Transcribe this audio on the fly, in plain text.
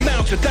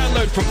to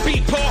download from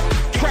Beatport,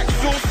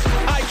 Tracksource,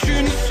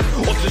 iTunes,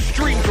 or to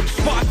stream from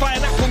Spotify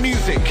and Apple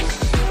Music.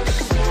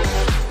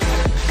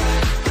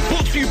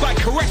 Brought to you by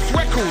Caress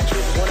Records.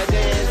 Just wanna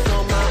dance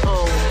on my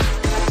own.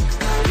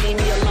 Leave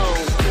me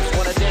alone. Just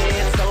wanna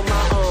dance on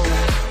my own.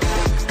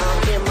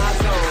 I'm in my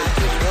zone.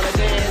 Just wanna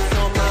dance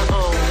on my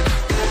own.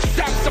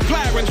 Sam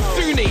Supplier and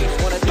Suni.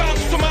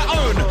 Dance on my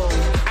own.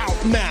 Out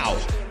now.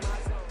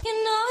 You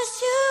know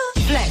it's you.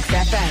 Flex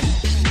FM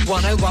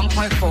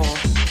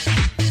 101.4.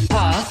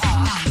 Past,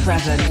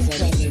 present,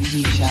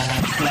 future.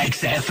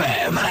 Flex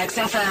FM. Flex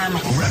FM.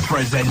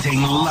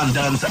 Representing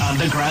London's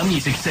underground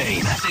music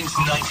scene since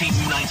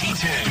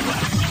 1992.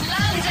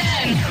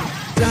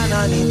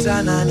 London.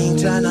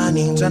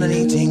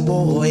 Ting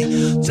boy.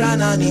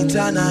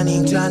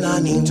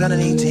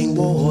 Ting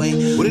boy.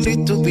 With a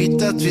little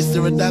bit of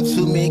Twista Dappz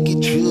to make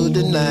it through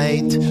the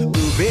night.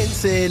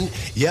 Benson.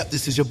 Yep,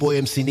 this is your boy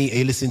MC Nee.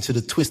 You're listening to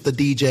the Twista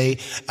DJ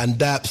and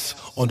Dappz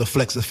on the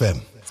Flex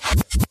FM.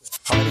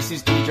 Hi, this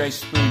is DJ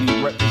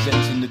Spoonie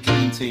representing the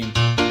Dream Team,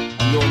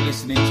 and you're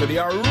listening to the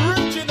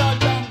original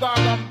Young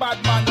Gargan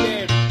Badman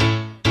Dave,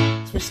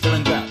 Twista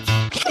and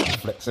Dappz,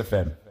 Flex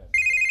FM.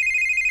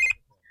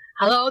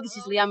 Hello, this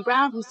is Leanne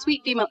Brown from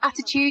Sweet Female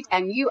Attitude,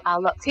 and you are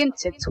locked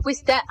into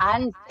Twista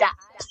and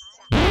Dappz.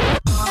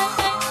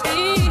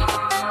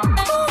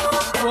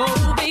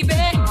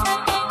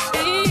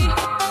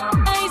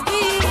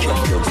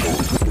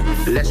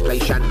 Let's play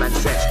Shandman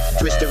Sex,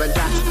 Twista and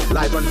Dappz,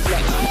 live on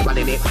Flex,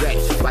 running it red,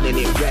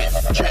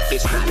 check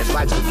this man, the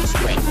vibes will be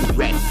spread,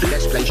 red.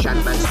 Let's play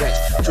Shandman Sex,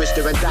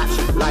 Twista and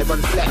Dappz, live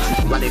on Flex,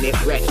 running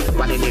it red,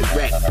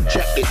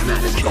 check this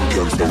man, it's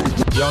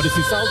Yo, this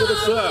is Sound of the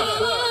Slur,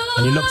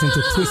 and you're locked into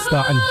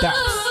Twista and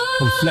Dappz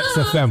from Flex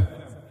FM.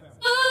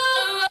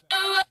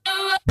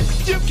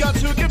 You've got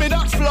to give me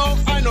that flow.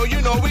 I know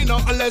you know we know,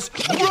 and let's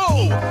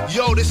roll.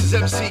 Yo, this is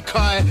MC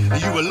Kai,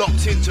 and you were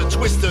locked into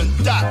Twista and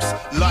Dappz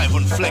live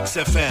on Flex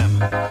FM.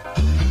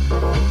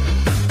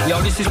 Yo,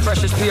 this is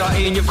Precious PRE,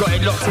 and you've got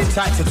it locked in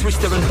tight to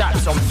Twista and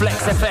Dappz on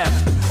Flex FM.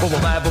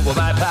 Bubble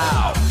my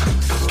pow.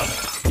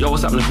 Yo,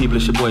 what's happening, people?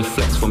 It's your boy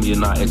Flex from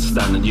United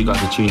Stand, and you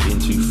guys are tuned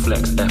into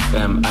Flex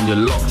FM, and you're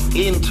locked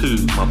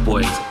into my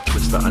boys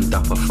Twista and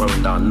Dappz are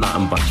throwing down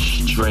nothing but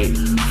straight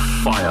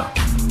fire.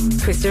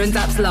 Twista and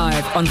Dappz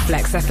live on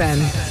Flex FM.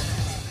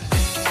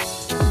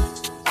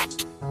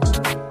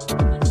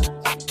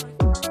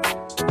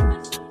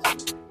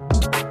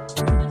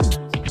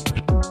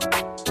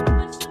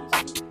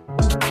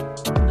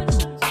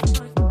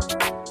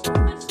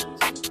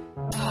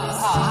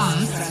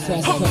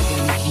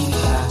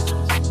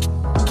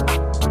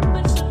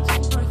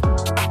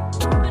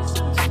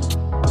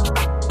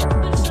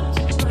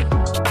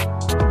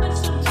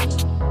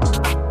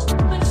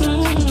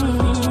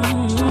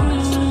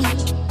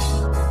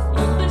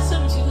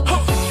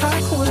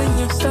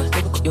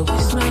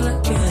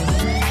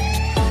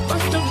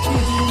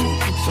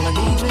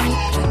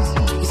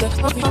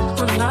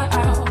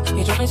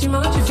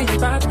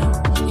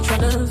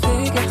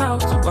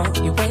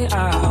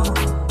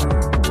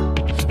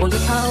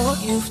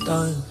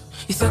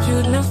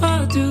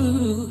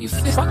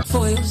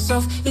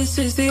 This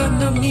is the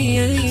end of me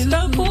and you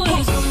love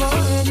boys I'm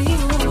already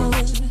on.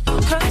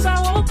 Cause I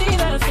won't be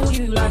there for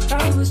you like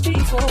I was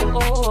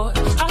before.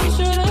 I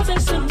should have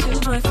listened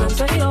to my friends,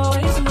 they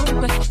always know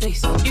best. They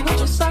said you were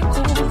just like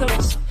all the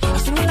rest. I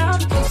sing it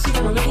loud in case you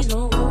already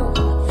know.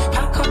 I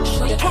can't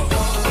show you I can't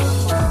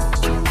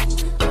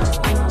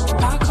show you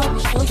I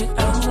can't show you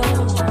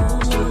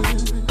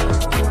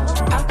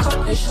I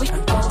can't show you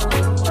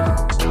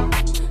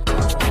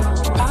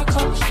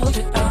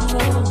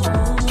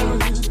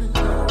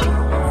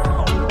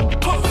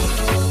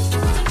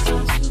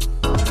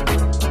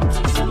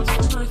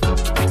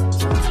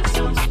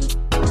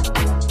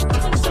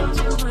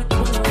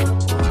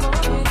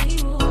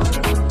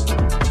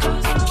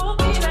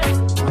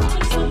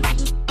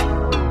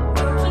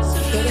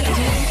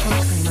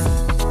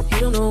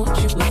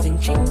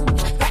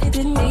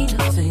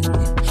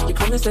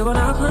Say what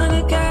I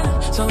wanna get.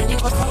 So many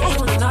was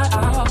on the night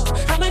out.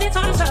 How many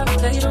times have I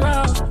played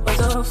around? Was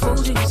a fool,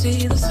 did you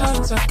see the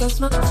signs? I guess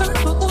my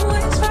friends were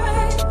always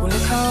right. Well,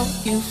 look how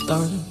you've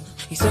done.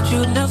 You said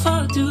you'd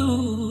never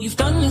do. You've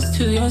done this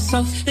to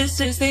yourself.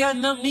 This is the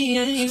end of me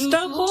and you.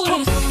 Stop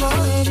holding I'm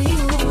already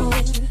on.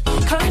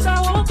 Cause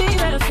I won't be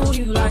there for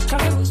you like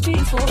I was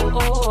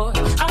before.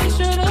 I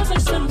should have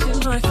listened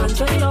to my friends.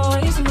 They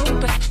always know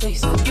best. They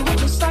said you were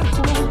just like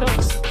cool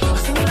dogs. I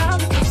sing it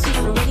out in case you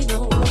already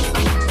know.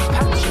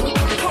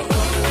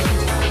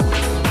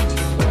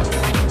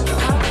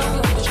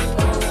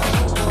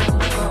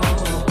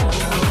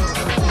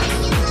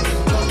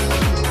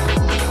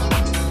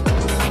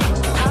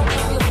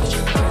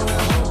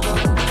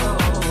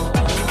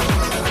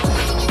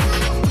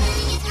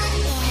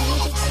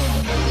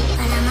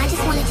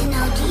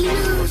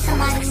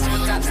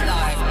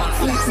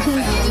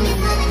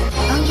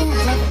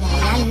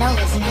 I know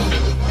it's me.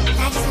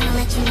 I just wanna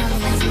let you know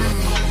that he's mine.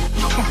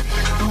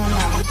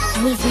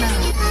 No, he's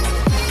mine.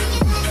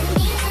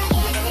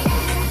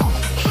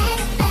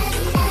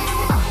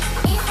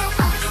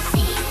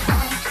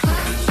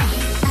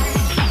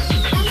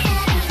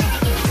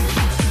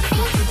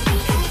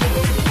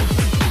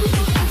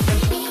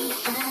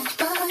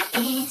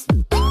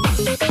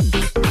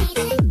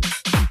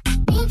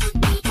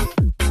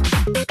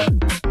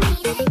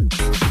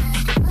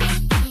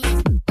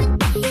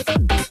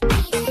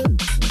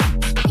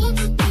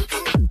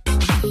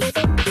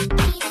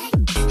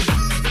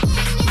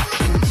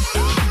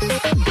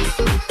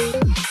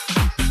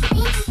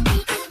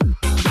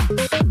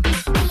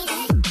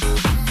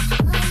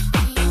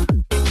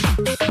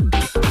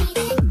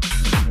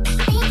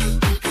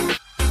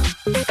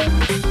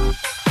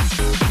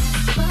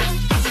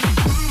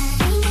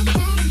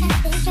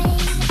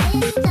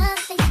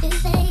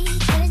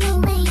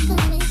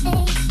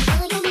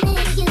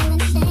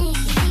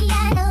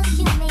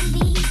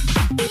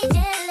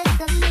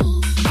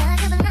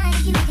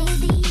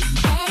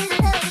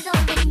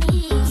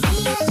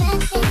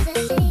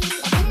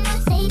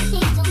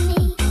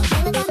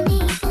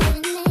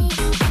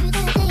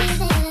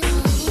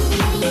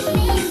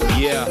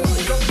 Yeah.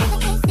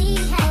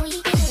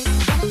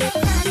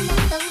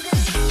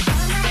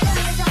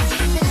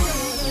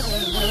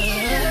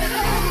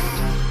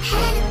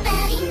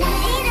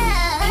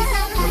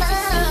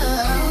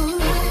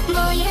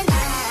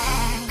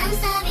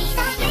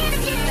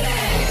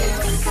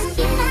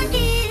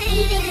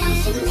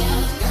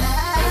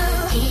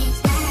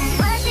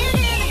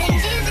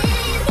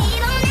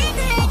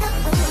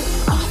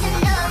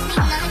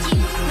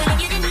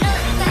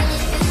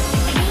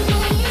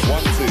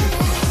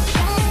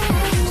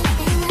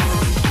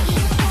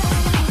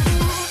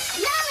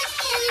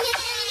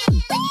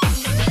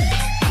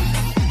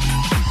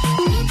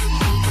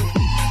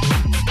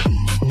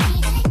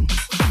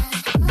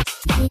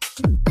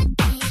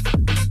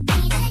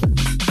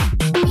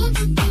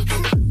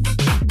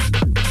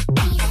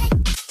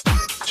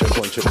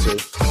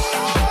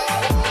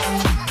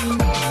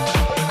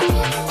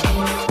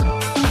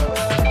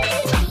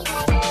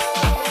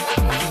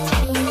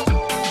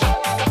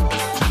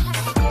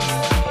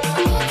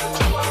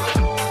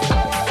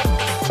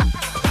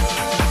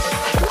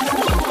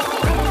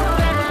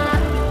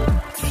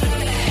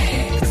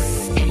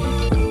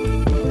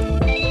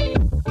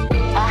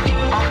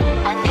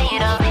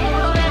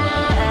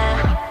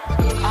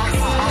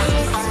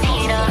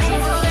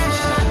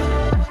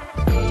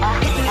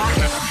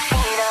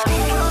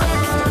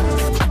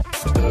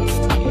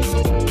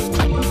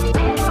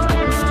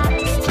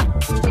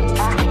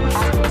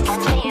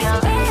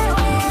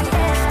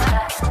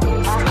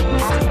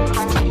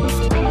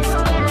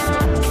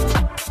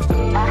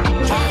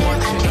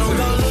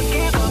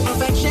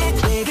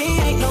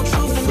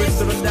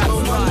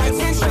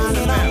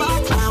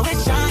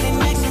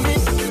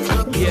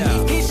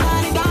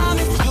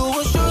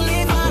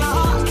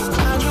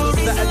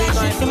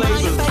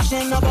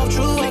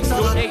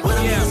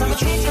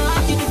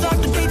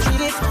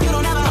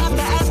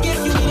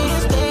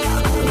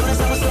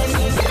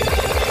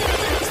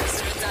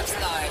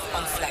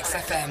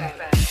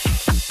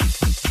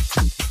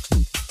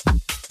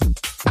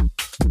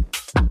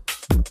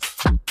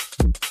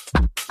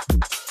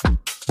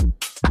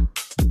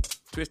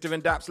 Twista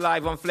and Dappz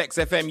live on Flex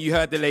FM. You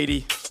heard the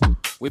lady.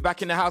 We're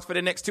back in the house for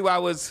the next 2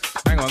 hours.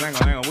 Hang on.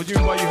 What do you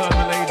mean by you heard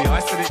the lady? I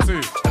said it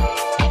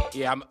too.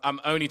 Yeah, I'm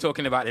only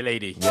talking about the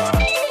lady.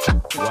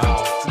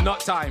 Wow. It's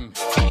not time.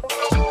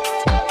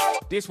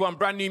 This one,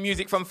 brand new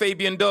music from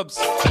Fabian Dubs.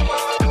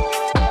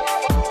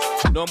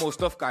 Normal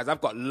stuff, guys.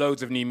 I've got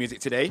loads of new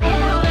music today.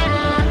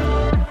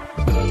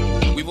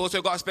 We've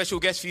also got a special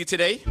guest for you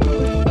today.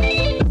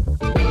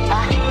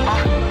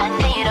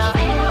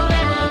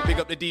 Big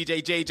up the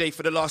DJ JJ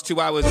for the last 2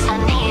 hours.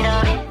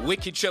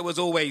 Wicked show as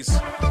always.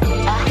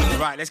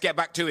 Right, let's get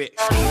back to it.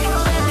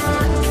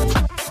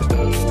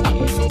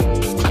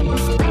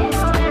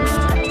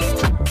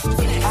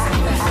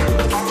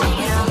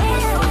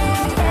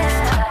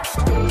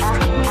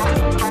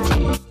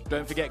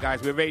 Don't forget,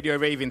 guys, we're radio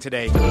raving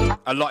today.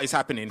 A lot is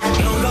happening. Don't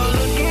go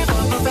looking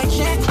for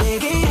perfection,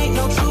 baby, ain't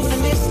no truth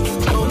in this.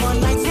 No more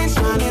nights and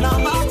shining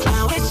on my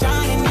now it's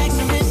shining next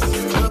to this.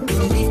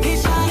 Beneath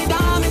these shining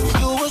diamonds,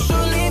 you will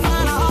surely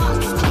find a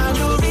heart. My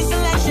jewelry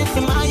selection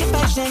and my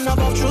affection are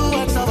both true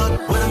works of art.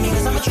 What I mean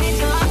is I'm a treat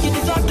you like you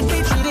deserve to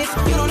be treated.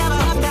 You don't ever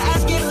have to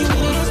ask if you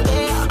need us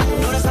there.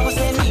 Notice how I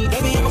said me,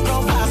 baby, I'm a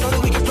profile so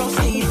that we can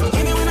proceed.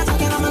 Hear me when I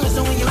talk and I'ma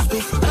listen when you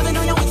speak. Loving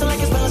on your whistle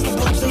like it's balance to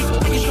proceed.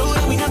 Making sure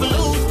that we never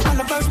lose. On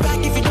the first back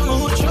if you don't know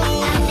who to choose. I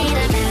need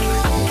a man.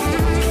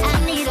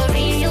 I need a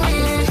real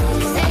man.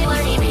 Say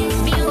what he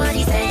means, mean what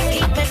he say.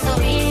 Keep it so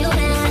real,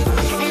 man.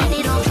 And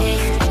he don't pay.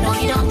 No,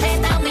 he don't pay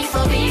about me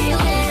for real,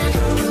 man.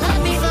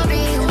 Love me for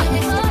real. Love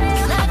me for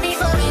real. Love me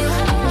for real.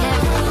 Yeah,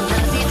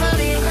 love me for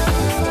real.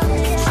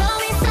 Show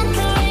me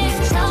something real.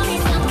 Show me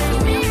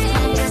something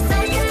real. Just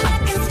something I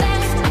can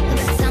spend.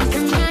 But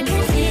something I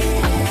can feel.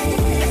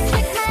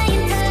 Respect my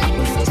intellect.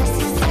 Just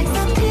a sex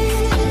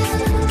appeal.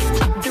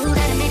 Do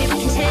that and maybe we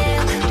can chill.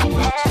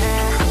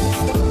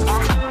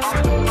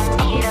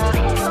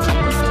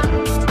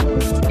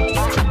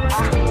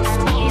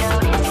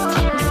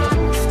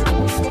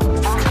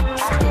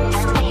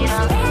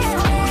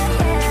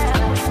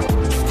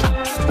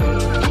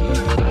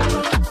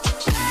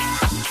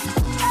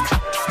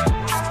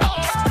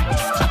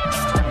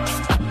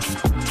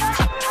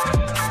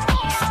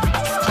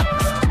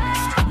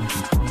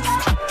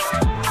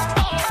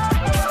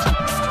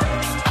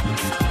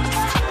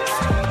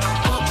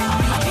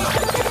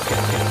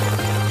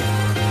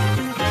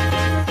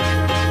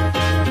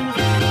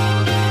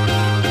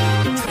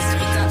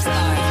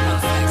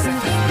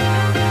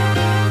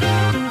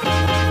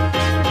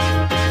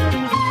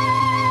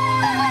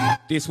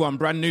 This one,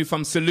 brand new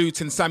from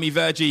Salute and Sammy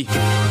Virgie.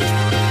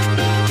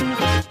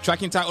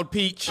 Track entitled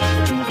Peach.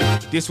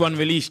 This one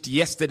released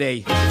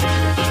yesterday.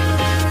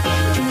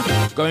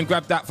 Go and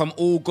grab that from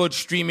all good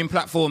streaming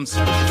platforms.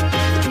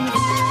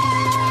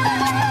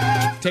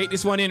 Take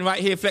this one in right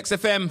here, Flex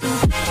FM.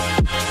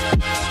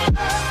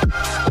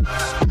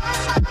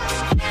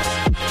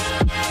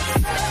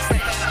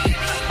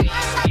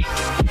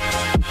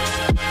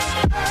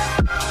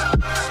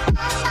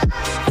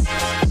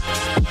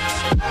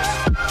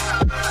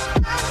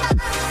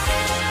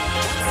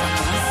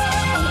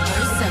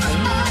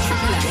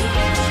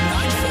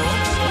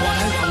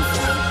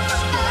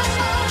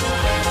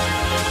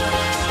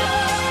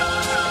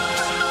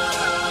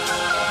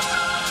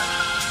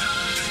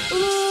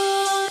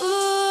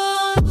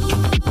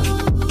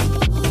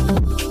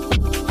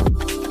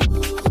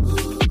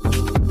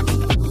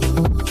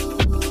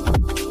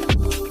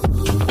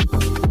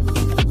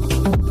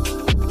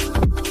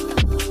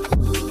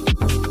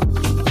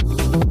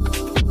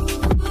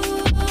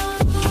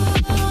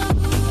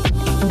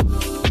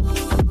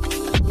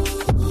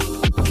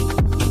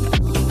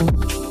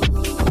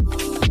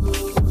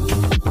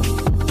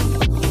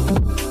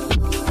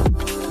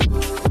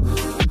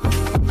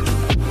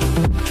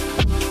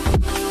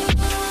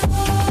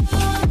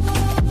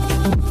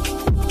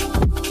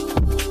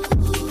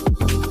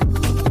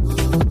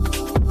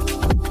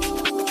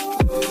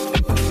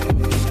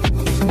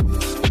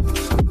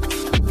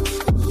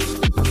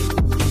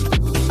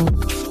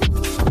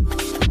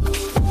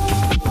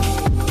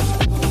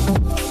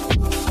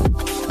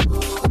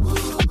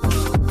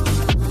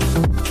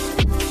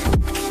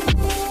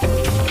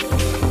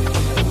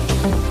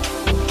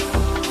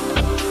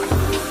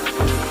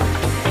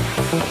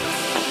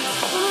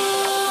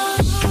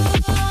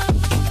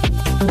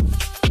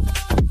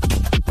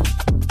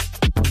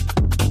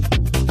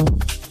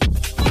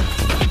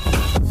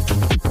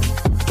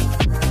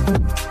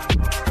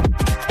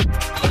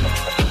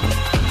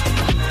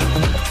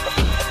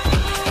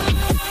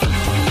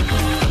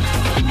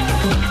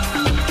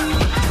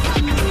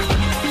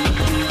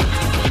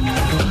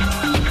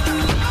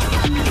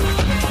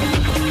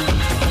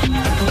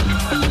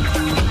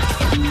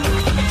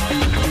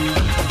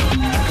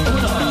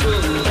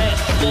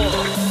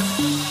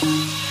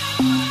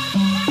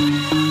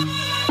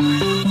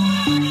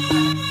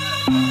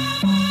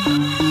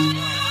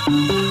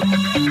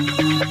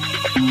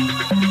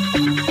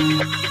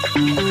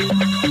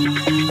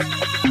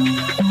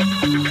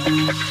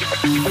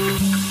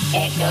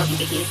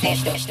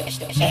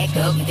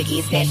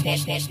 kiss that,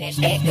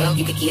 act up,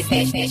 you can kiss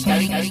that,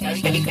 curry, baby,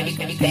 back up,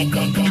 act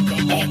up,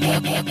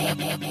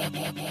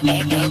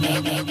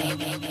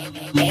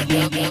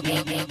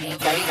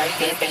 curry,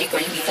 dance, baby,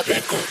 girl, you need to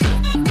back up.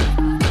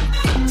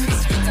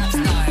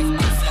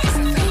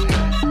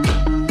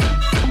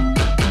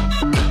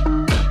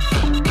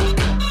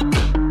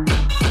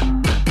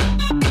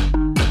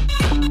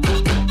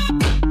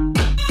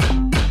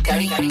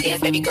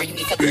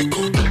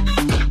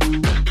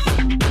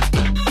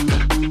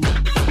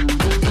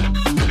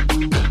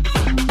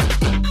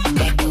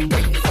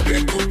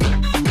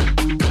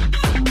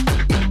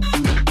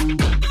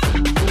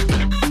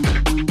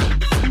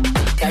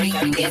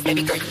 Dance,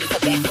 baby girl, you need to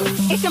back up.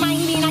 It's your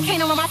Miami and I can't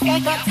know my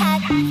stack up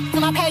tight. To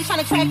my page trying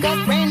to track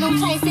us. Brand new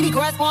chain city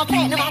girls going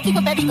platinum. I keep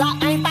a baby block.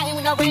 I ain't fighting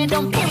with no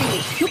random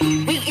period.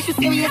 Real issue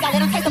serious. I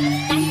let him take them.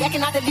 Now he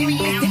acting out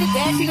delirious. Did it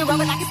dash, she been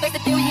rubbing like it's supposed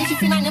to furious. She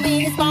seen my number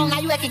in his phone. Now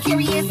you acting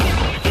curious.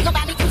 He gon'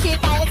 buy me 2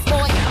 kids by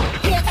exploit.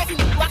 He ain't texting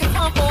me, rockin'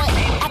 Tom for it.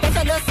 I bet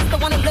your little sister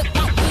wanna look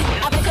like me.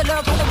 I bet your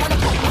little brother wanna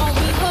put on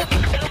me. Hook.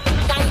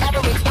 I ain't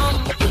average.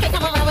 He can't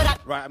come around with a...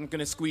 Right, I'm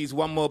gonna squeeze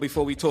one more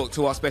before we talk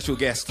to our special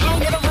guest.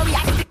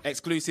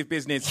 Exclusive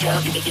business. Send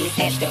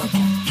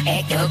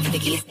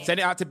it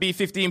out to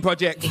B15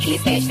 Project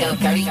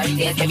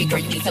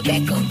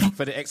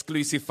for the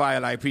exclusive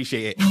file. I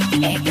appreciate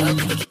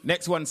it.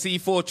 Next one,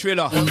 C4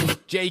 Triller,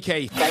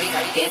 JK.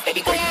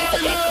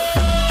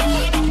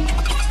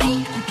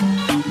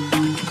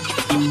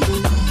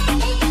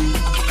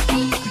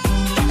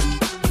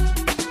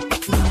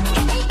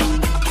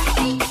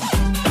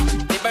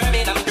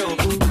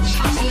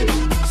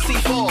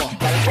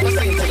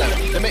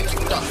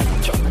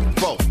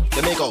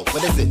 Let me go,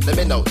 what is it? Let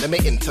me know, let me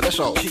into the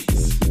show.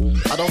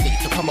 I don't need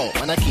to promote,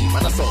 man I keep,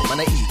 man I soul, man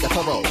I eat, get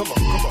a roll. Come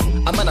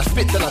on. And man I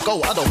spit, then I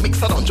go, I don't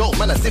mix, I don't joke,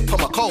 man I zip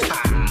from a cold.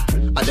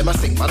 And then I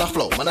sing, man I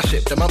flow, man I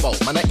ship, them I bow,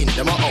 man I in,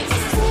 them I own.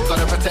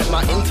 Gotta protect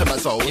my intimate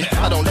zone,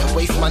 I don't let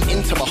waste man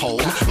into my home.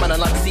 Man I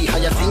like see how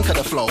you think of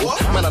the flow,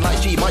 man I like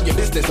G, mind your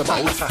business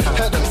about.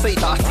 Heard them say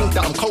that I think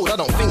that I'm cold, I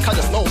don't think, I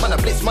just know. Man I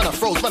blitz, man I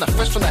froze, man I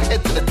fresh from the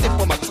head to the tip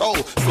of my toe.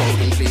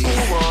 Slowly please.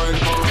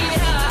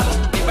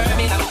 Burn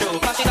me down,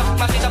 pass it up,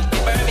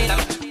 burn me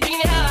down. Bring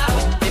it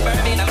out,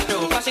 burn me down,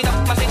 pass it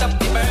up,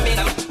 burn me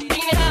down.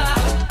 Bring it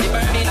out,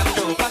 burn me down,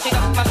 pass it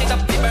up,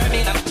 burn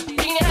me down.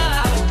 Bring it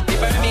out,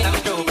 burn me down.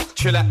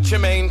 Chill out,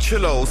 Jermaine,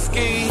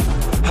 Chillowski.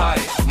 Hi,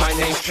 my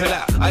name's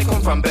Trilla. I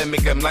come from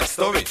Birmingham like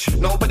storage.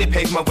 Nobody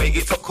paved my way,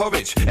 it took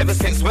courage. Ever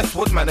since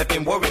Westwood, man, I've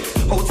been worried.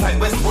 Hold tight,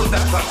 Westwood,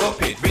 that's like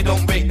rapid. We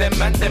don't break them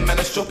man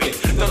are stupid.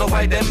 Don't know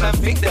why them man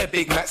think they're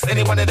Big Macs.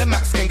 Any one of them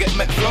Macs can get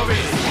McFlurry.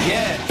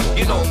 Yeah,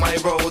 you know my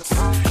roads.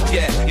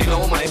 Yeah, you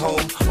know my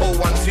home.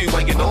 012,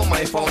 and you know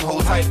my phone.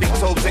 Hold tight, big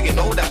toes, and you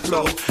know that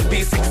flow.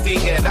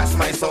 B16, yeah, that's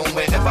my zone.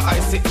 Wherever I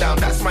sit down,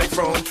 that's my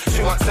throne.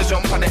 She wants to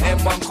jump on the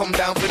M1, come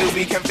down for the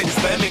weekend, finish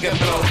Birmingham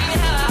blow.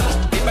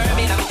 Burn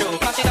me down,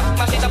 pass it up,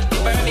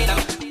 burn me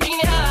down. Bring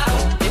it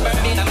out,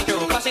 burn me down,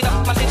 pass it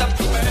up, burn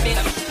me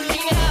down.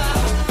 Bring it out,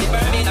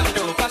 burn me down,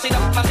 pass it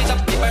up,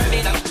 burn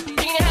me down.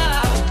 Bring it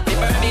out,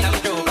 burn me down,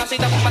 pass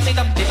it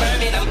up, burn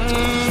me down.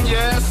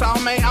 Yeah,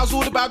 sound mate, how's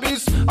all the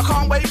babbies? I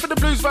can't wait for the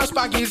blues verse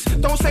baggies.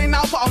 Don't say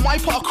now, but I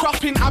might put a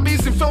crop in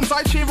abbeys. In films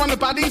I cheer on the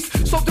baddies.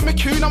 Stop the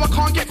McHugh, now I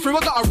can't get through.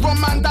 I gotta run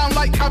man down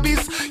like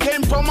cabbies.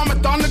 Getting bro, I'm a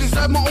done, I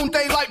deserve my own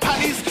day like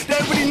paddies. They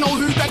already know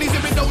who that is.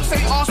 If it don't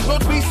say ass,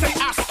 blood, we say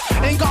ass.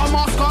 Ain't got a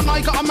mask on,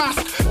 I got a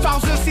mask.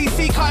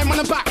 1000cc climb on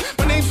the back.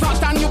 My name's not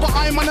Daniel, but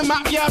I'm on the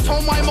map. Yeah, I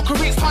told my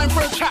mockery it's time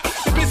for a chat.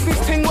 The business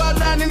thing, we're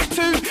learning it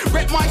too.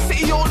 Rep my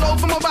city all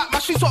over my back.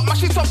 Mash it up,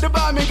 the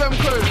Birmingham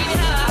crew. Bring it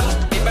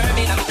out, the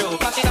Birmingham crew.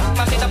 Pass it up,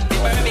 the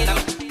Birmingham.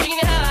 Bring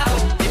it out,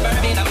 the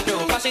Birmingham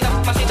crew. Pass it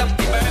up, the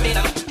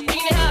Birmingham.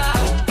 Bring it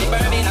out, the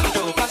Birmingham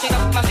crew. Pass it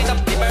up,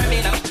 the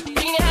Birmingham.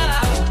 Bring it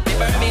out, the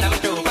Birmingham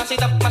crew. Pass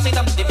it up,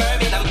 the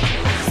Birmingham.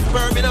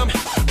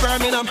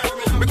 Birmingham.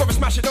 We gotta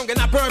smash it, don't get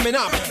that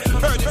Birmingham.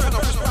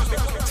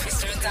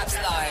 Twista Dappz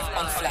live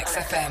on Flex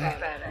FM.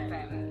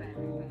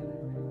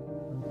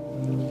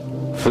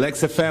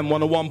 Flex FM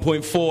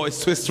 101.4,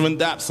 it's Twista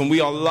Dappz and we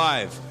are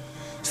live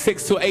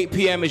 6 to 8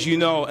 p.m. as you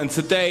know, and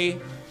today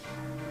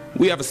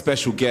we have a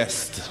special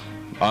guest.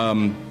 I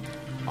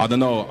don't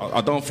know,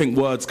 I don't think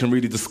words can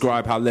really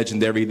describe how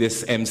legendary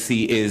this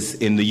MC is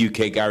in the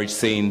UK garage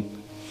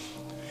scene.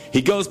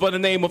 He goes by the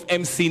name of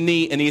MC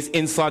Nee and he is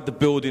inside the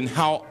building.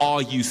 How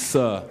are you,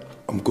 sir?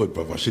 I'm good,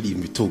 brother. I shouldn't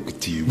even be talking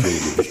to you,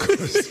 really,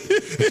 because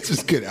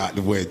just get out of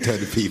the way and tell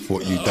the people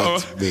what you've done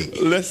to me.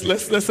 Let's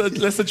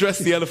address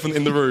the elephant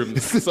in the room.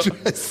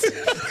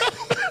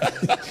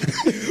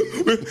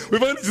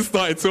 We've only just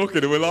started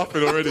talking and we're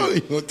laughing already. I don't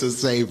even know what to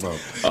say, bro.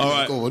 All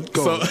right. Go on.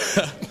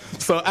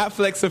 So at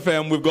Flex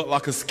FM, we've got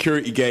like a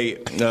security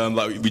gate,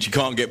 which you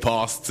can't get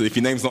past. If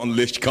your name's not on the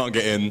list, you can't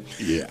get in.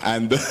 Yeah.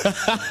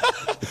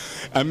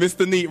 And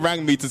Mr. Neat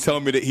rang me to tell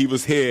me that he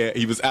was here.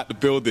 He was at the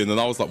building, and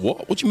I was like,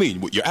 "What? What do you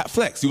mean? You're at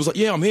Flex?" He was like,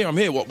 "Yeah, I'm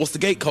here. What's the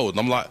gate code?" And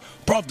I'm like,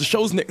 "Bruv, the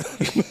show's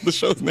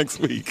next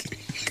week."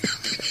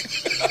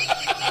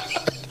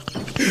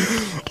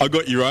 I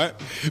got you right.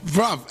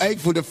 Bruv,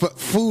 April the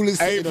fool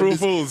is April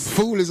Fools.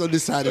 Fool is on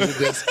this side of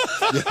the desk.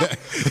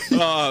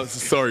 Oh,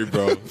 sorry,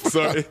 bro.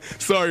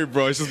 Sorry,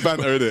 bro. It's just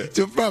banter, isn't it?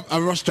 So, bruv,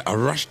 I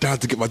rushed down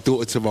to get my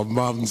daughter to my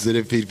mum's and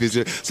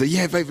everything. So,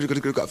 yeah, baby, we're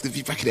going to go up to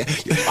be back in there.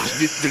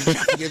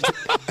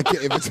 I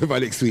get him to my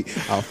next week.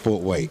 I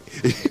thought, wait.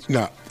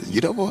 No,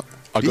 you know what?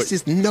 This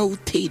is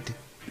noted.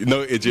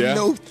 Noted, yeah?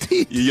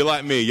 Noted. You're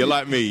like me.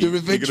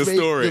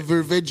 The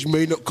revenge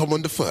may not come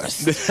on the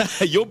first.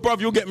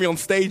 You'll get me on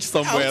stage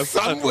somewhere.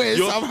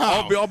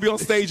 Somehow. I'll be on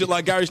stage at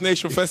like Garage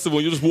Nation Festival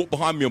and you'll just walk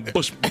behind me and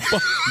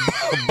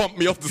bump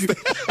me off the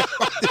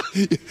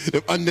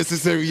stage.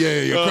 Unnecessary,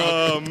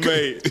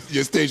 mate.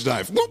 Your stage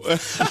dive.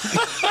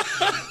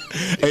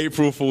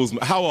 April Fools.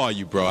 How are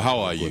you, bro? How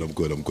are you? I'm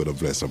good. I'm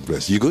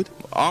blessed. You good?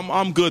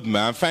 I'm good,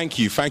 man. Thank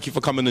you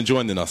for coming and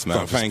joining us,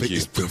 man. Thank you.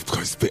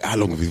 How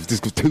long have we?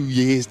 This 2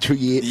 years, 3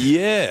 years?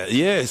 Yeah.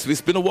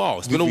 It's been a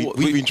while.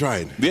 We've been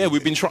trying. Yeah,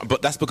 we've been trying,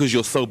 but that's because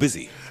you're so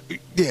busy.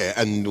 Yeah,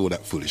 and all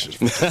that foolishness.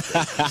 So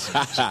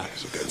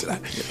get into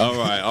that.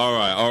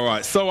 All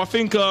right. So I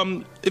think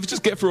if we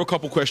just get through a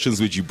couple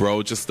questions with you,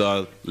 bro, just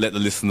let the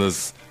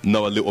listeners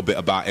know a little bit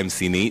about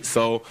MC Neat.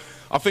 So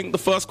I think the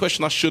first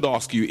question I should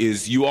ask you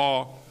is, you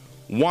are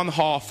one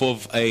half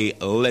of a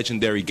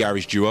legendary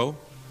garage duo,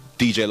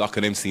 DJ Luck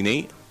and MC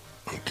Neat.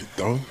 Okay,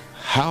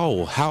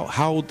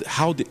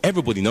 How did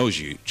everybody knows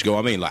you? Do you know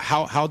what I mean? Like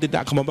how did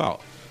that come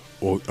about?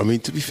 Well, I mean,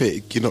 to be fair,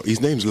 his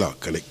name's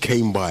Luck, and it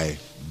came by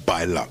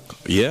luck.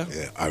 Yeah?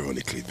 Yeah,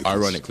 ironically.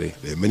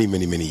 Yeah,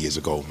 many years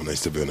ago, when I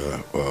used to be on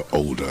an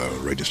old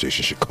radio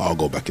station,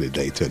 Chicago, back in the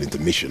day, turned into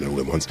Mission and all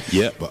them ones.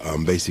 Yeah. But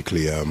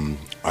basically, I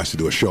used to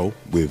do a show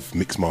with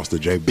Mixmaster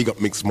J. Big up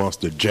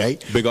Mixmaster J.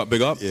 Big up.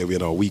 Yeah, we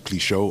had our weekly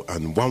show,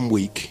 and one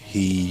week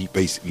he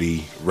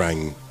basically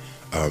rang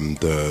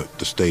the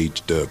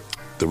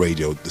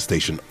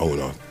station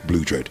owner,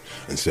 Blue Dread,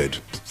 and said,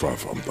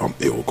 "Bruv, I'm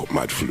ill, got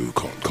mad flu,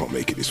 can't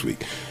make it this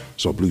week."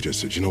 So Blue Dread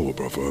said, "You know what,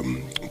 bruv,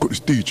 I've got this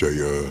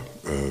DJ,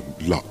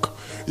 Luck,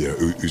 yeah,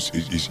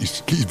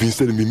 he's been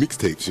sending me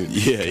mixtapes."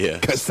 Yeah.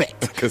 Cassette.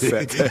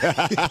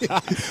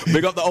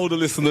 Big up the older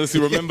listeners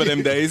who remember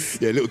them days.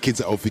 Yeah, little kids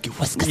at home thinking,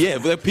 what's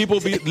cassette?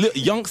 Yeah,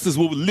 youngsters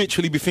will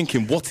literally be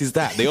thinking, what is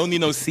that? They only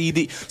know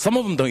CD. Some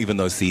of them don't even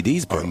know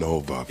CDs, bro. I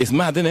know, bruv. It's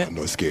mad, isn't it? I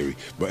know, it's scary.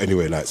 But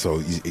anyway, so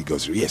he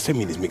goes, yeah, send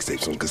me these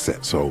mixtapes on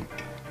cassette. So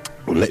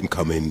we'll let him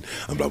come in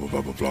and blah, blah,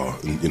 blah, blah, blah,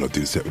 and, do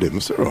the set with him. I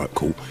said, all right,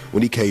 cool.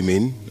 When he came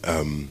in,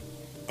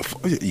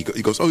 he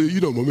goes, oh,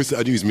 you know, my missus,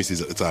 I knew his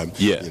missus at the time.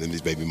 Yeah. And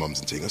his baby mums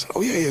and things. I said,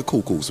 oh, yeah,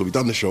 cool. So we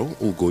done the show,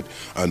 all good.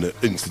 And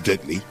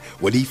incidentally,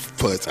 when he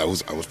first, I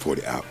was pouring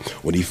it out,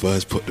 when he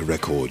first put the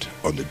record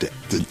on the deck,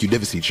 you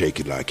never see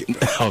shaking like it.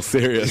 Oh,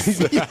 serious?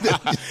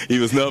 He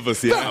was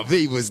nervous, yeah? No,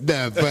 he was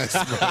nervous,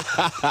 bro.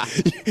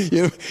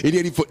 He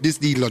nearly put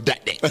this needle on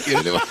that neck.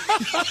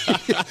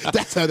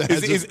 That's how that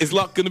is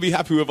Luck going to be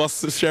happy with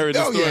us sharing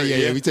the story?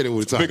 Yeah, we tell it all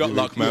the time. Big up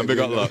Luck, man, big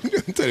up Luck.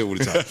 Tell it all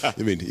the time.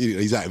 I mean,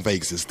 he's out in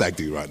Vegas at Stag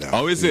Do right now.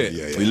 Oh, is it?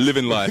 Yeah. We're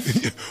living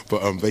life.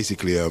 But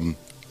basically,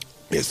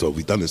 so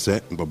we done the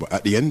set, but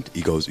at the end,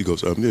 he goes, do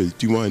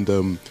you mind,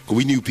 cause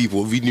we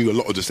knew a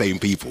lot of the same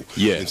people.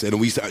 Yeah. And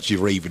we used to actually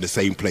rave in the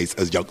same place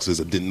as youngsters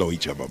and didn't know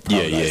each other.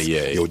 Yeah.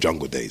 The old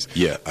jungle days.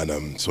 Yeah.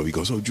 And so he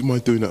goes, do you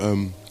mind doing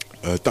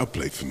a dub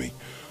plate for me?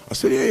 I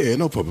said, yeah,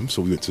 no problem.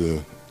 So we went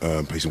to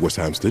a place in West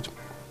Hampstead.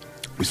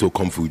 We saw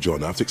Kung Fu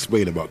John. I have to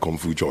explain about Kung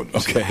Fu John.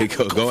 Okay,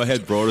 go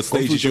ahead, bro. The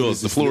stage is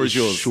yours. The floor is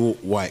yours.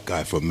 Short white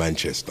guy from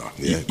Manchester.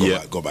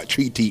 Yeah, got about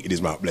 3 teeth in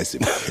his mouth. Bless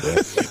him.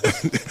 Yeah.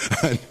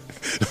 and,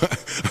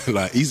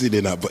 like he's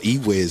in that, but he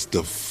wears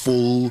the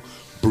full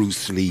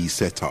Bruce Lee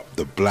setup,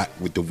 the black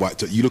with the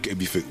white. You look at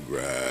him, you think,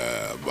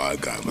 my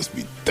guy must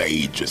be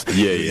dangerous.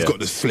 Yeah. He's got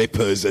the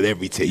slippers and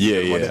everything.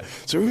 Yeah.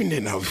 So we're in there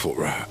now. We thought,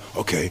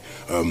 okay.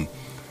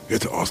 We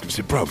had to ask him. I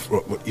said, bruv,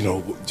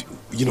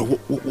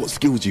 what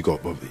skills you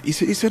got? He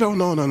said, oh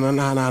no.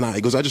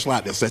 He goes, I just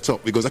like the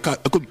setup. He goes, I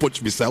couldn't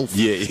punch myself.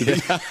 Yeah.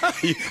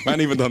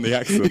 Man, even done the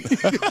accent.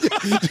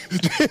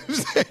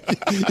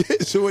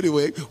 So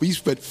anyway, we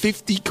spent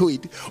 50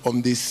 quid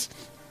on this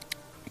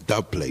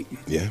dub plate.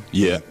 Yeah.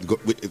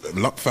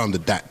 Luck found the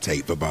DAT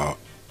tape about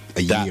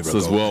a year ago.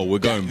 As well. We're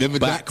going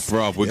back,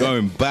 bruv. We're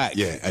going back.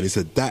 Yeah, and it's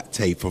a DAT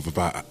tape of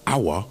about an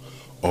hour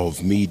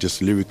of me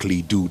just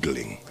lyrically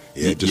doodling.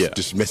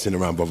 Just messing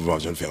around, blah, blah,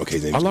 blah.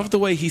 Okay, I love the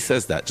way he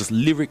says that, just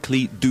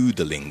lyrically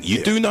doodling.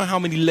 You do know how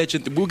many we're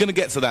going to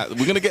get to that.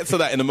 We're going to get to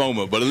that in a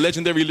moment, but the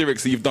legendary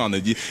lyrics that you've done,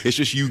 it's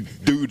just you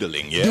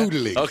doodling, yeah?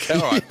 Doodling. Okay,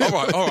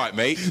 all right,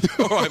 mate.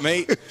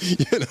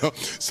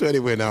 So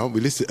anyway, now we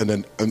listen, and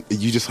then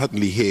you just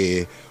suddenly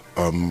hear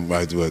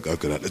ride to work,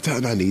 okay, the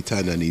time I need.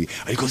 And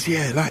he goes,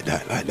 yeah, like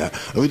that.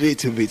 And we did it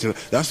to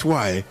That's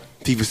why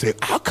people say,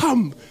 how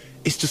come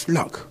it's just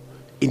Luck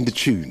in the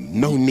tune,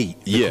 no Neat?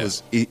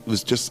 Because it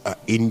was just an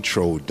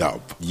intro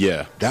dub.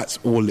 Yeah. That's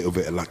all Little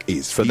Bit of Luck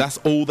is. So that's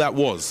all that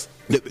was?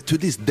 To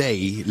this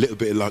day, Little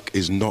Bit of Luck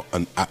is not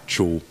an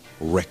actual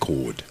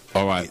record.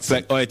 All right,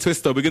 all right,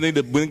 Twista,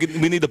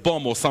 we need a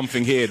bomb or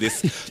something here.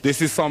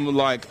 This is some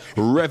like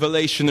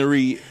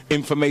revelationary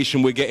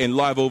information we're getting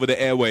live over the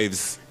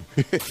airwaves.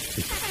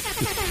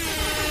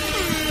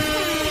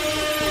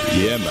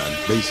 Yeah, man.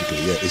 Basically,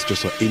 yeah, it's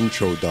just an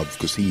intro dub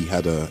because he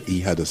had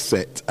a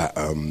set at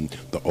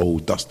the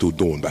old Dust Till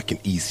Dawn back in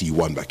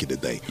EC1 back in the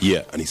day.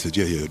 Yeah, and he said,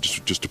 yeah,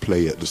 just to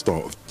play at the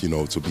start of,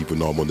 so people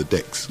know I'm on the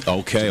decks.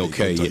 Okay.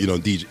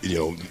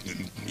 DJ,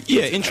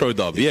 Yeah, intro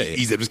dub. Yeah.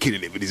 EZ was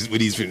killing it with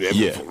his thing.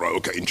 Yeah. Thought, right,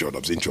 okay, intro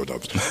dubs.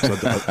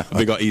 So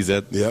we got EZ.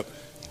 Yep.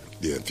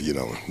 Yeah,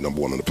 number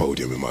one on the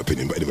podium in my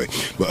opinion. But anyway,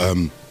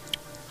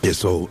 yeah.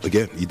 So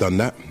again, he done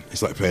that. He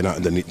started playing out,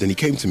 and then he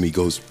came to me,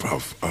 goes,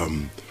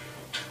 bruv,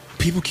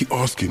 people keep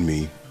asking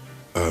me,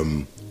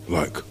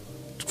 like,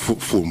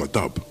 for my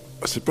dub.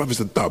 I said, bruv, it's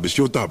a dub. It's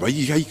your dub. How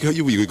you going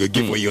to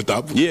give away your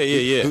dub?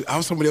 Yeah.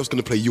 How's somebody else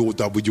going to play your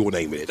dub with your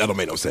name in it? That don't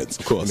make no sense.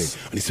 Of course.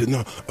 And he said,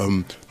 no,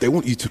 they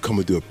want you to come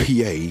and do a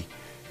PA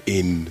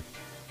in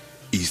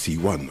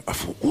EC1. I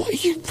thought, what are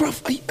you, bruv?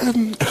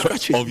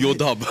 Scratching of your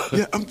dub?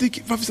 Yeah, I'm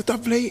thinking, bruv, it's a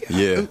dub plate.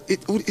 Yeah.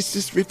 It's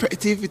just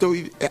repetitive.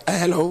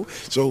 Hello.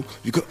 So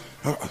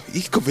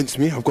he convinced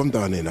me. I've gone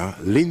down there now.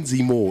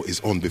 Lindsay Moore is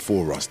on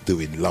before us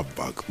doing Love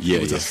Bug. Yeah,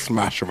 it was a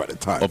smasher at the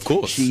time. Of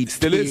course. She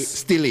still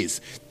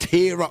is.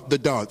 Tear up the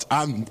dance.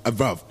 I'm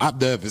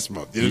nervous,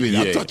 bruv. You know what I mean?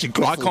 Yeah. I'm touching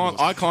cloth.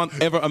 I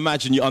can't ever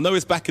imagine you. I know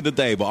it's back in the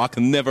day, but I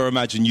can never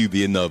imagine you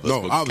being nervous.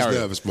 No, I was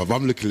nervous, bruv.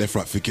 I'm looking left,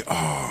 right, thinking,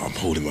 I'm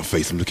holding my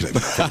face. I'm looking at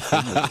my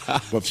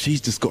But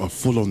she's just got a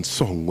full-on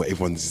song where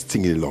everyone's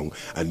singing along,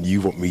 and you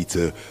want me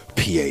to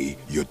PA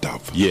your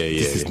dub. Yeah.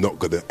 This is not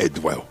going to end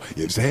well. You know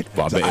what I'm saying?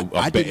 But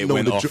I bet it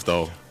went off,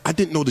 though. I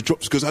didn't know the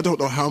drops because I don't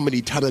know how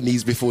many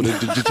Tananese before I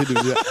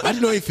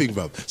didn't know anything,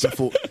 bruv. So I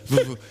thought,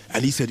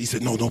 and he said,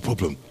 no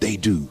problem, they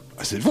do.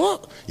 I said,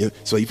 what?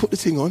 So he put the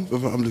thing on.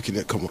 I'm looking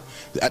at, come on.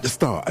 At the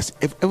start, I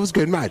said, I was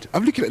going mad.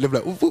 I'm looking at them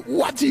like,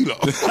 what do you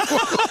lot?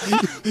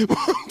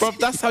 Bruv,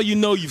 that's how you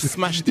know you've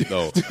smashed it,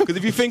 though. Because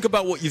if you think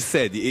about what you've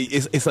said,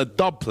 it's a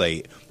dub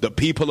plate that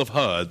people have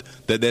heard,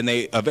 that then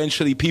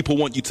eventually people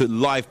want you to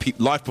live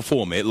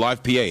perform it,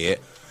 live PA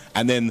it,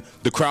 and then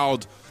the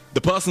crowd... The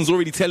person's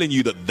already telling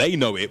you that they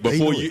know it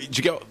before you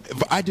get.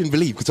 But I didn't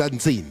believe because I hadn't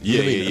seen.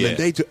 Yeah.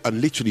 And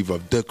and literally, bro,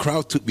 the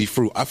crowd took me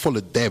through. I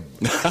followed them.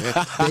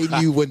 They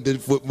knew when the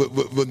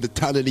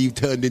Tananese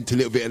turned into a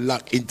little bit of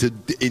luck,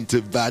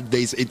 into bad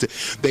days.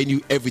 They knew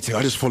everything.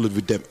 I just followed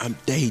with them, and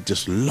they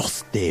just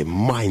lost their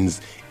minds.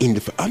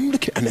 I'm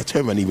looking, and I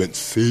turned around and he went,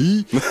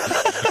 see?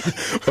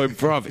 But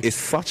bruv, it's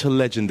such a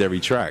legendary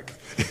track.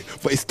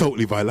 But it's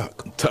totally by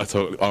luck.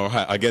 Totally. All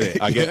right, I get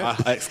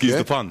it. Excuse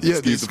the pun. Yeah,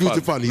 excuse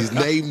the pun. He's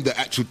named the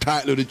actual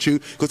title of the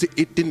tune because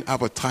it didn't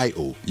have a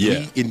title. Yeah.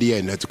 We, in the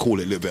end, had to call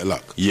it a little bit of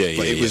luck. Yeah,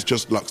 But it was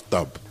just luck's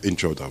dub,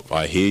 intro dub.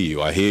 I hear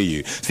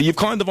you. So you've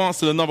kind of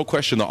answered another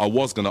question that I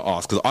was going to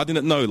ask because I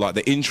didn't know, like,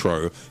 the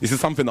intro. This is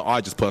something that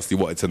I just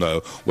personally wanted to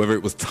know, whether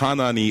it was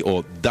Tanani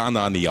or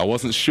Danani. I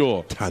wasn't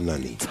sure.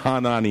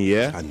 Tanani,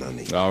 yeah?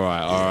 Tanani. All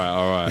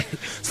right.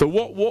 So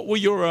what were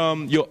your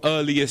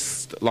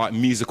earliest, like,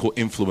 musical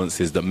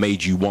influences that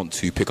made you want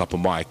to pick up a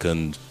mic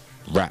and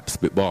rap,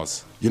 spit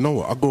bars? You know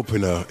what? I grew up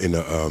in a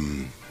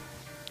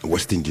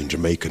West Indian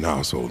Jamaican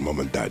household, mum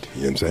and dad.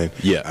 You know what I'm saying?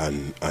 Yeah.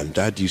 And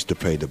dad used to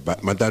play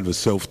my dad was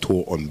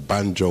self-taught on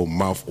banjo,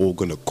 mouth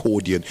organ,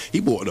 accordion. He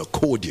bought an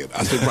accordion.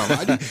 I said,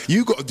 Mum,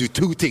 you got to do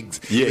two things.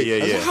 Yeah.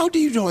 Said, how do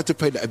you know how to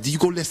play that? Do you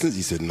go lessons?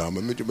 He said, no,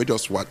 me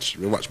just watch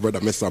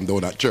Brother Miss Sam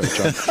doing at church.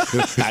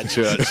 At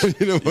church.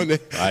 You know what I mean?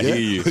 I hear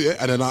you. Yeah.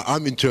 And then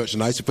I'm in church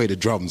and I used to play the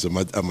drums, and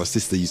my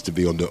sister used to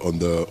be on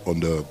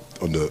the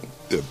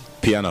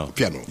piano.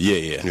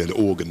 Yeah, the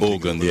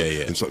organ.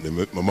 Yeah. And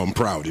something. My mum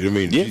proud, you know what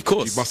I mean? Yeah, of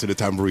course. She busted the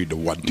tambourine, the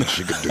one thing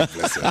she could do,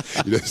 bless her.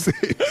 You know what I'm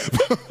saying?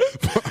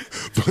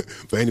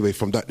 But anyway,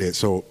 from that day,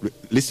 so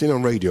listening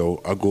on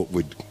radio, I grew up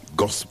with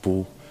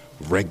gospel,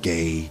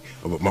 reggae.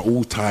 My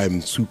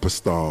all-time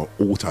superstar,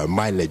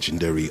 my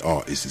legendary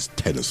artist is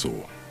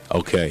Tenasaw.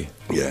 Okay.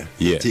 Yeah.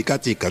 Tika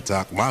tika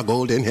tak, my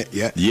golden head.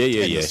 Yeah.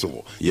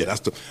 Tenasaw. Yeah. That's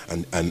the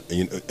and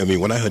you know, I mean,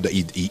 when I heard that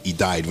he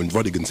died, when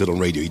Rodigan said on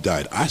radio he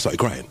died, I started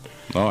crying.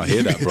 Oh, I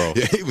hear that, bro.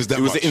 Yeah, it was that.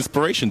 It was an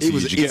inspiration to you. It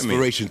was an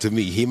inspiration to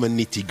me. Him and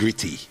Nitty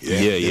Gritty.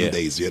 Yeah.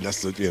 Days. Yeah,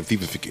 that's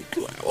people thinking,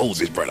 oh,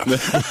 this brother.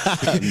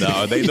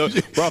 No, they know,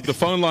 bro. The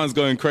phone line's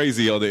going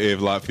crazy on the ear,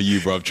 like for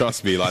you, bro.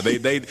 Trust me, like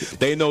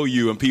they know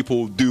you, and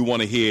people do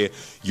want to hear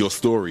your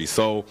story.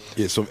 So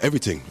yeah, so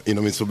everything, you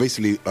know what I mean. So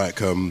basically, like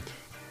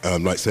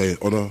say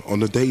on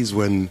the days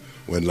when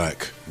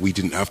like we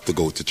didn't have to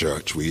go to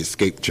church, we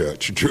escaped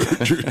church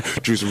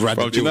through some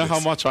random. Bro, do you know how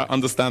much I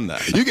understand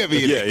that? You get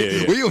me?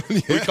 Yeah.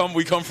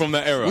 We come from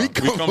that era. We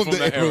come from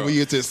that era where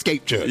you had to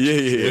escape church.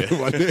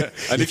 Yeah.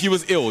 And if you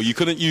was ill, you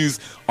couldn't use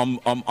I'm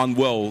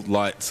unwell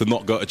like to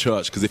not go to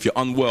church, because if you're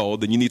unwell,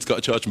 then you need to go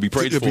to church and be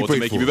prayed for to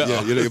make you be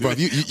better.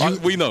 Yeah,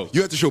 we know.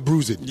 You had to show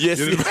bruising. Yes.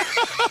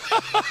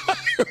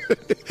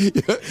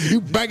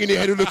 You banging your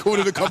head on the corner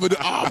of the cupboard.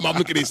 Mum,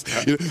 look at this.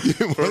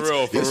 For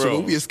real. So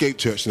when we escape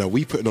church now,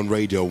 we put it on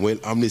radio.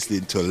 I'm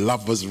listening to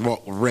lovers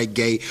rock,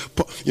 reggae,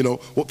 pop,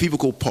 what people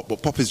call pop,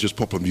 but pop is just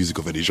popular music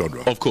of any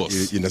genre. Of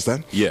course. You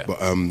understand? Yeah.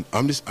 But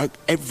I'm just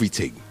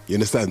everything. You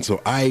understand?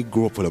 So I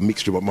grew up with a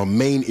mixture, but my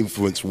main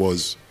influence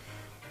was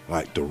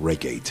like the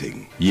reggae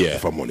thing. Yeah.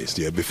 If I'm honest.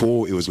 Yeah.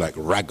 Before it was like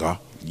ragga.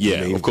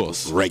 Yeah, of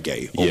course.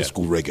 Reggae, old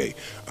school reggae.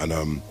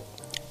 And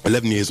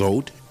 11 years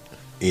old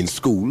in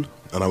school,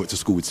 and I went to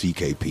school with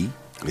CKP.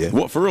 Yeah.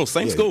 What, for real?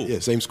 Same school? Yeah,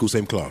 same school,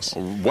 same class.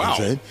 Wow.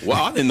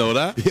 Wow, I didn't know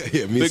that.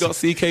 Yeah. Big up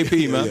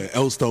CKP, man. Yeah,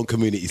 Elstone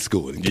Community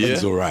School in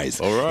Kensal Rise.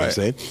 All right. You know what I'm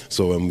saying?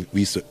 So we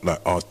used to, like,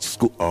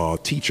 our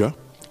teacher,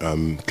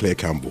 Claire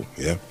Campbell,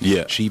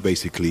 Yeah.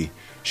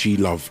 She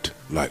loved,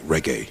 like,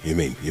 reggae. You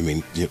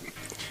mean,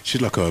 she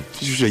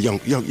was a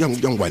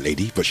young white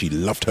lady, but she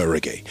loved her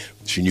reggae.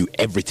 She knew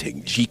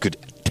everything. She could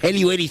tell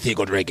you anything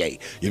on reggae.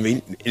 You know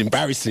what I mean?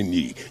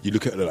 Embarrassingly, you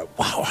look at her like,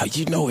 wow, how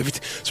you know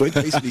everything? So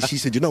basically, she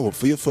said, you know what?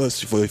 For your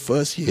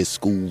first year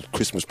school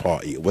Christmas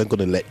party, we're going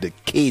to let the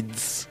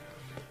kids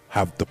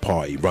have the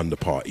party, run the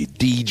party,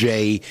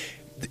 DJ,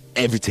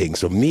 everything.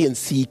 So me and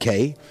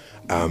CK.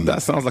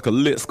 That sounds like a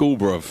lit school,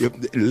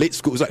 bruv. Lit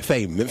school was like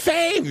Fame.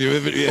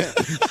 Yeah.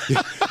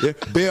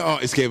 Beer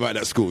artists came out of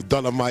that school.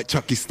 Dynamite,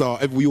 Chucky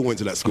Star. We all went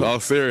to that school. Oh,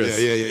 serious?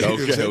 Yeah.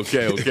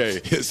 Okay.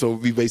 Yeah, so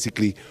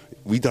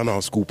we done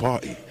our school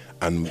party,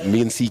 and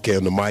me and CK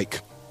on the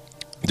mic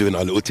doing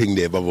our little thing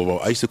there, blah, blah, blah.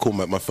 I used to call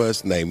my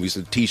first name, we used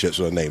to have T-shirts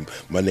with my name.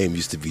 My name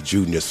used to be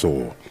Junior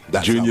Saw.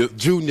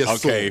 Junior Saw.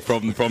 Okay,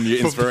 from your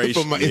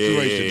inspiration. From my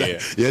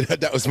inspiration.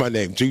 That was my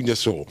name, Junior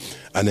Saw.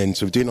 And then,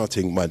 so doing our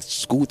thing, my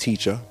school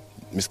teacher,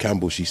 Miss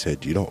Campbell, she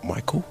said, you know what,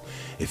 Michael,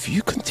 if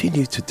you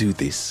continue to do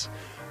this,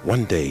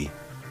 one day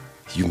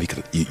you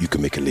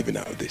can make a living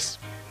out of this.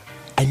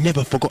 I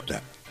never forgot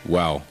that.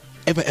 Wow.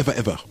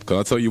 Ever. Can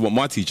I tell you what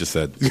my teacher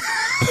said?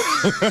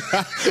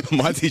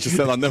 My teacher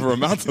said I never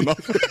amount to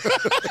nothing.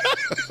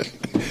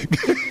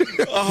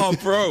 Oh,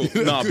 bro.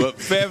 Nah, but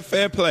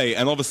fair play.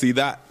 And obviously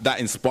that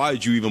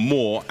inspired you even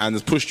more and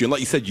has pushed you. And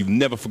like you said, you've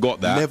never forgot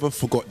that. Never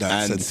forgot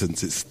that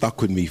sentence. It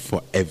stuck with me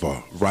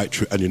forever. Right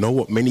true. And you know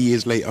what? Many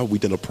years later, we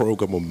did a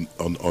program on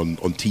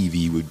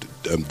TV with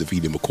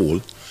Davina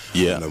McCall.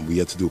 Yeah. And we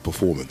had to do a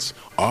performance.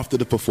 After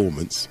the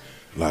performance,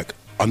 like,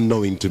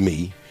 unknowing to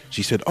me,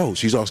 she said, oh,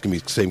 she's asking me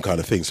the same kind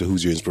of thing, so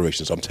who's your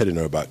inspiration? So I'm telling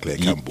her about Claire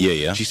Campbell.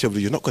 Yeah. She said, well,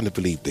 you're not going to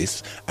believe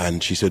this.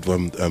 And she said,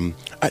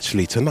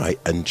 actually tonight,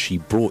 and she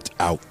brought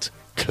out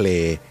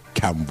Claire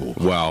Campbell.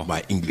 Wow.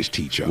 My English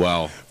teacher.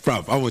 Wow.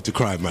 Bruv, I want to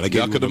cry, man. I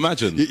could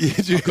imagine.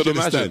 I could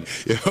imagine.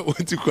 Yeah, I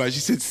want to cry. She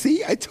said,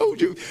 see, I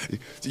told you.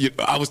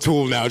 I was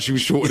tall now. She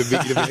was shorter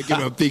than me. I give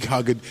her a big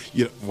hug. And,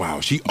 wow,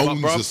 she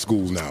owns the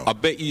school now. I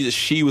bet you that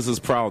she was as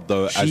proud,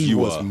 though, as you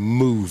were. She was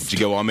moved. Do you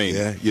get what I mean?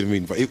 Yeah, you know what I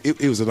mean? But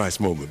it was a nice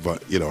moment.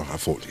 But, I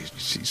thought,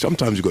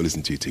 sometimes you got to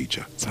listen to your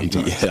teacher.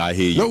 Sometimes. Yeah, I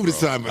hear you. Not all the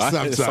time, but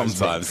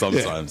sometimes.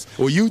 Sometimes. Yeah.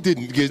 Well, you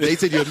didn't, because they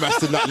said you had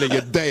mastered nothing and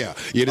you're there.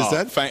 You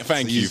understand?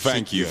 Thank you.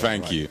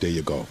 There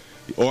you go.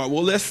 All right,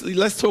 well,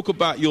 let's talk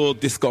about your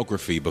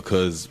discography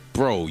because,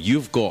 bro,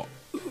 you've got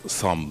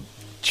some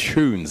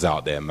tunes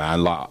out there,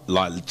 man,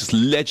 like just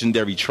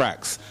legendary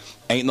tracks.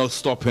 Ain't No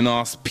Stopping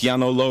Us,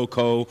 Piano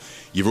Loco.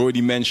 You've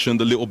already mentioned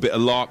A Little Bit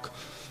of Luck,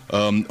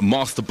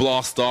 Master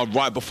Blaster,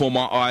 Right Before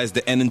My Eyes,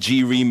 the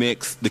N&G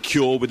remix, The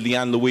Cure with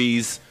Leanne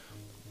Louise.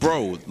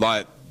 Bro,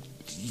 like,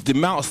 the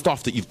amount of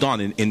stuff that you've done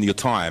in your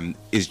time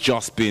is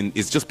just been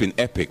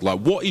epic.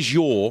 Like, what is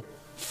your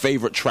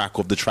favorite track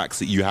of the tracks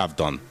that you have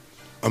done?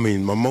 I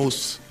mean, my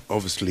most,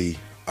 obviously,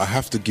 I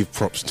have to give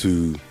props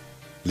to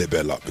Little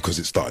Bit of Luck because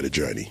it started a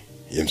journey.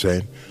 You know what I'm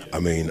saying? I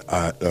mean,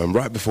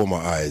 Right Before My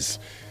Eyes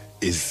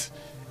is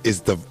a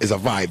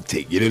vibe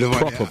thing. You know what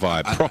I mean?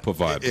 Proper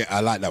vibe. Yeah, I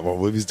like that one.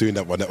 When we was doing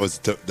that one, that was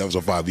a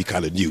vibe we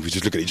kind of knew. We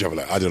just look at each other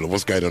like, I don't know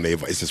what's going on here,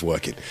 but it's just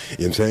working.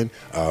 You know what I'm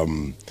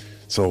saying?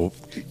 So,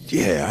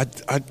 yeah,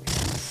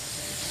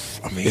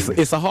 I mean,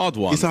 it's a hard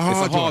one. It's a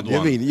hard one.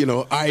 I mean,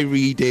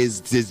 Irie,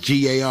 there's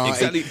GAR.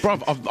 Exactly,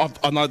 bruv.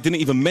 And I didn't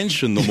even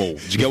mention them all.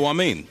 Do you get what I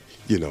mean?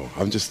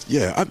 I'm just,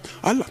 I'm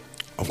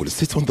going to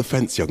sit on the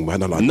fence, young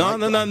man. No,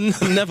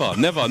 never.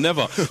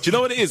 Do you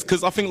know what it is?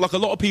 Because I think like a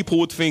lot of people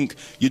would think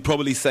you'd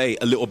probably say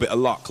A Little Bit of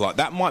Luck. Like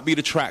that might be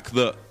the track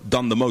that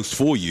done the most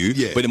for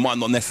you, but it might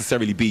not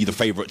necessarily be the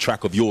favourite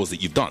track of yours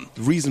that you've done.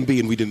 The reason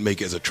being we didn't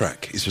make it as a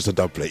track. It's just a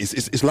dub play.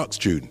 It's Luck's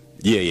tune.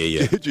 Yeah. Do you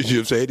know what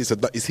I'm saying?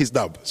 It's his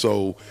dub.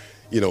 So,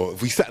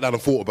 if we sat down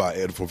and thought about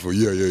it and thought,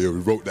 we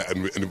wrote that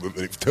and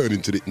it turned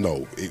into it.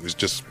 No, it was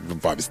just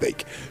by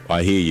mistake.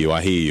 I hear you.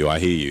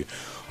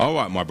 All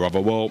right, my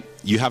brother. Well,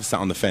 you have sat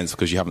on the fence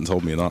because you haven't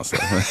told me an answer.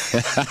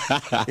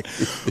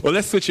 Well,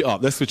 let's switch it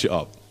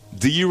up.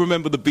 Do you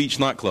remember the beach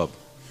nightclub?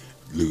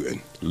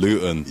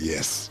 Luton.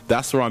 Yes.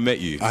 That's where I met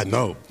you. I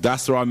know.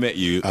 That's where I met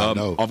you. I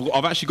know.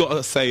 I've actually got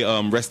to say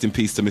rest in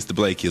peace to Mr.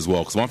 Blakey as well,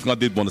 because one thing I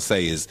did want to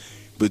say is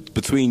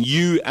between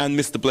you and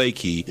Mr.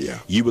 Blakey,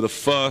 you were the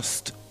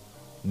first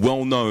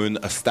well-known,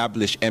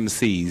 established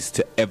MCs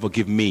to ever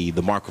give me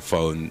the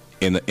microphone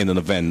in an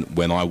event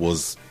when I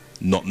was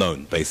not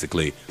known,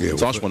 basically. Yeah,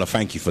 so I just want to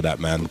thank you for that,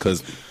 man,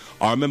 because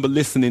I remember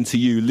listening to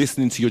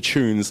your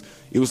tunes.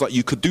 It was like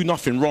you could do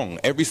nothing wrong.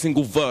 Every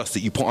single verse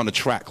that you put on a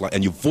track, like,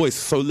 and your voice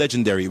so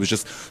legendary. It was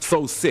just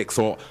so sick.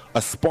 So I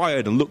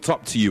aspired and looked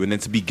up to you, and then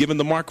to be given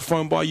the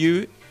microphone by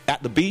you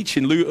at the beach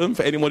in Luton,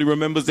 for anyone who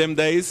remembers them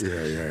days.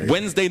 Yeah.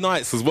 Wednesday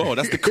nights as well.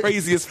 That's the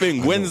craziest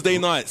thing. Wednesday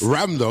nights.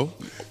 Ram though.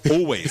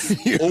 Always.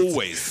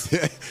 Always.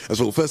 Yeah.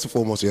 So first and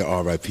foremost, yeah,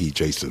 R.I.P.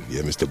 Jason.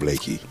 Yeah, Mr.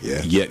 Blakey.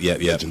 Yeah. Yeah.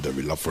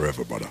 Legendary, love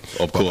forever, brother.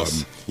 Of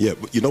course.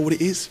 But you know what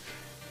it is?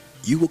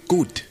 You were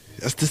good.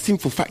 That's the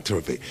simple factor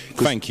of it.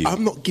 Thank you.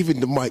 I'm not giving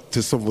the mic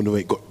to someone who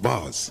ain't got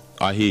bars.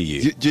 I hear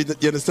you. Do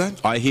you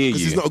understand? I hear you.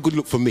 Because it's not a good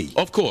look for me.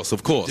 Of course.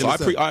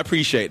 I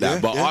appreciate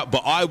that. Yeah,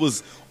 but I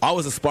was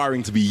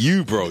aspiring to be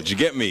you, bro. Do you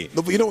get me?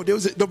 No, but you know what?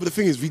 But the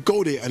thing is, we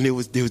go there and there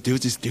was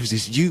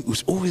this you who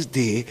was always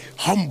there,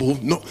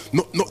 humble, not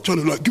trying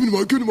to like give me the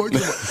mic.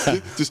 Yeah,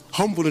 just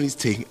humble on his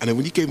thing. And then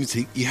when he gave me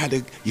the thing, he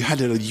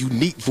had a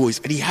unique voice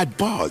and he had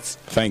bars.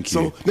 Thank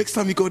you. So next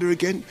time you go there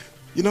again,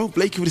 you know,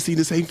 Blakey would have seen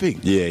the same thing.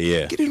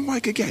 Yeah. Get in the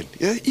mic again.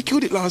 Yeah, he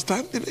killed it last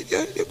time.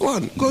 Yeah,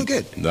 go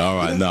again. All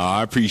right, no,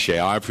 I appreciate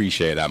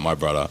that, my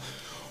brother.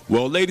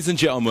 Well, ladies and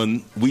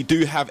gentlemen, we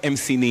do have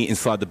MC Neat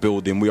inside the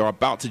building. We are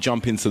about to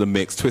jump into the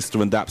mix,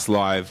 Twista and Dappz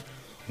live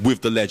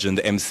with the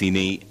legend MC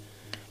Neat.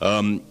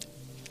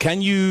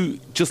 Can you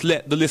just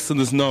let the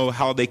listeners know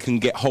how they can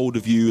get hold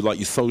of you, like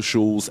your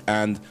socials,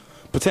 and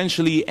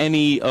potentially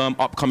any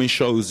upcoming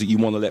shows that you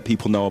want to let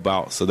people know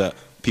about so that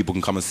people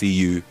can come and see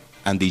you?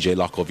 And DJ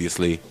Luck,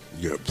 obviously.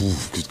 Yeah,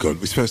 good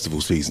God. It's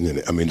festival season, isn't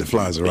it? I mean, the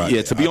flyers are out.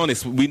 Yeah, to be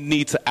honest, we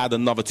need to add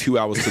another 2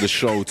 hours to the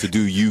show to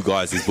do you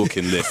guys'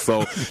 booking list.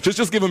 So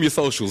just give them your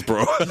socials,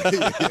 bro.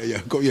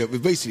 Yeah.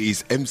 But basically,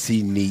 it's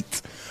MC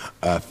Neat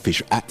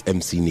Official, at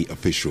MC Neat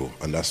Official.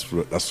 And that's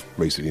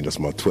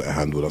my Twitter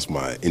handle, that's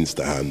my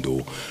Insta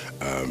handle.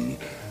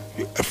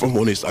 If I'm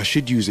honest, I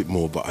should use it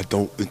more, but I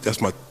don't.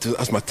 That's my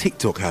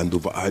TikTok handle,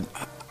 but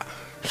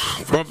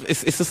Bro,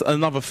 it's just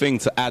another thing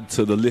to add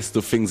to the list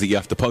of things that you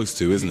have to post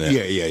to, isn't it?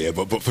 Yeah.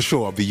 But for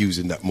sure, I'll be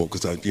using that more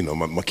because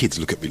my kids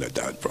look at me like,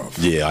 Dad, bro.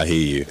 Yeah, I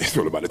hear you. It's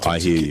all about the time. I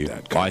hear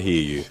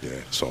you. Yeah.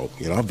 So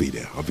I'll be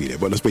there.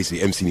 But that's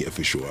basically MC Neat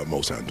Official at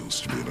most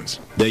handles, to be honest.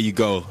 There you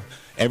go.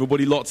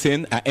 Everybody locked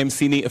in at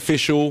MC Neat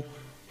Official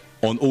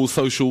on all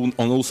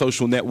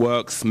social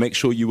networks. Make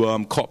sure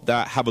you cop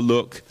that, have a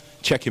look,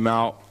 check him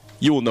out.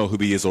 You all know who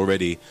he is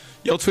already.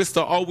 Yo,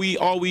 Twista, are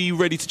we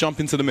ready to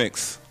jump into the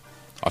mix?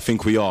 I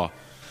think we are.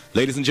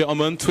 Ladies and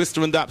gentlemen,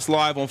 Twista and Dappz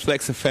live on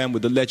Flex FM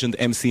with the legend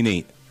MC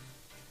Neat.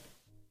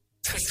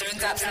 Twista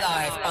and Dappz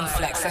live on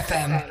Flex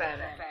FM.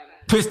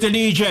 Twista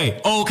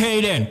DJ,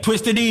 okay then.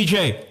 Twista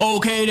DJ,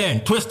 okay then.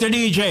 Twista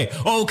DJ,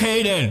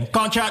 okay then.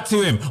 Can't chat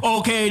to him,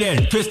 okay then.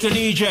 Twista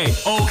DJ,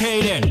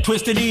 okay then.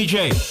 Twista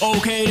DJ,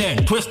 okay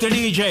then. Twista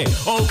DJ,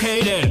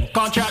 okay then.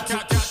 Can't chat to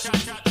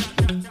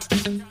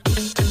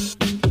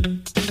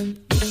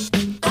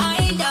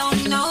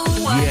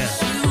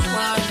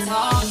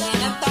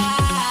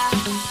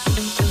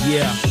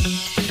Yeah.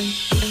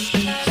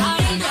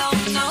 I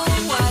don't know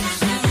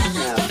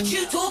what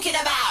you talking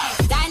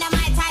about.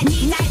 Dynamite,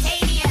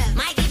 titanium.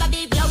 Might give a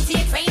big blow to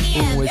your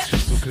cranium. Always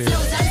crystal clear. You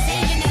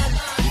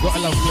gotta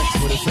love Flex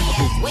for the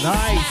simple.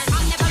 Nice.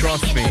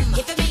 Trust me.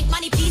 If you make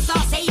money, please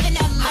start saving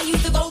them. I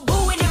used to go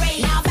boo in the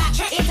rain. Now back,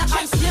 it's a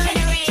punch in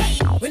the rain.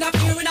 When I'm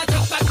here, when I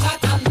talk back,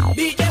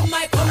 beat them,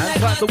 my come like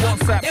that. The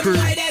WhatsApp crew.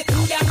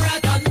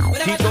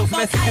 Keep those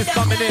messages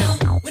coming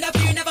in.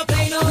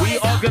 We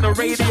are gonna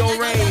radio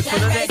rave for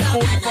the next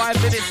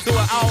 45 minutes to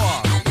an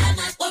hour.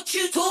 What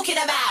you talking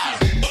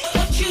about?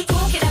 What you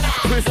talking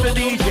about? Twista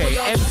DJ,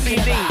 MC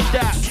Neat,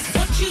 Dappz.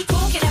 What you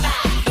talking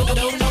about?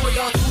 Don't know what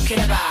you're talking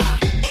about.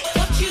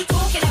 What you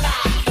talking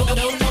about?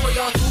 Don't know what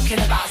you're talking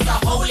about. So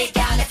hold it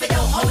down. If you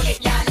don't hold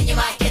it down, then you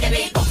might get a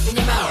big box in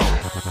your mouth.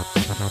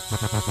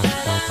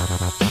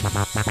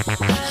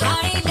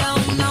 I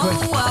don't know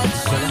what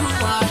you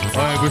are.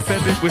 Alright,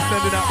 we're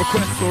sending out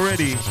requests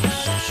already.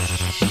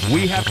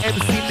 We have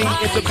MC Neat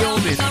in the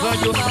building. Turn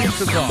your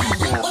speakers up.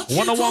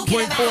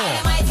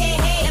 101.4.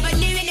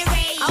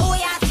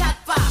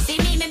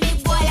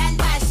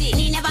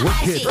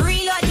 Wicked.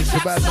 It's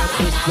about that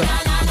Twista.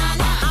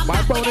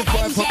 My bonus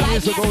 5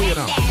 years ago, you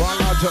know. One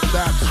large up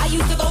that. I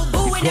used to go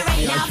boo in the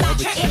rain. Now back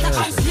it's a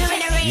punch in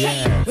the rain.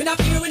 Yeah. When I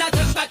feel when I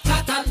take back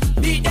cotton,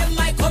 beat them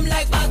might come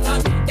like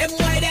baton. Them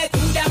why they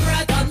too damn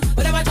rotten.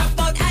 Whatever I talk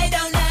about, I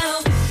don't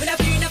know. When I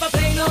feel never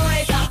play no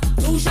razor.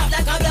 Too sharp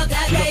like a block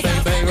like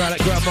laser. Bang right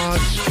at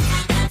grandma's.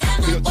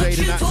 We got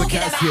Jaden at the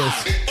Cassius.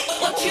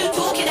 What you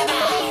talking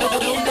about?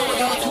 Don't know what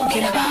you're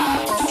talking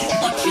about.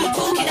 What you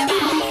talking about?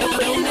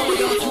 Don't know what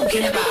you're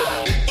talking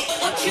about.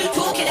 What you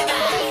talking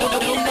about?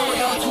 Don't know what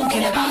you're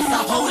talking about. So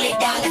hold it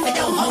down. If you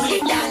don't hold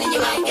it down, then you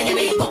might get a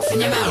big box in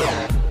your mouth.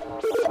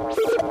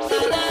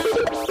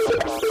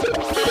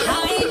 I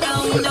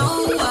don't know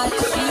what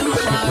you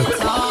are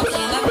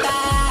talking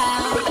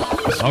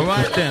about. All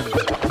right then.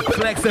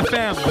 Flex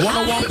FM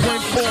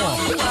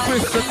 101.4.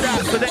 Twista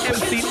Dappz for the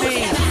MC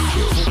Neat.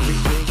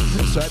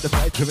 Inside the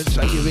fight,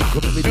 inside your ring,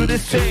 come and do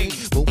this thing.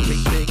 Boom,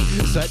 bing, bing.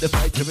 Inside the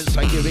fight,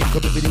 inside your ring,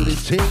 come and we do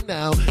this thing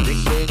now.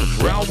 Ding ding,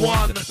 round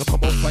one. Now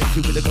come on, fight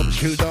two with the gum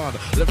shoot on.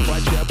 Left,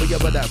 right, jab, but yeah,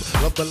 madam.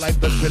 Love the life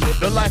that you live.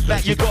 The life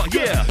that you got,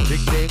 yeah.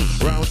 Ding ding,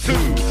 round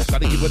two.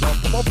 Gotta give it up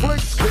for my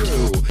flex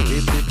crew.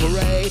 In the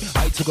parade,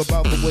 I took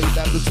about the way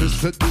that the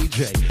Twista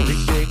DJ.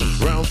 Ding ding,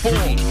 round four.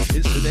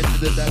 Incident to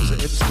the dance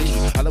MC.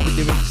 I love with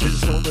the rings and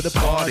soul of the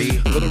party.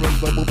 Gonna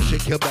rainbow boom,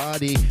 shake your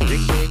body.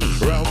 Ding ding,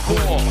 round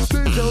four.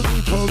 There's no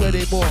need for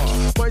anymore.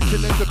 My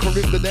selector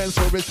correct the dance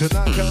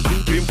original. Can't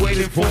be been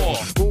waiting for.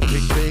 Boom,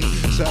 ping, ping.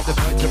 Inside the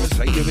fight,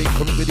 inside your ring,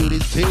 come and we do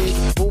this thing.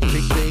 Boom,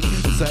 ping, ping.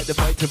 Inside the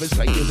fight,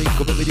 inside your ring,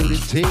 come and we do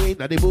this thing.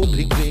 Now they boom,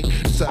 ping, ping.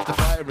 Inside the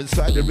fire,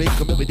 inside the ring,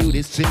 come and we do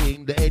this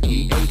thing. The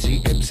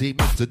NEAT-MC,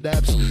 Mr.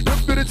 Dappz.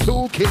 You've been a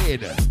talking.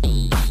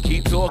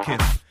 Keep talking.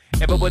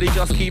 Everybody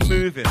just keep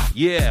moving.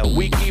 Yeah,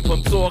 we keep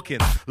on talking.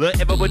 Look,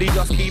 everybody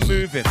just keep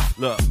moving.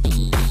 Look,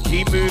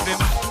 keep moving.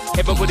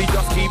 Everybody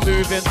just keep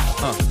moving.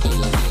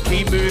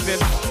 Keep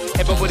moving.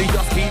 Everybody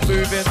just keep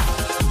moving.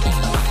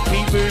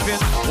 Keep moving.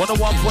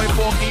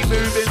 101.4, keep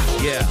moving.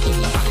 Yeah.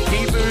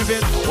 Keep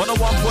moving.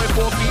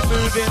 101.4, keep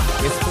moving.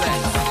 It's flex.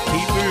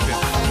 Keep moving.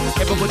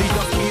 Everybody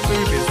just keep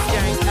moving.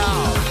 Skank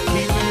out.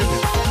 Keep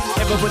moving.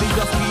 Everybody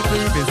just keep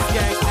moving.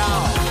 Skank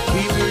out.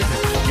 Keep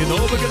moving. You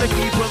know we're gonna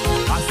keep them.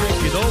 I said,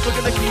 you know we're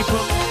gonna keep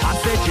them. I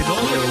said, you know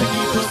we're gonna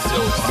keep them.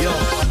 Yo.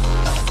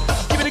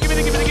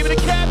 Give it a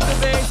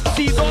captivate.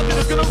 These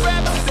orphans gonna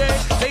rap today.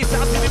 They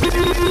sound I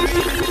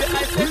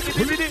said,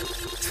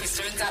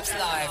 Twista and Dappz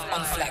live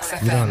on Flex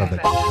FM. You know I love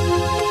that.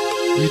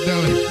 You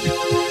know it.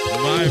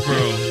 My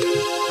bro.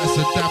 That's a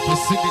Dapper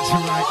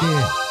signature right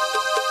there.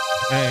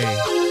 Hey.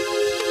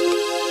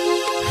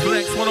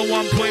 Flex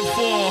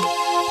 101.4.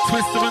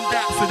 Twista and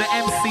Dappz to the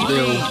MC.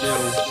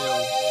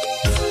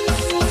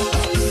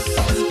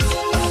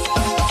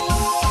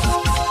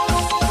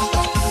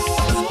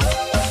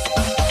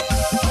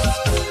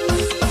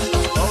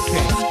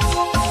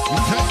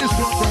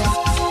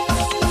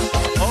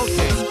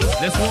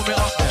 Let's warm it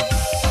up then.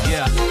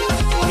 Yeah.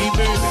 Keep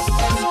moving.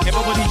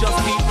 Everybody just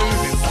keep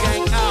moving.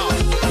 Skank out.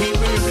 Keep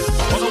moving.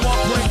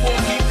 101.4,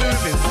 keep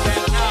moving.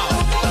 Skank out.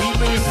 Keep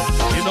moving.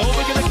 You know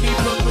we're gonna keep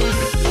them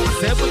moving. I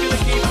said we're gonna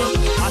keep them.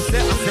 I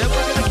said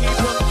we're gonna keep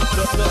them.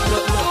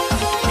 Look.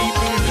 Keep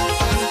moving.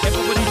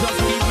 Everybody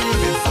just keep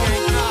moving.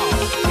 Skank out.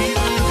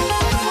 Keep moving.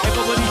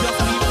 Everybody just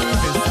keep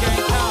moving.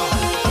 Skank out.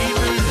 Keep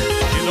moving.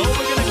 You know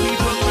we're gonna keep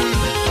them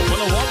moving.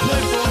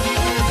 101.4, keep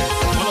moving.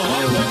 101.4,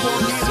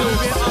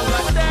 keep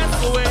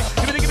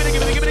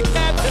moving. Give it a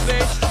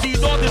captivate.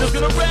 These orphans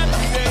gonna rap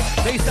today.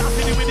 They start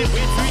sitting with it,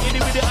 we're treating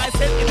it with it. I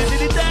said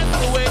it, that's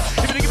the way.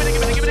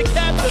 Give it a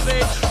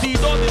captivate.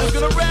 These orphans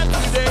gonna rap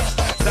today.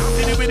 Start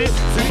sitting with it,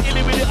 treating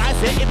it with it. I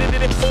said it.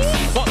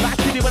 But back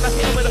to it when I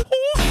say I'm with it.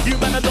 You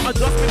man are not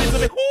adjusting it to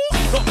me.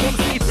 Not from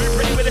sleep,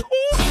 pretty with it.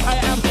 I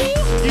am who,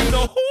 you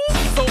know who.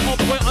 So on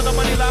point on the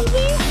money like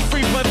who.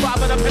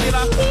 3.5 and a penny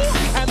like who.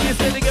 And this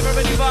day they give a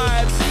ready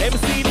vibe.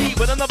 MCD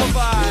with another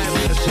vibe.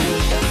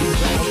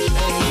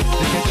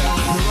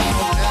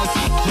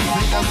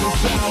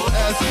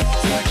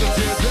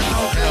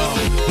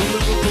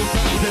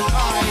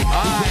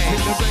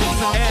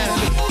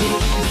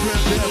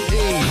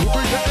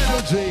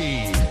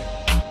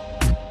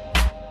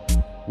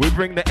 We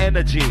bring the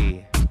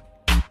energy.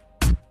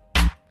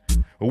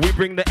 We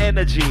bring the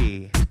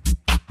energy.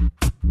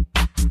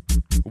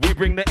 We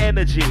bring the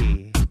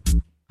energy.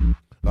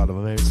 Lot of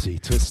emergency,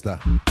 Twista.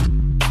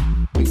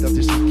 Beat up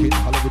this kid,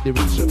 holler with the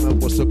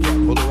instrument. What's the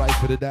plan? Pull the right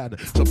for the dad.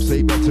 Some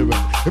say veteran.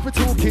 If we're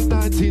talking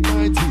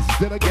 1990s,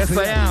 then I guess yes,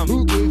 I am.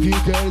 Who gave you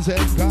girls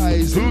and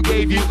guys? Who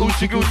gave you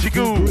Uchi Gucci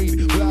Goo?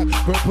 Green, black,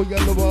 purple,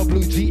 yellow, or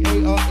blue.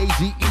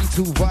 G-A-R-A-G-E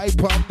to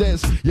vibe on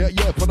this. Yeah,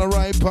 on the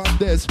right on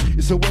this.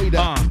 It's a way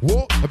that.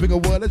 What? I bring a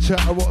world of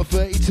chat. I wrote a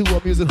 32.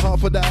 I'm using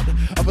half of that.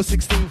 I'm a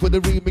 16 for the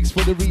remix,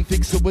 for the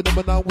refix. So with them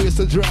and I'll waste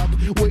a drop.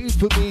 Wait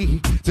for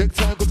me. Take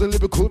time cause the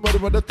lyrical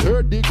mother on the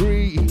third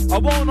degree. I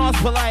won't ask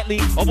politely.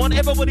 I want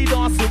everybody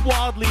dancing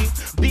wildly.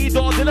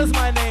 D-Dog Dilla's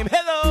my name.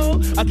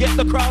 Hello. I get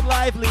the crowd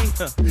lively.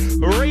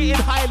 Rated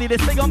highly. They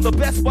say I'm the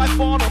best by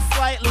far, not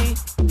slightly.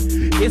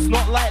 It's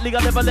not likely.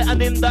 I never let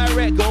an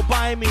indirect go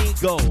by me.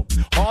 Go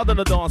hard on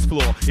the dance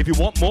floor. If you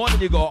want more, then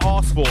you gotta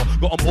ask for.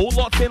 Got them all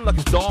locked in like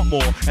it's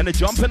Dartmoor. And they're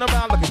jumping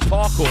around like it's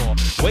parkour.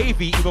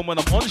 Wavy even when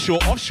I'm onshore,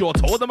 offshore.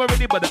 Told them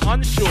already, but they're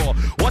unsure.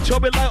 Watch how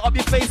we light up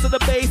your face to the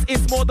base.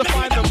 It's more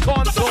defined than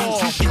contour.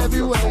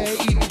 Every way,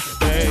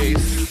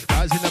 bass.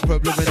 Causing a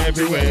problem in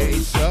every way.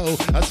 So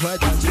that's why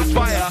that's just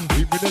fire.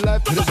 We bring the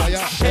life to the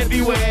fire.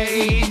 Every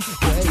way,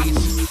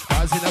 bass.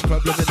 Causing a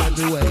problem in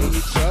every way.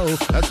 So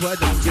that's why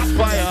that's just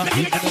fire.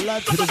 We bring the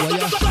life to the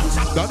wire.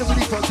 Gonna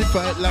really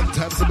falsify it long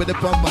time. So with the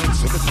pump mind,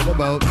 so it's all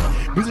about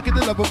music in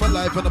the love of my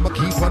life, and I'ma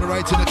keep on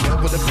writing. I can't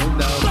put the phone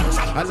down.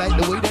 I like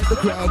the way that the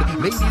crowd,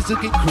 ladies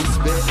looking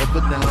crispy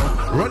ever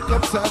now. Run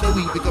comes out the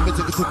week, because we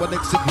take it to my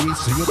next degree.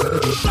 So you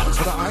better be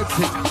for the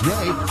Arctic,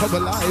 yeah, come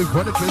alive.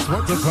 Running place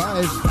 1 to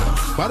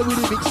 5. By the way,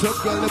 they mix up,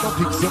 girl, them a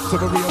fix up,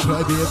 some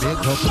reapply their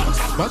makeup.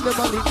 Man, them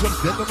a link up,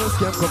 then them a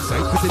scam come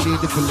side for the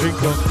lady for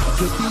link up.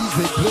 So these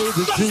they play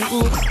the two.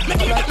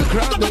 I like the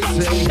crowd, they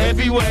say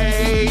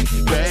heavyweight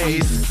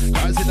bass.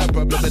 Causing a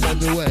problem in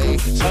every way.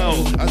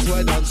 So that's why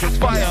I dance with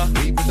fire.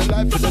 Leaving the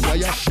life in the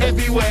wire.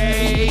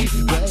 Heavyweight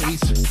bass.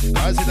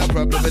 Causing a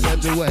problem in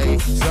every way.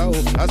 So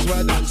that's why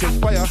I dance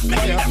with fire.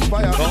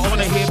 Fire. I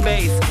wanna hear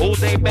bass, all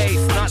day bass,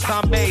 not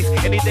time bass,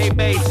 any day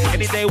bass,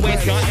 any day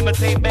waste, can't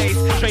imitate bass.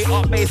 Straight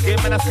up bass,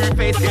 give man a screw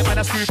face, give man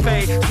a screw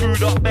face,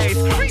 screwed up bass.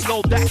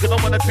 Reload that, cause I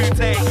want a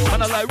two-take.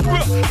 Man, I like,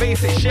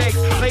 bass it shakes.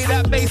 Play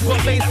that bass,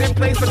 put bass in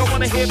place, but I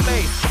wanna hear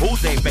bass. All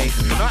day bass,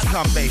 not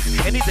time bass,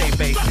 any day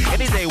bass,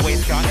 any day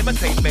waste, can't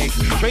imitate bass.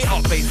 Straight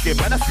up bass, give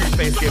man a screw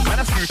face, give man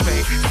a screw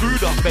face,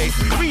 screwed up bass.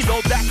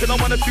 Reload that, cause I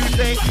want a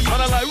two-take.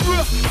 Man, I like,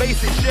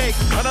 bass it shakes.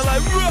 Man, I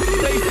like,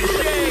 bass it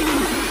shakes.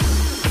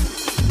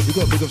 You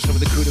gotta big up some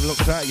of the crew that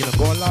looked out, you know.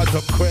 Go on, large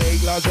up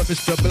Craig, large up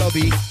Mr.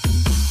 Blobby.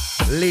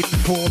 Lynn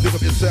 4, big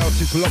up yourself,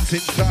 it's locked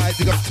in tight,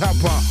 big up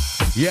Tapper.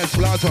 Yes,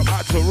 large up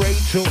out to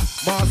Rachel,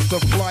 Master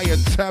Fly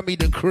and Tammy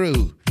the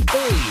crew.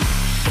 Hey!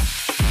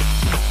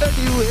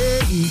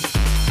 Anyway,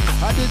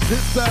 I did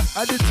this,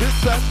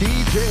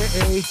 DJ.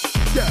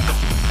 Yeah,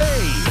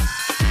 hey!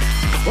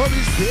 What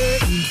we say?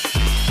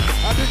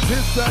 I did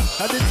this,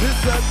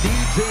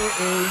 DJ.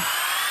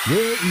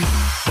 Yeah.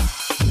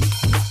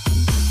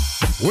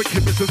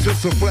 Wicked Mr.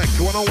 Twista Flex,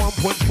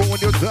 101.4 on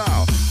your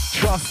dial.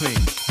 Trust me.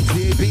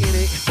 TAB in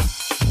it.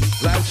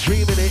 Live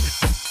streaming it.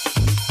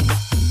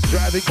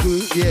 Driving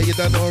crew. Yeah, you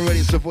done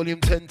already. It's a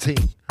volume 10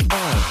 team.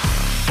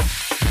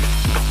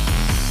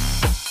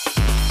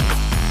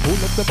 Pull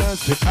up the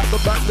mansion at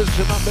the back,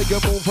 listen up, make you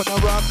move on the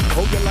rock.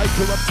 Hold your light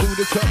to up to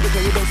the top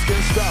because you don't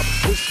get stopped.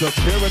 Twista,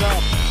 tear it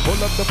up.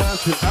 Pull up the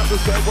mansion at the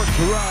side, watch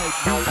the ride.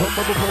 Come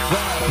up and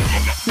provide.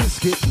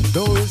 Biscuit,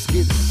 no risk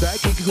it.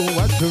 Psychic, go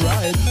watch the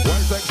ride.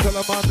 One like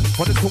Solomon,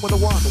 one is coming to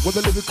one. Where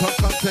the lyrical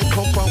content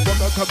come from, what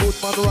like a good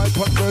man, right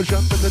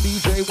conversion. With the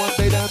DJ one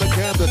day down the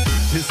Camden.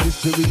 This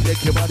history,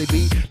 make your body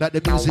beat. Like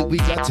the music, we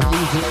got to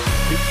use it.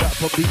 Big fat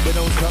for beat, but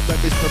don't stop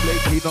like Mr.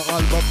 Blakey. Not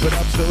all bump it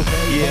up, so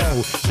hey,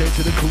 yo. Say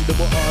to the crew, the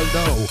more all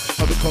know.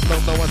 How we come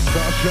down now and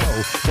start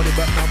show. Money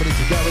back now, but it's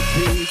a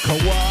guarantee.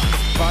 Kawa,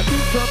 I do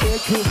something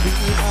to be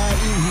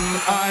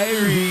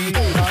Irie. I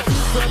do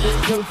something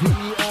to be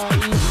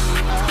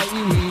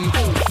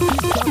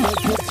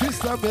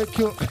Twista make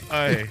you.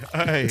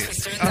 Aye.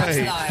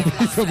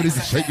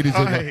 Somebody's shaking his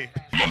head.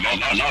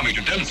 Allow me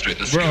to demonstrate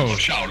the skills of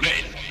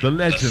Shaolin. The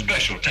legend. The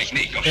special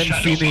technique of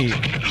MC.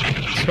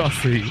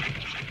 Trust me.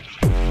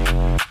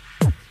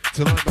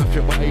 Tonight I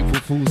feel my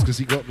April Fools because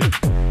he got me.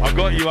 I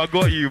got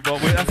you,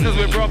 but that's because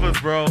we're brothers,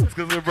 bro. It's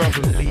because we're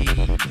brothers.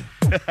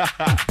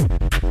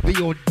 The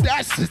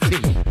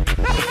audacity.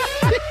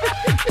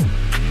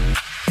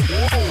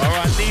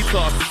 Alright,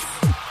 Nitos.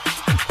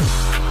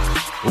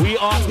 We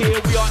are here,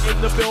 we are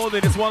in the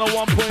building. It's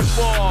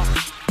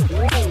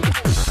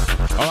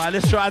 101.4. Alright,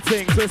 let's try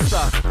things.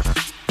 Twista.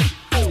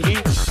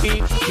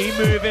 Keep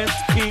moving,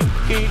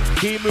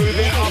 keep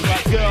moving. I'm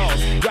like girls,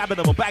 grabbing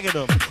them and bagging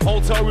them.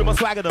 Hotel room, I'm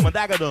swagging them and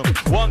dagging them.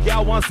 One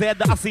gal once said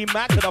that I see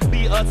mad, could I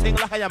beat her thing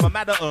like I am a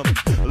mad at them.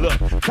 Look,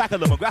 tackle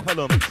them and grapple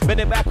them. Bend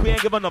it back, we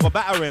ain't give another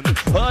battering.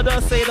 Heard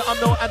her say that I'm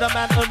no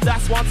adamant, and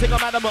that's one thing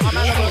I'm adamant.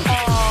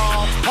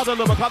 Oh, cuddle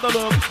them and cuddle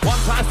them. One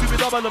time, stupid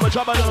double them and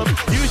trouble them.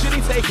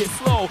 Usually take it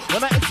slow.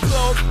 When I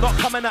explode, not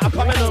coming out, I'm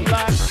coming them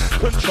like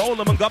control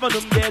them and govern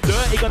them. They're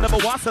dirty, gonna never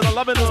once and I'm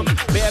loving them.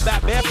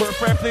 Bareback, barefoot,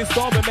 fair thing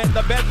storm, and make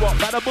the bedrock,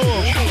 bada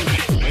boom.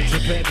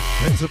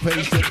 Enter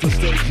pace, set the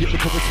stage, you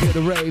become a tear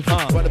the rave.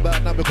 Right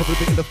about now, become a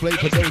bit of the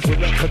flavor, those who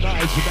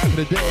recognize you back in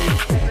the day.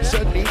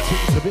 Suddenly,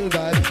 things to build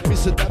live,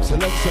 Mr. Dappz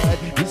alongside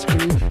his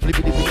crew.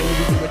 Flippity,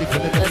 ready for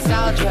the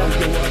nostalgia.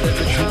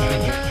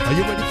 Are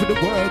you ready for the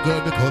world,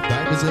 girl? Because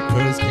diamonds and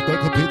pearls can't go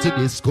compared to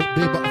this. Scope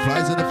big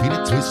butterflies and a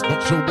feeling twist,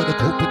 not sure when to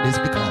cope with this.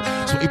 Because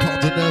sweaty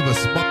palms are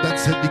nervous, mom that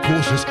said be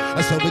cautious.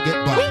 That's how we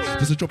get by.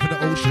 There's a drop in the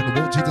ocean,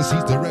 won't change the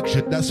sea's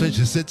direction. That's when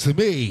she said to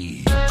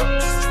me.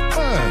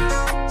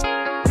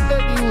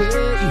 Anyway.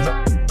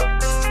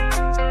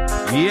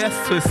 Yes,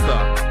 Twista.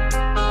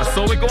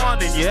 So we go on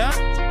then, yeah?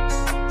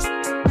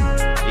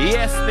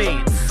 Yes,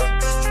 mates.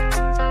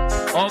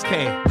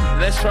 Okay,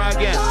 let's try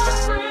again.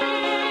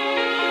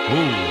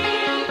 Ooh.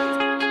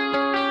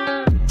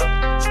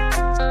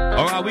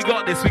 Alright, we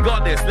got this.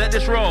 Let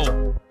this roll.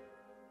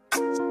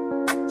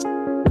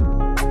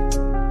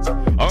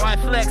 Alright,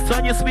 Flex,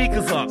 turn your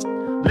speakers up.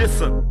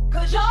 Listen.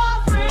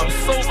 I'm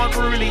so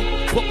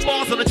unruly. Put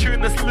bars on the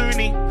tune that's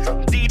loony.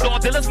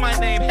 D-Dog Dilla's my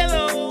name.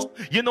 Hello.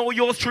 You know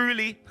yours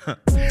truly.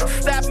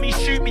 Stab me,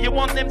 shoot me. You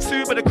want them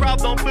too, but the crowd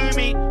don't boo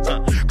me.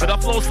 Could I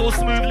flow so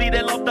smoothly?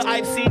 They love that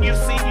I've seen you,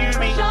 me.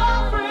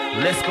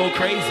 Let's go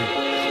crazy.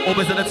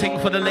 Always in a thing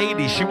for the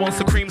ladies. She wants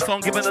a cream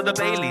song, giving her the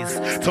Baileys.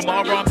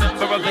 Tomorrow I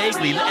remember her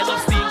vaguely. Letting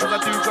off steam cause I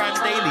do grind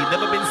daily.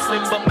 Never been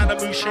slim, but man, I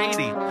move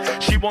shady.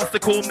 She wants to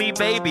call me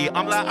baby.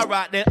 I'm like,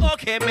 alright then,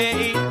 okay,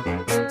 mate.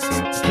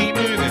 Keep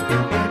moving.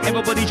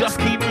 Everybody just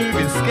keep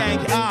moving.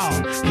 Skank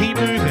out. Keep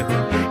moving.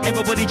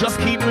 Everybody just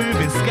keep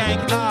moving.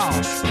 Skank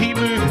out. Keep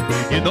moving.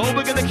 You know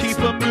we're gonna keep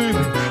on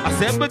moving. I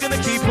said we're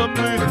gonna keep on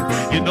moving.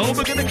 You know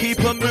we're gonna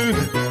keep on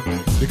moving.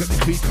 We got the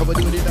queen coming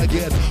doing it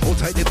again. Hold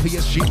tight the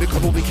PSG, we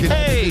come on, we kill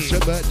it. It's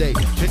your birthday,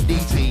 Gen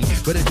DT.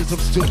 But it is some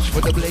stooge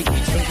for the Blake.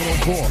 Taking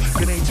on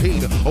 4,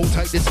 Gen 18. Hold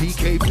tight the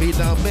CKP,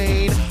 now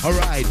main.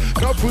 Alright,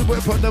 now prove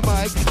it on the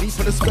mic. Need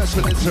for the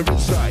specialists are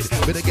inside.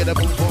 Better get a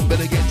move on,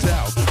 better get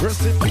down.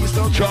 Rest in peace,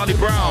 don't Charlie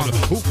Brown.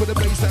 Who for the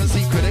bass and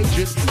secret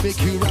agent? Make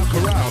you rock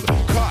around.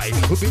 Kai,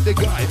 who be the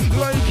guy?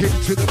 Like him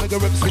to the mega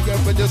rep singer.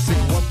 And just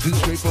sing 1, 2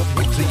 straight from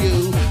him to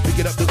you.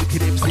 Pick it up, the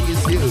wicked MC is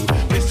you.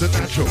 Mr.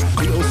 Natural,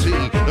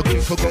 DOC. The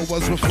queen for go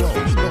was with flow.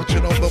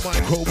 Launching on the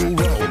micro will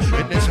roll.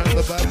 In this hand,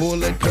 the bad will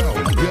let go.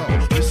 Yo,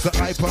 Mr.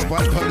 iPop,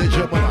 iPod, the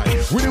Gemini.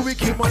 With the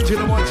wicked man to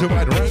the one to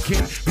ride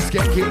ranking. We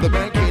skanking the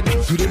banking.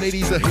 To the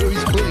ladies, the here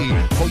is plea.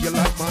 Oh, you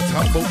like my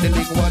top about the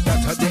lingua,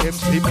 that's how the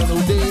MC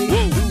melody.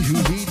 Do you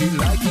really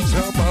like it?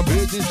 How my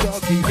bitch is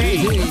talking?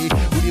 Hey,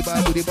 would you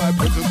buy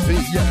present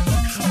fee? Yeah,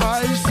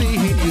 I've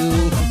seen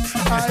you.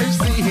 I've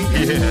seen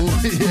you.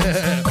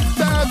 Yeah,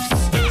 Dappz.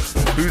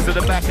 Who's at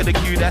the back of the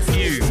queue? That's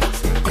you.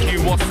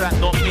 Q, what's that?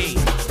 Not me.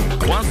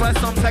 Once I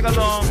some tag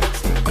along,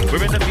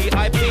 we're in the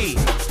VIP.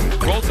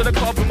 Roll to the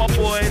club with my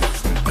boys.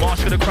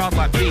 March to the crowd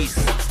like beast.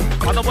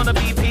 I don't wanna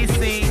be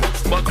PC,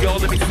 but girl,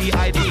 let me see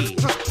ID.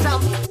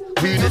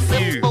 Who this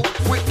you?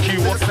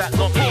 Q, what's that?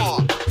 Not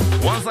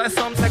me. Once I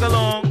some tag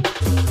along,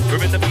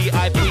 we're in the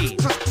VIP.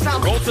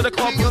 Roll to the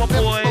club with my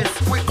boys.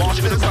 March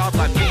to the crowd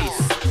like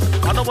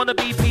beast. I don't wanna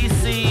be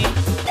PC,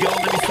 girl,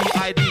 let me see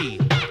ID.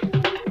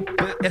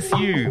 But it's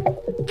you.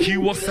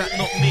 Q, what's that?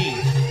 Not me.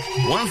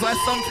 Once I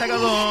some tag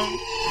along,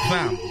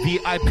 fam,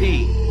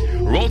 VIP.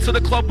 Roll to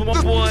the club with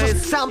my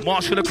boys.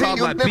 March to the crowd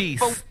like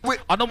beast.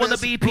 I don't wanna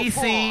be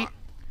PC.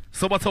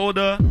 So I told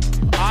her,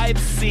 I've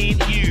seen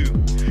you,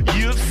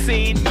 you've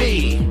seen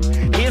me.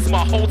 Here's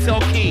my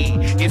hotel key,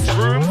 it's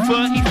room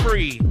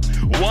 33.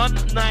 One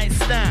night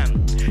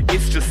stand,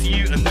 it's just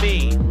you and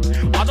me.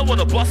 I don't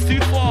wanna bust too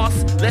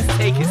fast, let's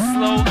take it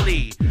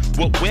slowly.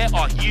 But where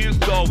are you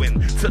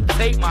going? To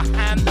take my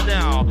hand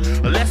now.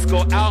 Let's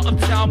go out of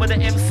town with the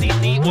MC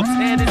need or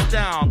tear this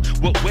down.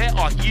 But where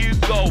are you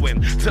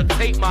going? To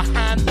take my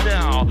hand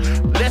now.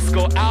 Let's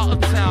go out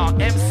of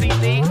town. MC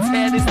need,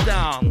 tear this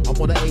down.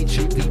 I'm on the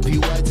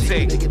HEPPYT.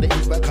 Taking the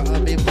back,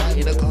 I'm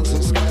inviting, I can't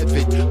subscribe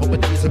it. On my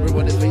days,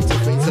 everyone is face to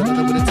face, and I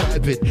know where to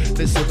type it.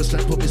 Let's have a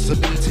stand, put me some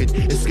meeting.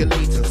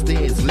 Escalating,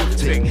 stairs,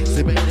 lifting.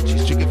 Same energy,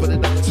 stricken for the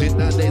 19.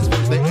 Nowadays,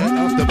 when the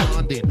air of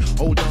demanding.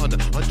 Hold on,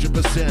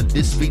 100%.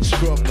 This beat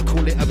strong, I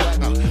call it a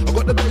banger. I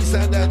got the bass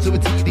sound down to a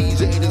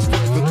TDJ, that's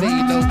great for me,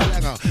 no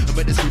clanger. I'm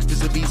at the sleep,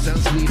 is a beat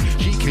sound sweet.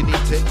 She can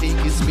need technique,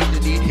 it's me the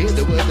need. Hear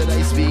the word that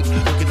I speak.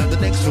 Looking at the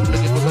next one,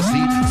 looking for a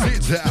seat.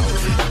 Sit down,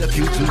 and a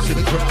few tunes in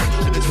the crowd.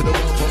 And into the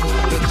one from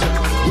the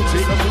town. We'll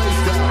take a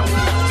place down.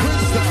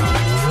 Twista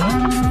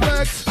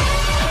Dappz.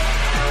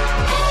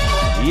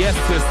 Yes,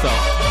 sister.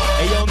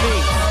 Hey, yo, me.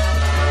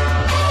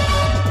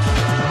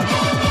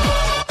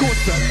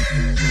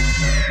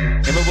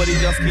 Everybody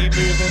just keep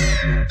moving.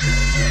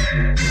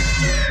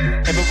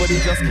 Everybody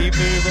just keep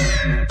moving.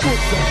 Good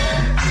stuff.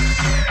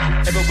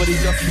 Everybody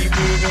just keep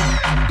moving.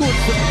 Good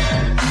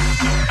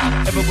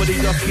stuff. Everybody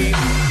just keep,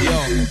 yo.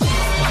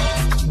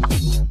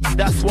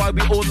 That's why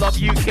we all love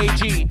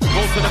UKG.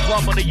 Go to the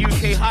club on the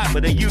UK hype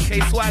with the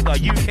UK swagger,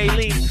 UK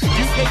lean,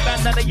 UK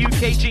bandana,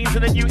 UK jeans,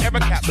 and a new era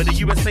cap with the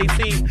USA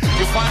team.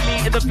 You'll find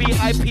me in the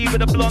VIP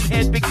with a blonde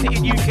head, big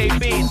titted UK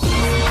beans.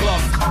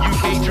 Clubs,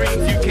 UK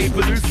dreams, UK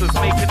producers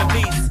making the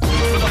beats.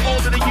 For the whole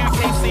of the UK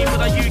scene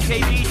with our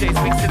UK DJs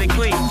mixing it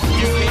clean.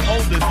 UK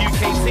holders,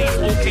 UK teams,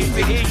 all came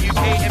to hear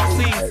UK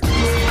MCs.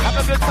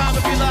 Have a good time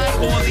if you like,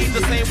 or leave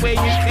the same way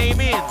you came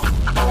in.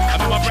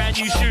 I'm in my brand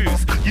new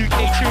shoes, UK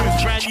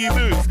tunes, brand new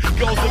moves.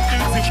 Girls and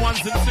dudes in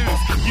ones and twos.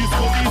 New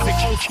school music,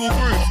 old school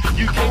grooves.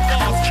 UK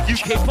bars,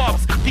 UK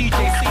pubs, DJ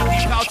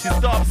CD pouches,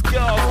 dubs,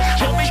 girls.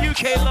 Show me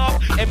UK love,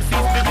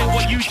 MCs mimic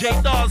what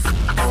UJ does.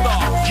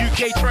 Star,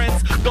 UK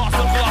trends, darts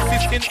and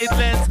glasses, tinted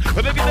lens.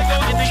 But maybe they go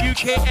in the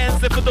UK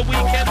ends, and for the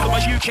weekends with my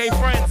UK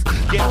friends.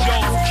 Get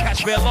jokes,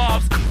 catch their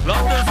laughs.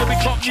 London's will be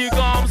top new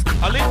gums.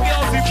 I live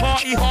girls who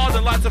party hard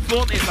and like to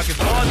flaunt it like it's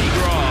Mardi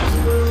Gras.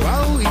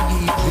 Wow, we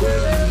eat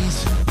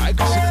praise. I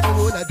can see the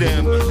whole of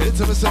them. It's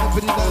a myself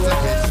for the dance, I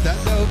can't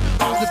stand up.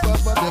 On the top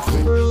of the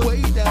queen,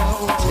 way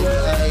down till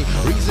I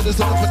reason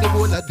is all for the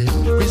whole of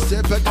them. We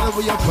step back down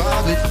with your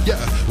vomit, yeah,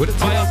 with the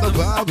tie on the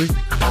vomit.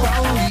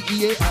 Wow,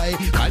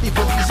 I need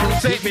for these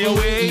things, take me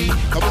away.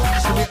 Come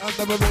on, see me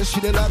under my rest, she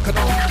the lock, and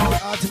I keep the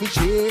heart to me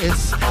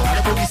chest. All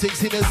about the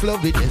sexiness,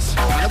 loveliness.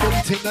 All about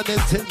the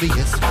tenderness, tell me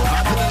yes.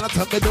 After that, I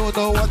tell me don't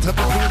know what I'm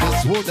doing,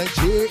 this won't I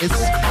chase.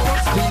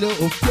 What's the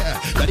love, yeah,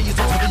 that is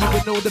the time you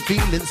will know the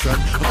feeling, son.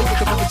 I'm gonna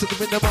come on to the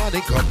in the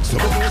morning come. So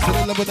we go to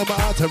the love of the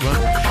bar to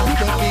run. You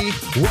got me,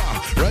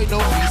 wow, right now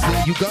we say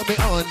you got me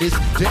on this.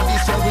 Take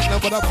this sorry now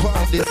but I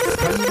found this.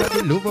 Cause you got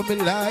the love of my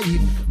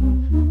life.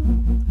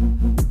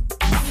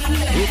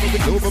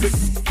 Over me.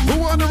 Who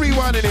wanna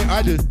rewind in it?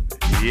 I do.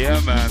 Yeah,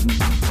 man.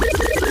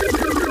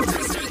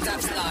 Twista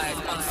Dappz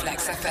live on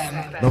Flex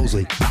FM.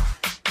 Nosy.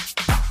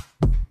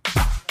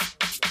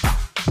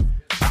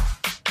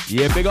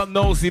 Yeah, big up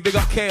Nosy, big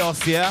up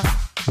Chaos, yeah?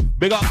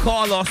 Big up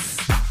Carlos.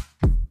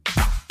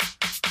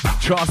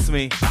 Trust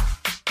me.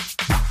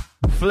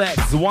 Flex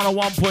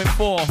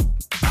 101.4.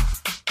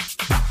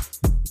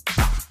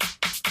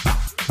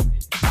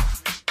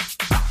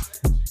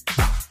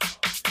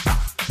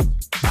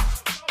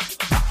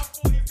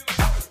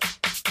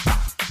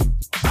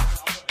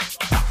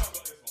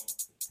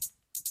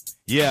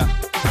 Yeah,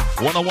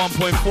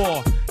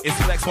 101.4. It's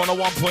Flex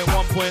 101.1.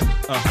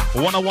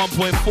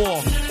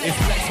 101.4. It's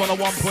Flex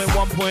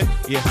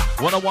 101.1. Yeah,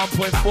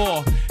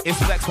 101.4. It's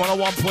Flex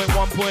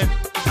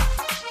 101.1.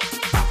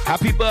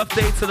 Happy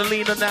birthday to the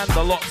Lena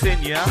Nanda, locked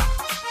in, yeah?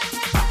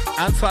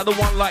 Anti the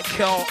one like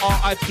Kel,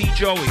 R.I.P.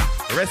 Joey.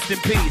 Rest in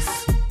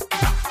peace.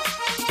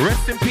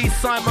 Rest in peace,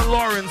 Simon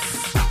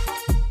Lawrence.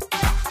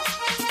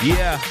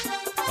 Yeah.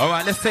 All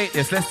right, let's take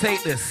this. Let's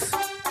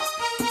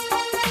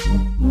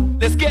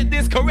get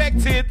this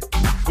corrected.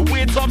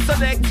 We're top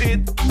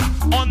selected.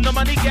 On the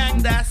money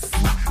gang, that's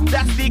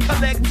the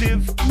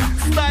collective.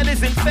 Style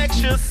is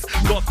infectious.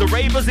 Got the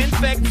ravers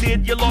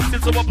infected. You're locked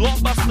into a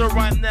blockbuster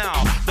right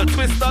now. The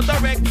Twista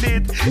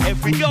directed.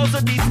 Every girl's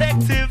a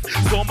detective.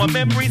 So my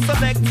memory's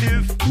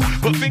selective.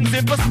 Put things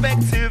in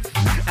perspective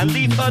and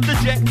leave her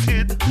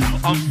dejected.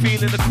 I'm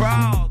feeling the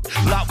crowd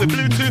like we're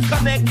Bluetooth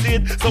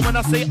connected. So when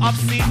I say I've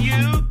seen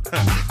you,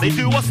 they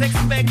do what's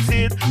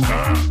expected.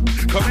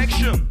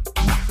 Correction.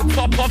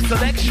 Top of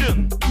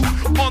selection.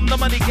 On the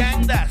money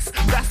gang, that's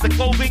the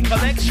clothing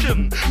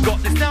collection.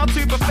 Got this now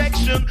to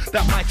perfection.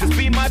 That might just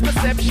be my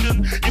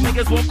perception. You may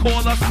as well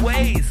call us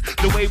ways.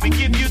 The way we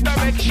give you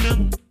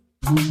direction.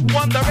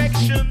 One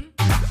direction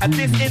at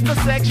this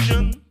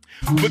intersection.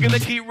 We're gonna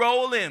keep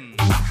rolling.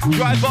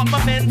 Drive up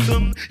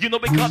momentum. You know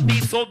we cut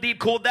deep so deep,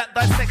 call that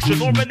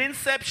dissection or an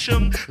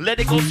inception. Let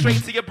it go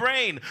straight to your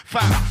brain.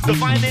 Fam,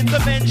 divine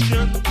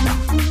intervention.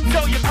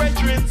 Tell your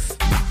brethren,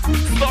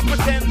 stop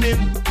pretending.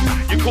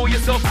 You call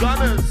yourself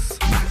gunners.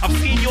 I've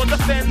seen you're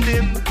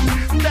defending.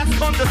 That's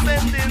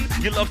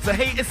condescending. You love to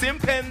hate, it's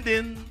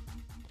impending.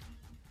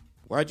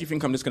 Why do you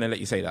think I'm just gonna let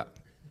you say that?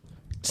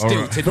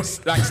 Still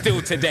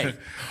today.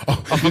 I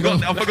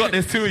forgot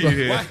there's two of you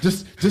here. Why?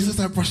 Just as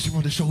I brushed him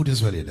on the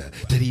shoulders earlier,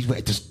 then he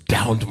went just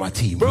downed my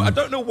team. Bro, I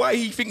don't know why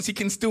he thinks he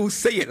can still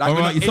say it. Like, all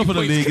right, you're top of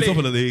the league. You're top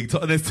of the league.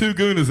 There's two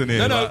gooners in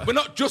here. No, we're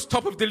not just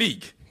top of the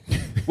league.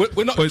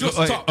 We're not just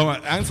top. All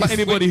right, answer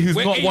anybody who's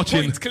we're not 8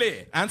 watching. points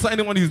clear. Answer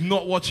anyone who's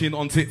not watching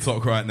on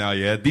TikTok right now.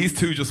 Yeah, these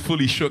two just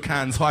fully shook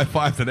hands, high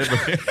fives, and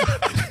everything.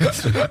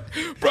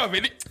 Bro,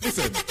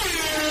 listen.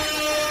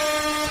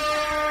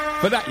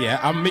 For that, yeah,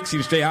 I'm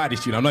mixing straight out of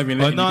this tune. I'm not even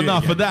letting you do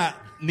it. For that,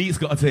 Neat's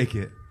got to take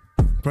it.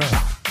 Bro,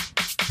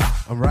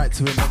 I'm right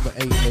to it, number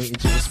 8,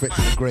 mate. In respect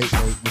to the great,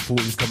 mate. Before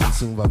he's coming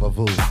soon,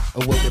 Vavavoo.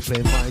 And when they're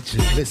playing my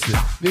tune, listen,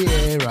 the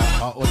era,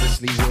 I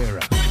honestly wear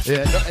her.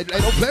 Yeah,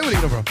 don't play with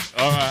it, bro.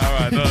 All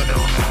right, no.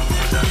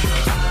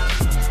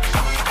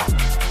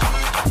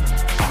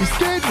 You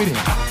scared with him.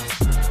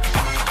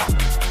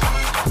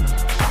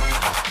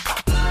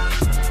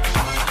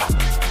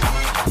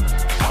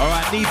 All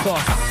right,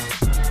 Neatos.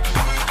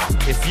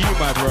 It's you,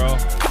 my bro.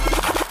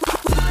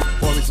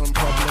 Horizon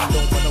problem,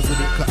 don't bother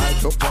with it, cause I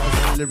drop bars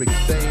and lyrics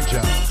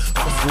danger.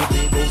 I'm a school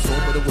day, goes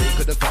over the way,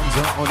 cause the fans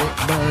are on it,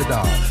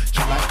 murder.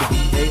 Just like the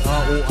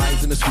VAR, all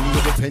eyes in the screen,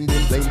 the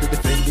depending, blame the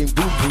defending,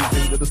 boom,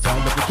 proving with the style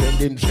of the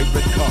trending, shape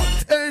red card,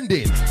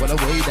 ending. Well,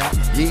 away that,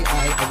 yeah,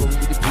 I roll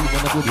with the proof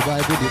and a goodie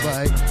vibe.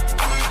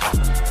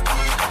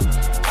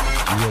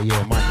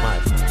 Yeah, Mike.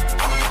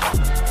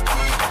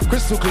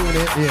 Crystal clear in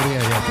it,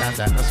 yeah,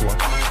 that's the one.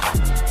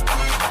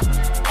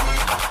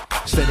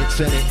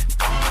 Send it.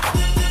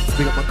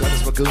 Big up my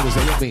gunners, my gooners,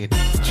 how you mean?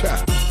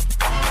 Chat.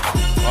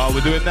 Oh,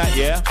 we're doing that,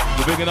 yeah?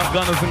 We're bigging up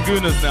gunners and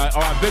gooners now.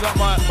 All right, big up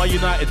my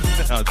United.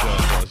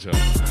 Sure.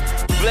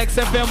 Flex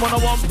FM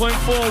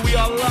 101.4, we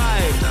are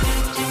live.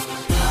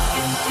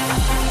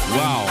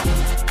 Wow.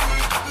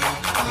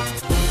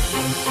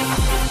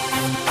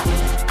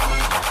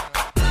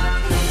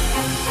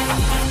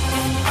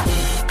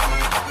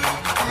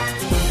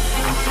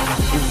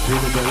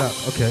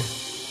 Okay.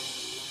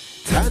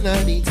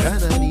 Tanani.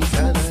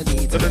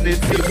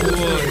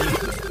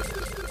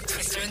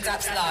 Twista and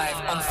Dappz live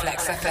on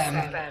Flex FM.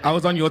 I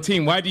was on your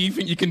team. Why do you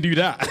think you can do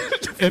that?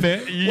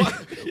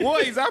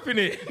 What is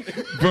happening?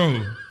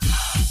 Bro.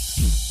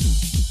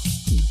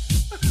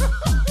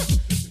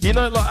 You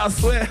know, like, I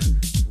swear.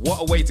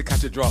 What a way to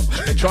catch a drop.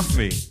 Trust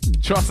me.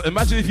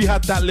 Imagine if you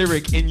had that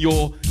lyric in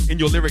your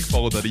lyric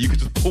folder that you could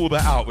just pull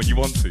that out when you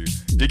want to.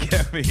 You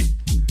get me?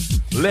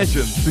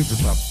 Legend. Super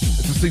sub.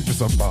 It's a super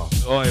sub bar.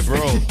 Oi,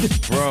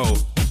 bro.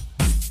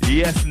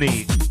 Yes,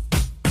 Neat.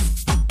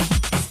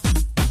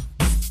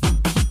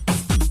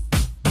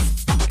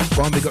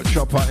 One big up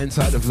Chopper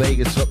inside of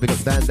Vegas. Up big up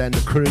Dan the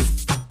crew.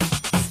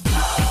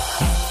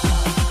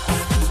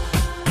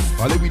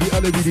 Alle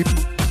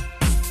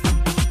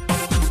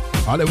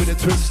with the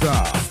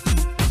Twista.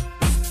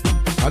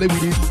 Alle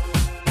with it.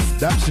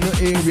 Dappz in the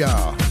area.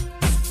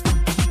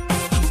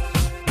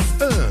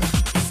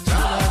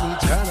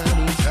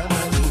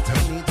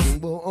 Tanani, ting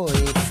boy.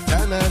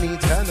 Tanani,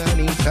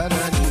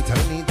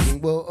 ting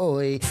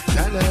boy.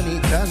 Tanani,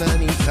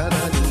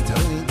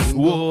 ting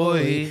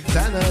boy.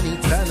 Tanani,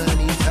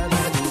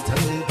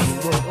 ting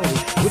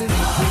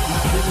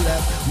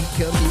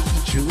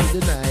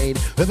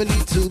Have a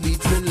little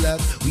bit of luck,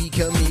 we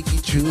can make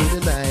it through the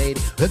night.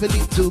 Have a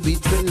little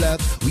bit of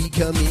luck, we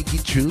can make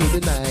it through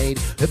the night.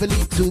 Have a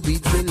little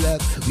bit of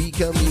luck, we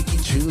can make it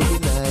through the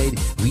night.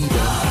 We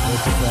done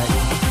butterfly,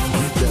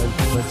 we done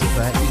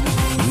butterfly,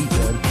 we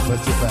done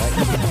butterfly,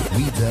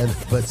 we done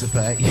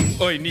butterfly.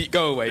 Oi, neat,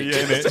 go away.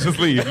 Yeah, mate, just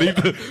leave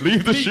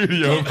the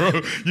studio,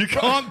 bro. You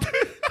can't.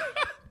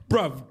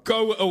 Bruv,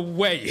 go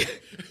away.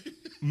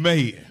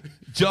 Mate,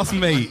 just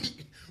mate.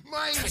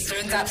 Twista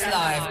and Dappz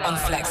live on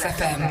Flex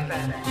FM.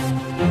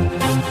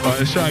 Alright,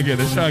 let's try again.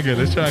 Zip,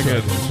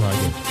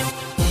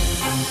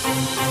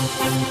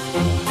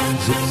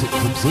 zip,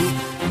 zip, zip.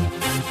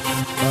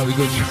 Oh, we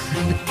go try.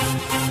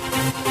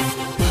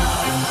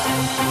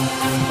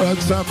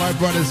 Alongside my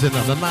brothers in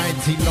the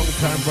 19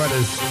 long-time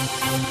brothers.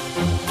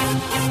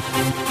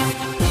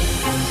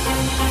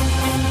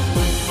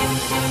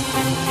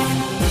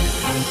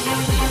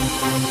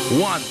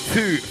 One,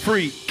 two,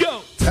 three,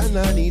 go!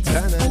 Tanani,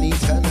 tanani,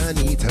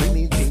 tanani,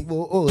 tanani, ting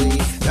boy.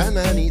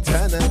 Tanani,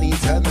 tanani,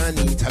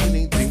 tanani,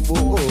 tanani, ting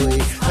boy.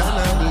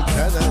 Tanani,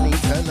 tanani,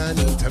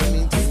 tanani,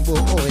 tanani, ting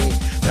boy.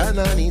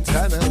 Tanani,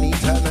 tanani,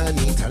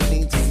 tanani,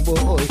 tanani, ting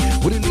boy.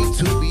 With a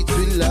little bit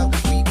of luck,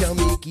 we can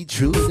make it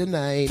through the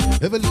night.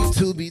 Have a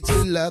little bit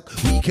of luck,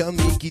 we can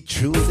make it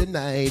through the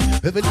night.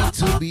 Have a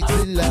little bit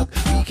of luck,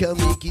 we can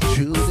make it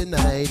through the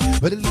night.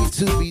 With a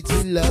little bit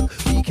of luck,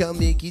 we can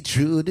make it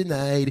through the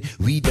night.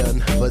 We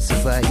done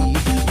survive.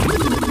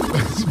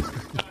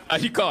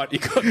 You can't.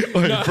 Wait,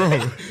 no.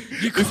 Bro,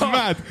 it's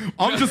mad.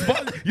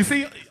 You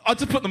see, I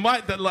just put the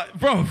mic that like,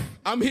 bro.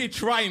 I'm here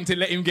trying to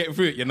let him get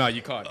through it. You know,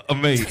 you can't.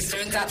 Amazing.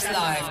 Twista and Dappz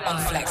live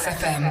on Flex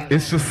FM.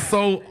 It's just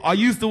so. I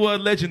use the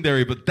word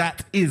legendary, but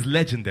that is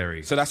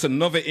legendary. So that's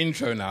another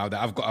intro now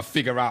that I've got to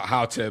figure out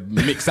how to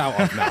mix out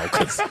of now,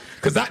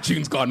 because that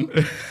tune's gone.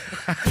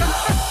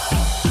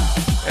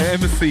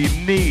 MC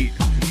neat,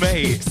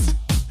 mate.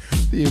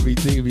 Theory,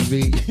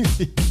 me.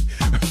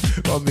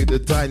 I'll make the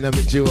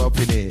dynamic duo up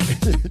in here.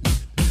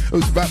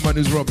 Who's Batman,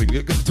 who's Robin?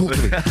 Talk to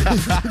me.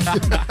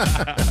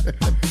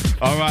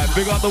 All right,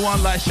 big up the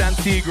one like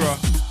Shantigra.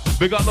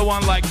 Big up the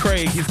one like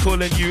Craig. He's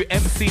calling you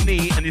MC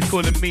Neat and he's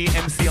calling me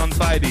MC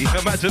Untidy.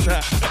 Imagine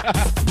that.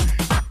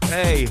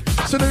 Hey.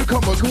 So no,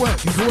 come on, you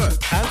can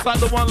work. And like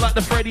the one like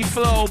the Freddie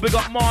Flow. Big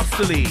up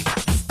Masterly.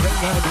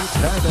 Tanani,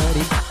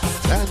 tanani,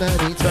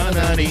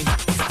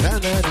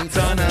 tanani,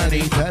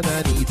 tanani,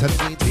 tanani,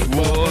 tanani,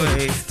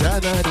 boy.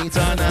 Tanani,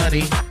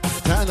 tanani,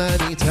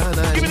 tanani,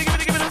 tanani. Give it.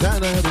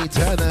 Tanani,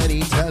 tanani,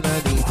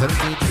 tanani,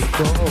 tanani,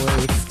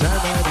 boy.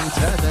 Tanani,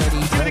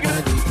 tanani,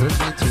 tanani,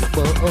 tanani,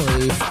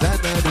 boy.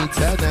 Tanani,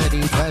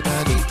 tanani,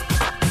 tanani.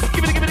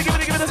 Give it.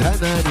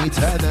 Tanani,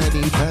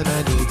 tanani,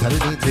 tanani,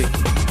 tanani. Give it.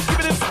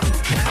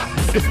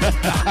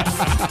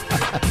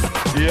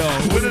 Yo,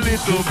 with a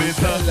little bit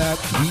of luck,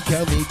 we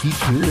can make it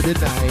through the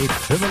night.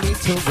 Have a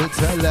little bit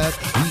of luck,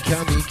 we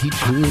can make it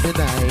through the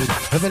night.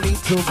 Have a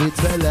little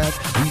bit of luck,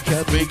 we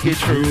can make it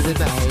through the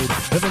night.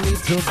 Have a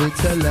little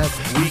bit of luck,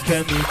 we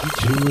can make it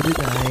through the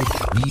night.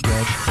 We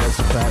done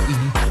falsify,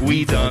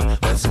 we done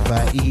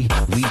falsify,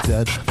 we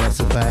done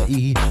falsify,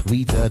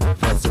 we done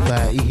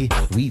falsify,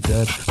 we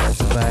done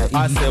falsify.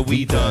 I said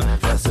we done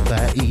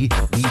falsify, we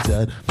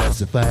done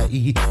falsify,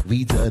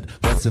 we done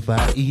falsify.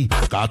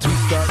 Got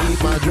Twista in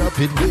my drop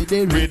it with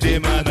the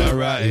rhythm and a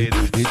ride.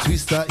 The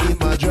Twista in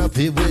my drop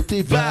it with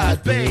the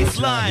bad bass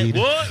line.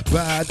 What?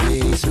 Bad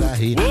bass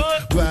line.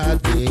 What?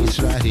 Bad bass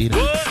line.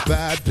 What?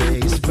 Bad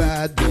bass,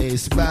 bad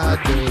bass,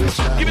 bad bass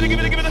line. Give it.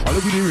 I'll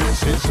give you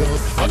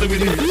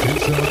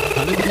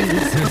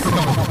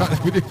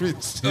the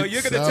rinse Oh,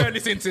 you're gonna turn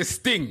this into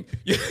Sting.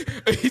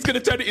 He's gonna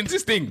turn it into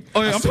Sting.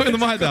 Oh yeah, I'm putting the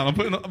mic down. I'm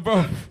putting it,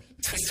 bro.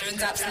 Twista and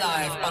Dappz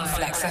live on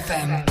Flex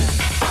FM.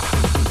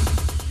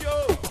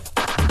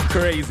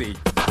 Crazy.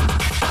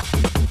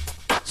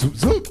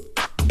 Zoop.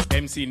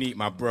 MC Neat,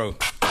 my bro.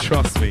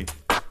 Trust me.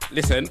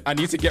 Listen, I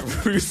need to get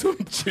through some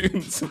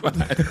tunes,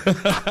 man.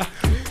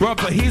 Bro,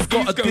 but he's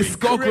got a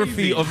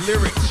discography of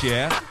lyrics,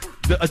 yeah,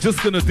 that are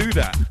just gonna do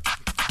that.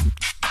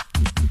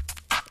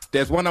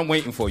 There's one I'm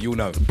waiting for, you'll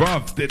know.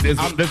 Bruv,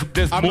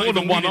 there's more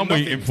than one I'm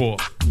waiting for.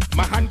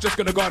 My hand's just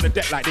gonna go on the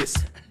deck like this.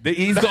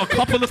 He's got a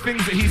couple of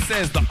things that he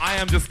says that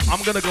I'm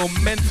gonna go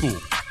mental.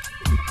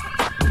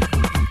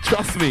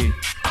 Trust me.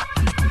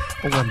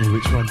 I wonder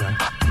which one now.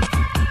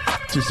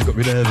 Just got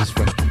me nervous,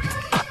 bro.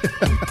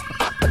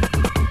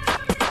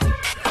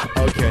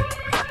 Okay.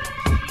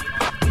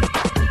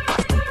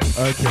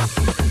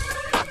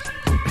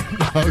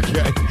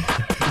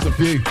 There's a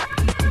few.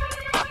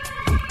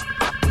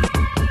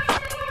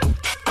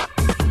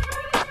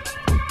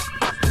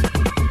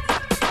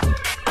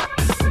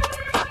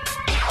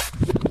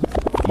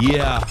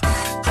 Yeah.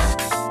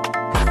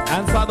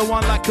 Inside the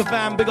one like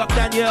Kavam, big up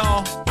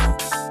Danielle.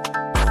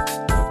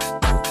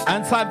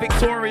 Inside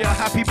Victoria,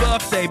 happy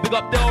birthday, big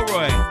up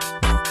Delroy.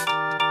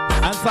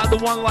 Inside the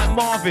one like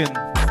Marvin.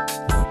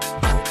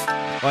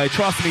 Alright,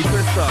 trust me,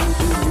 Twista.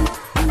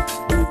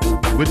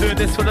 We're doing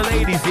this for the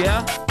ladies,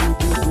 yeah?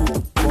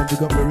 One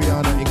big up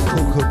Mariana in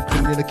Coco,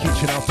 cleaning the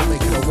kitchen after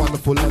making a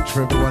wonderful lunch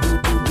for everyone.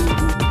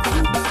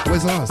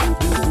 Where's ours?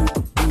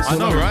 too I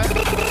know, long. right?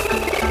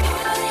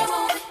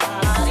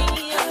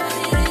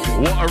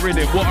 What a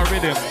rhythm, what a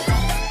rhythm.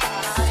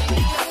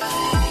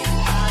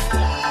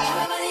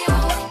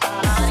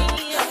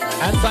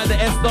 Inside the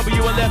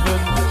SW11,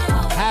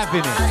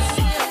 having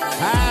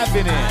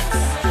it.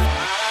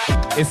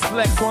 It's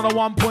Flex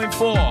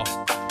 101.4.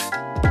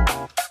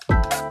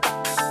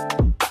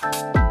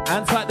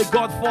 Inside the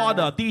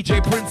Godfather,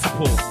 DJ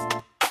Principal.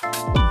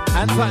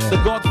 Inside the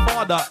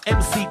Godfather,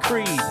 MC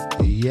Creed.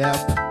 Yep.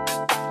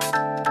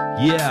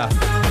 Yeah.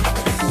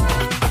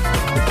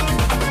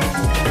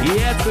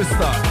 Yeah,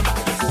 Twista.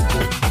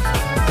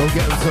 Go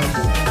get him some.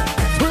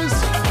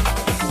 Twist.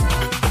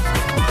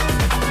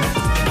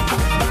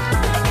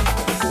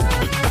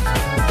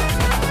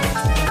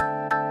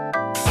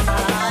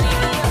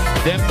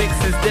 Them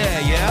mixes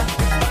there, yeah?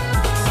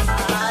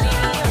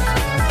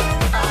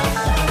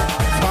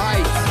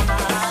 Tight.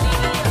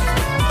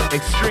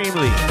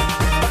 Extremely.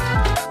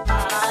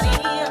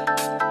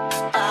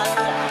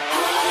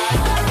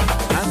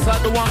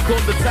 Inside the one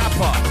called the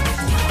Tapper.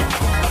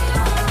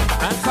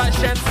 Inside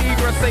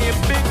Shantigra saying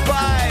big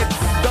vibes.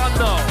 Don't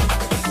know.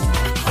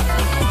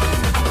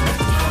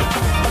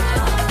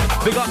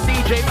 Big up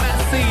DJ Matt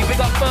C. Big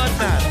up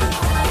Birdman.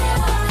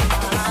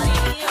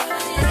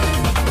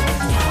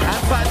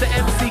 Inside the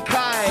MC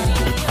Kai.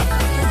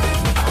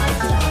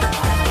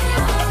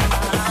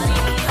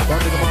 One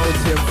of the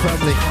Mauritian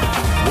family.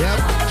 Yep.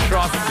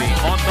 Trust me,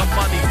 on the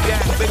money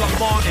gang. Big up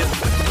Martin.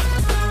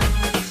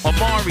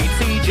 Amari,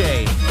 TJ.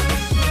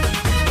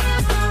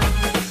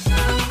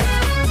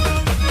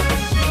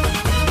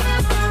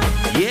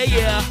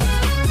 Yeah.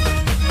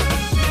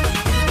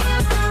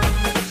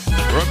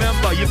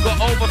 Remember, you've got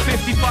over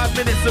 55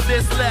 minutes of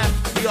this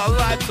left. We are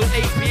live till 8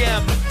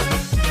 p.m.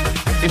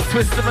 It's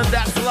Twista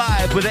Dappz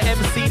live with the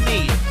MC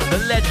Neat, the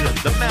legend,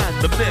 the man,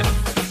 the myth.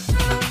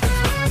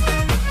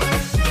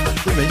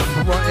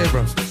 From right here,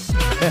 bro.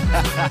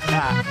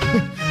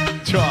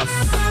 Trust.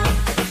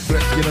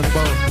 Flex, get them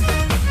both.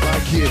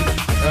 Like you.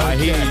 I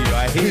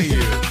hear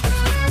you.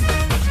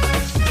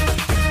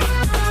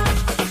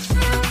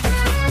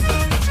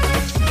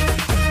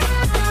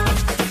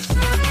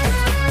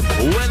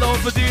 Well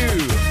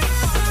overdue.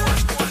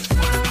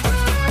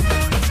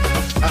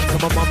 Out to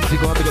my mums, you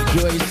got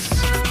Joyce.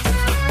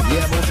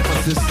 Yeah, most of my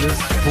sisters,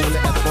 Paula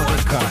and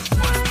Monica.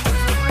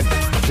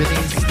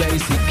 Janine,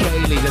 Stacy,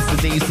 Kaylee, that's the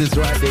nieces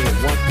right there.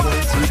 1.2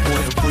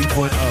 and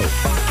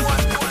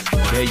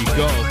 3.0. There you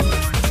go.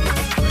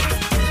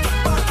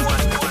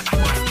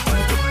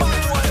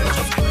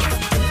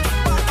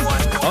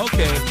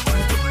 Okay.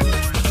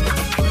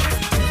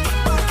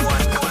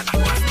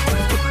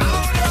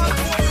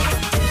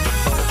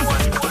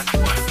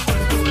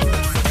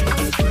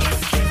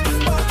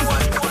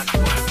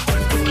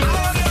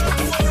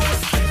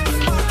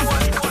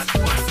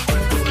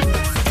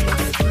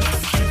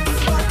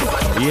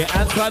 Yeah,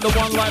 outside the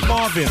one like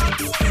Marvin.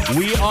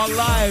 We are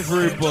live,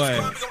 rude boy.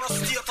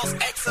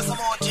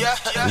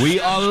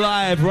 We are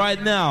live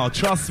right now,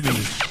 trust me.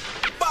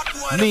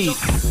 Neat.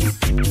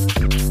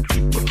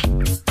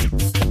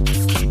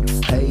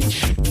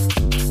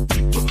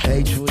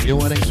 H, you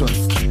want next one?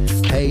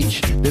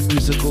 H, the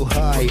musical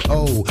high.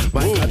 Oh,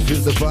 my God, feel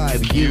the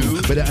vibe.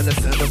 You better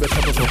understand the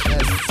rhetorical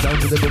S.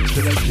 Sound to the book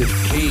selection.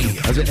 E,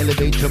 as we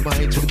elevate your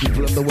mind to the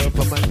people of the world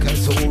for mankind,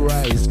 so all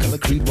rise. Color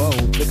creed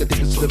won't make a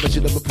difference to the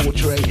mission of a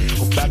portrait.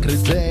 From back in the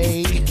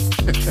day,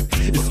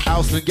 it's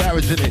Houseman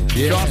Garage, isn't it?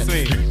 Yeah. Trust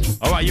me.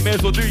 All right, you may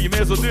as well do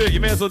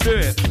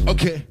it.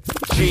 Okay.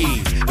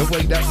 G, the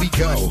way that we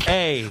go.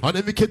 A. And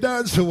then we can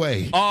dance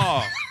away.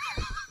 R.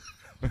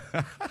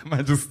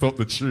 Man, just stop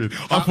the tune.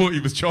 I thought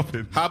he was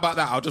chopping. How about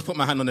that? I'll just put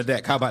my hand on the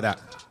deck. How about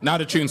that? Now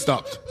the tune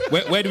stopped.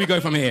 Where do we go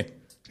from here?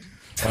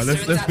 Right,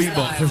 let's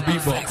beatbox. Let's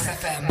beatbox.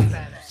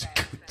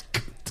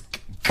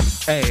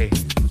 Hey.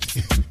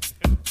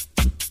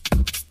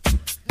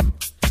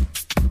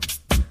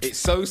 It's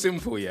so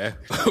simple, yeah,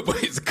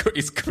 but it's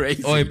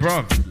crazy. Oi,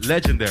 bro,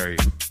 legendary.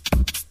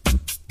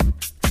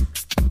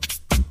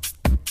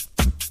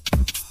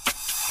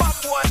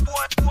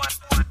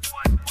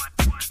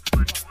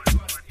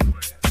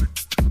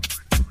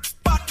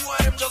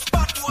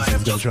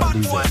 Go try to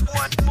lose it.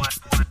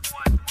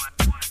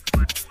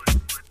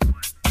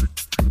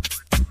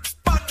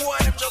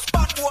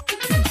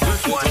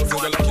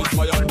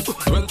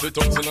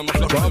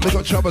 Bro, we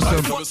got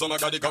troublesome.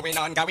 Coming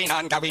on.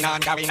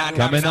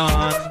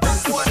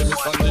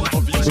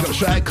 We got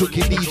Shy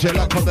Cookie DJ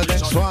Lock on the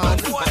next one.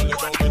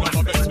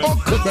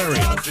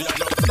 Huckleberry.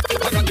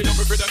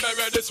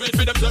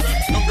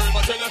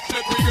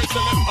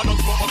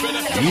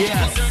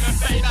 Yes.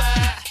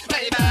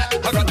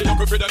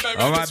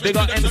 Alright, big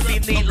up MC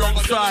Neat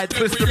alongside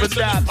Twista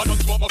Dappz.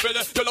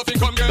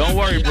 Don't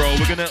worry, bro.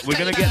 We're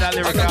gonna get that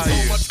lyric out of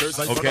you.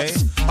 Okay?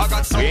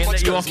 We ain't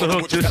let you off the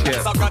hook just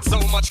yet.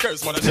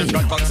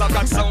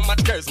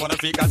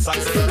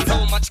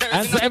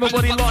 And so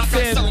everybody locked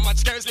in.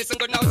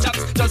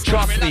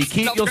 Trust me,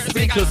 keep your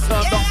speakers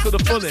turned up to the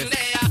fullest.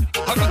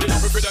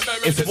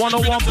 It's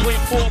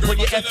 101.4 for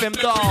your FM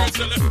dial.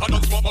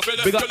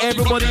 We got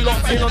everybody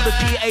locked in on the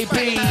DAB.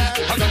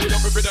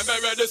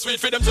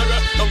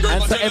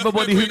 And to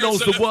everybody who knows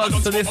the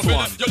words to this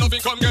one,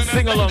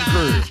 sing along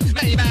crew.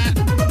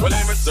 Well,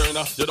 I'm a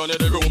turner, you don't need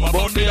the room.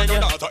 About me and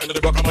your daughter in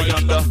the back of my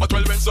yonder. But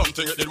well, when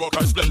something it did work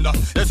out splendor.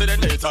 They say the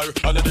nature,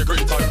 and the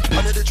greater,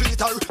 and the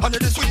treater, and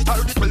the sweeter.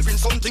 It will win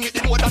something it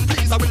did more than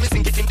pleaser. When we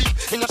sink it in deep,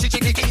 in a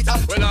shitty gator.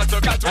 Well, I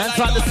took out and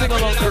try to sing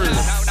along crew.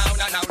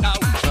 Now.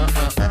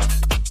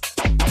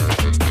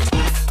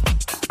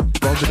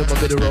 A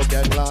bit of road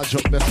gang, large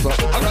up, best up.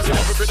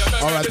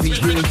 R.I.P.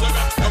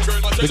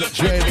 We got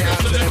Jamie out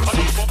to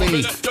MC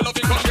Speed.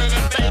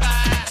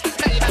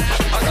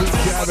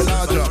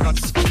 Large up.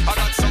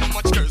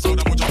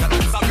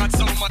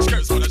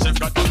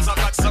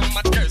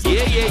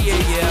 Yeah.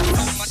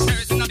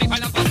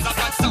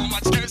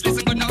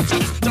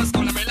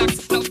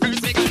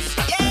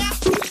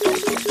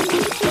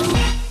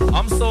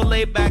 I'm so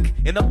laid back,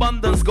 in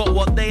abundance, got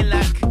what they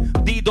lack.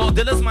 D-Dot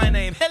Dilla's my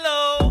name.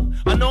 Hello.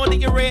 I know that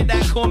you rate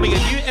that, call me a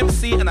new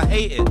MC and I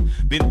hate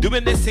it. Been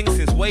doing this thing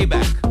since way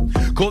back.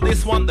 Call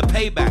this one the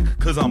payback,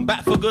 cause I'm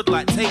back for good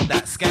like take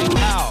that. Skank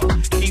out,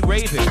 keep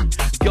raving.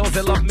 Girls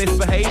that love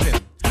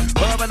misbehaving.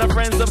 Her and her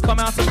friends have come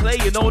out to play,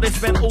 you know they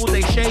spent all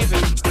day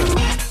shaving.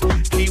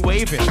 Keep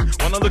waving,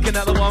 wanna looking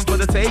at the one for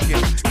the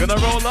taking. Gonna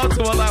roll up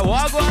to her like,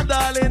 wagwan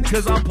darling,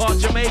 cause I'm part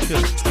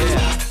Jamaican.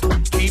 Yeah,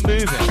 keep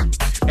moving.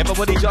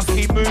 Everybody just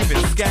keep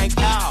moving, skank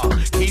out,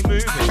 keep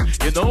moving.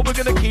 You know we're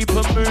gonna keep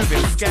on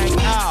moving, skank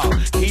out,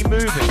 keep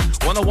moving.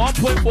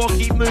 101.4,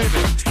 keep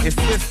moving. It's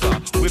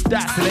Twista with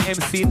that to the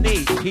MC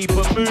Neat, keep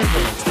on moving.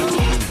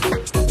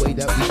 The way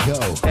that we go,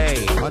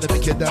 hey, wanna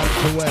make you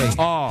dance away.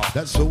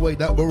 That's the way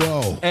that we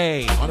roll.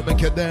 Hey, wanna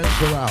make you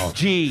dance around.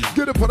 G,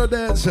 get up on a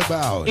dance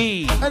about.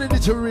 E, and it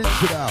need to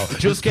rinse it out.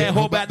 Just can't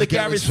hold back the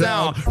garage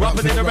sound.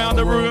 Rapping it around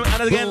the room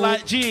and again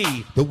like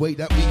G. The way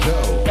that we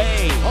go,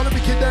 hey, wanna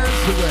make you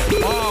dance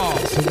away.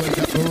 That's the way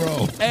that we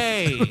roll.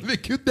 Hey,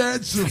 make you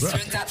dance around.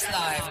 Twista Dappz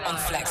live on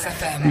Flex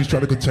FM. He was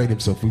trying to contain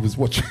himself. We was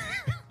watching.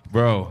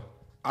 Bro,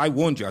 I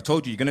warned you. I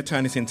told you you're gonna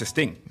turn this into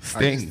Sting.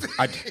 Sting.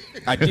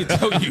 I did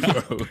tell you,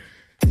 bro.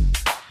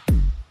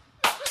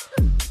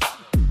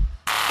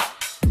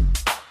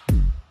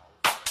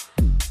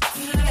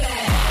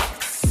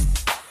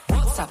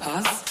 WhatsApp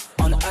us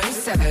on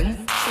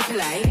 07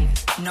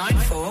 888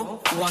 94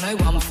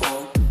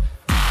 1014.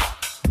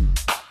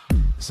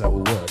 That's how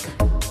we work.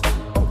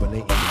 Over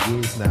 80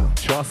 years now.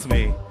 Trust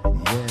me.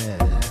 Yeah.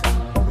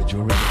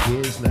 Majority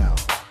years now.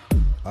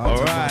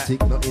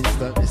 Automatic, not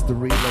instant. It's the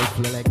reload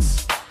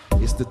flex.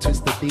 It's the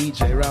Twista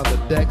DJ around the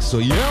deck. So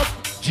yep.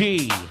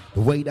 G.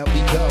 The way that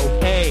we go.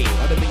 A.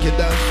 Wanna make you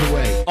dance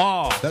away.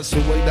 R. That's the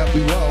way that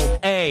we roll.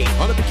 A.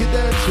 Wanna make you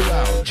dance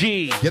around.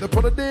 G. Get up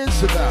on a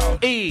dance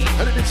about. E.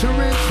 And then it's a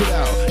rinse it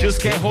out.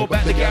 Just can't hold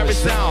back the garage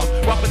sound.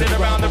 Rapping it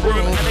around the room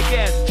and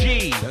again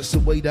G. That's the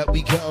way that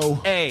we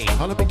go. A.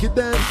 Wanna make you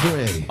dance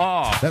away.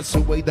 R. That's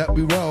the way that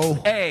we roll.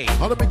 A.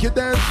 Wanna make you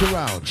dance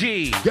around.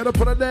 G. Get up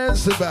on a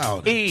dance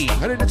about. E.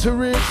 And then it's a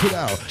rinse it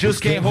out.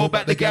 Just can't hold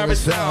back the garage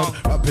sound.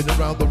 Rapping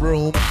around the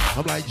room.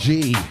 I'm like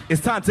G.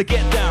 It's time to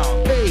get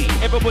down. Hey.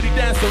 Everybody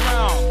dance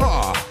around.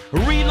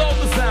 Reload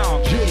the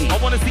sound. G. I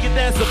wanna see you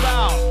dance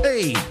about.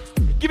 Hey.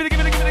 Give it.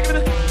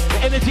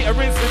 The energy, I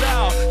rinse it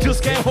out.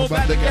 Just can't hold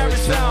back the garage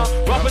sound.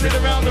 Rapping it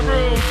around the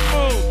room.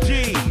 Boom,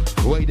 G.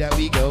 The way that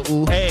we go.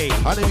 Hey.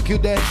 I make you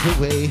dance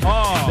away.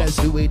 That's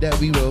the way that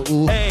we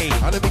roll. Hey.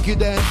 I make you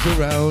dance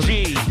around.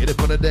 G. Get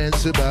up on a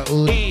dance about.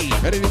 E.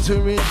 And then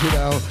to rinse it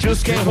out.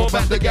 Just can't hold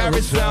back the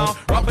garage sound.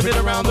 Rapping it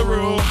around the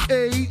room.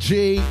 A.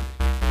 G.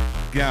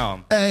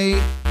 Down.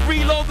 A.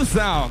 Reload the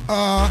sound.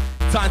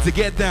 Time to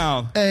get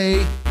down.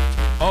 A.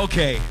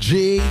 Okay.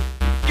 G.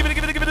 Give it.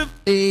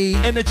 E.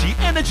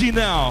 Energy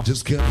now.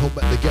 Just can't hold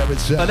back the garage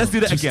sound. Let's do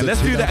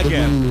that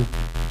again.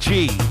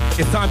 G.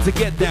 It's time to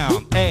get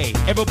down. A.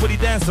 Everybody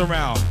dance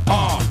around.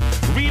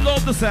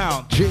 Reload the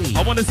sound. G.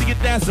 I wanna see you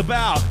dance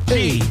about.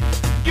 G.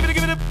 Give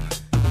it.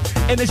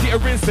 Energy, I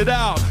rinse it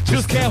out.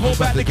 Just can't hold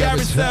back the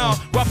garage sound.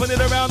 Rapping it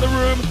around the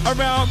room,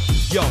 around.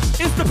 Yo,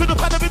 it's the fiddle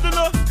paddle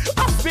fiddler.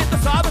 I spit the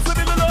side of the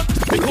fiddler.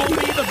 They call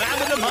me the man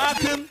with the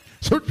marking.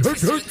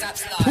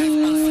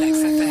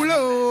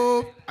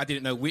 I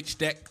didn't know which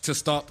deck to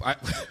stop. I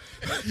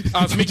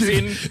was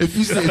mixing. If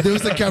you say there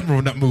was a camera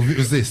on that movie, it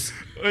was this.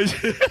 I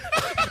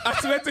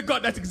swear to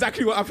God, that's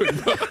exactly what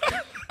happened.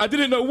 I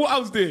didn't know what I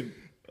was doing.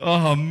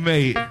 Oh,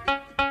 mate.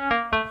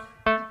 I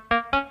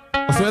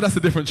swear that's a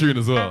different tune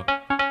as well.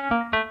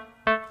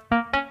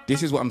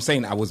 This is what I'm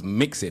saying. I was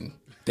mixing.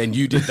 Then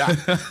you did that.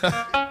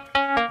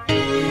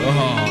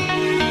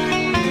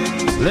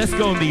 Let's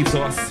go,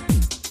 Nitos.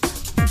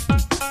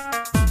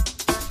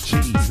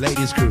 Jeez,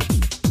 ladies crew.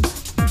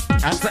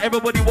 And to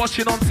everybody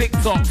watching on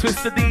TikTok,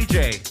 Twista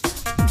DJ.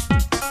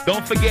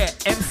 Don't forget,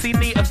 MC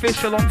Neat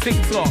Official on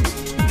TikTok.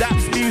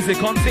 Dappz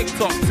Music on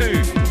TikTok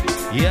too.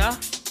 Yeah?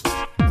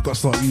 I've got to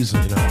start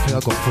using it, I think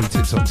I've got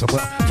 3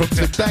 TikToks. From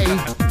today,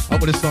 I'm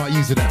going to start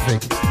using that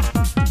thing.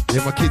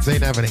 Yeah, my kids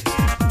ain't having it.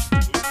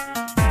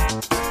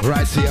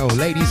 Right, so yo,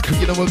 ladies,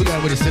 you know where we're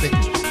going with this, innit?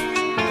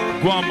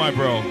 Go on, my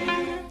bro.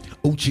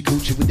 Oochie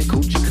coochie with the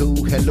coochie coo.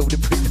 Hello, the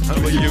pretty. How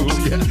are you?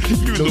 Yeah.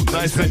 You look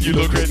nice and you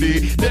look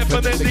ready.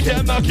 Definitely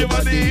can't knock your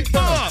money.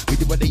 We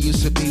did what they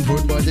used to be.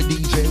 Rude boy the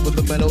DJ with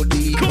the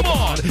melody. Come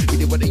on. We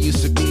did what they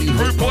used to be.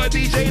 Rude boy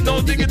DJ,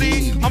 no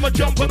diggity. I'ma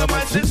jump on the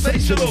mic,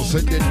 sensational. So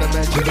then the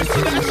magic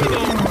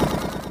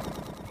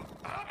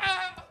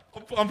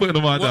I'm putting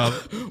the mic down.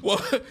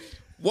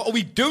 What are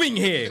we doing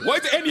here?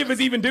 What is any of us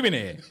even doing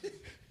here?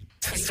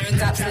 Twista and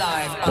Dappz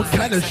live. What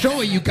kind of show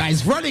are you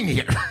guys running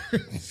here?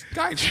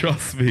 Guys,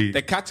 trust me.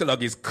 The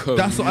catalogue is crazy.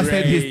 That's what I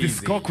said.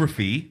 His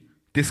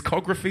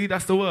discography,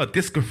 that's the word.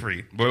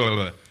 Discography. Blah, blah,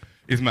 blah.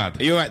 Is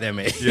mad. Are you right there,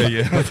 mate?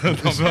 Yeah.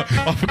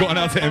 I've forgotten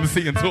how to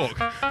MC and talk.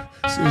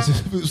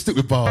 We'll stick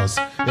with bars.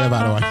 Yeah,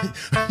 by the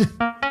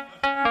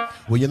way.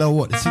 Well, you know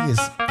what? The thing is,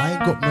 I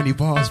ain't got many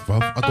bars,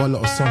 bruv. I got a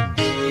lot of songs.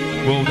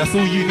 Well, that's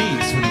all you need.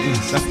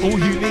 That's all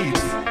you need.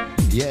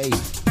 Yay.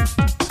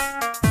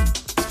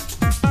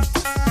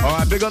 All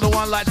right, big on the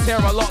one like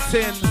Terra, locked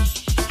in.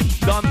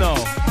 Done know.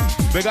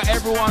 Big got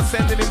everyone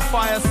sending in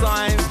fire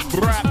signs,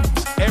 rap,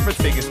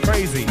 everything. It's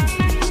crazy.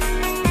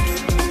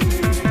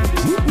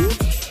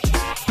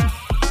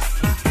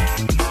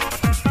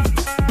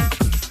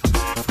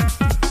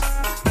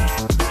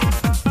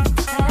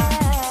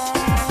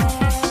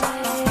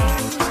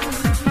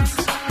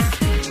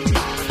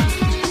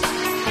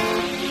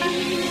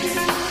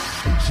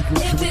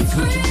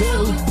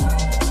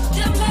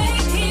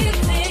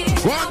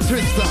 One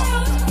Twista.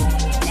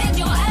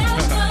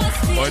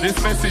 Well,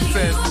 this message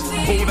says,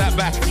 pull that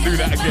back and do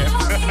that again.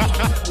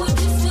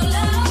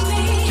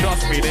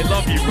 Trust me, they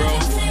love you, bro.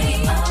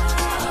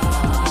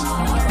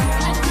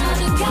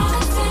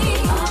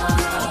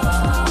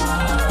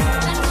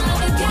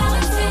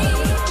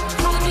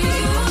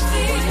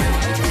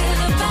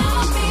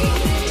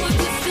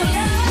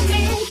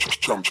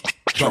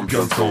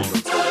 Champion soul.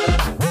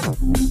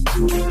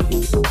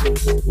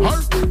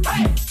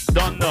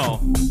 Don't know.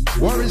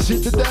 Warriors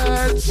in the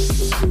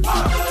dance.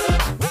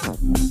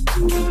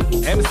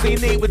 MC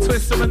Neat with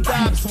Twista and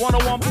Dappz,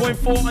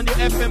 101.4 on your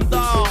FM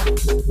dial.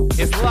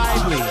 It's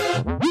lively.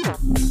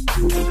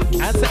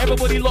 And to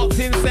everybody locked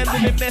in,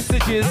 sending in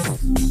messages.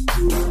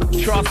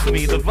 Trust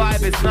me, the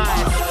vibe is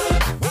nice.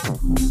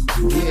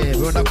 Yeah,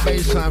 we're on that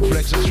baseline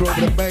flex. Let's roll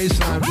with the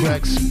baseline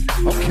flex.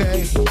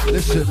 Okay,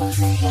 listen.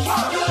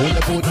 When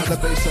the board on the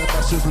baseline,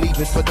 massive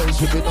leaving. For those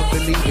who been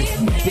unbelieving,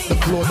 hit the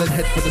floor, then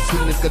head for the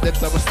ceiling. Cause that's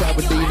how I start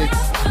with leaning.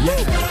 Yeah,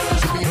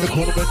 to be in the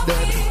corner and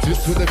then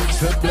twist with the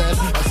mix and blend.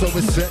 That's how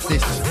we set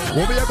this.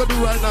 What we are gonna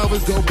do right now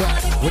is go back.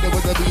 When there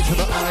was a beat to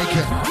the I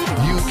can,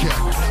 you can,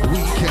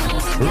 we can,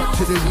 rock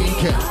to the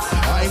weekend.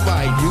 I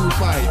might, you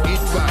might,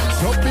 it might.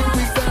 Something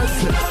we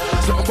dancing.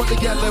 So I'm gonna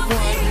get them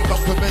right,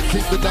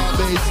 complimenting the dark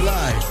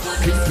baseline.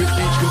 Keep it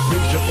each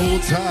complete at all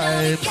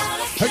times.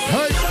 Hey,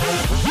 hey!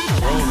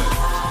 Rolling.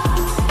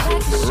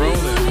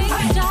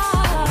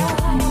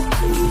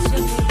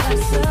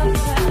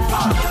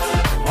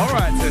 All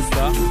right,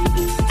 sister.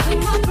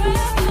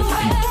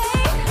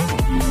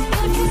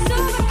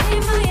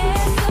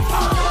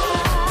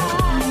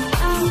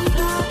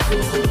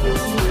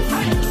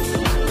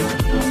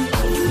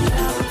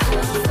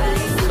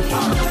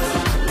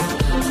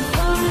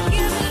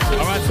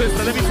 All right,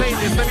 sister, let me take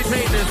this.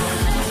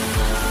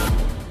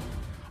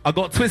 I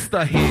got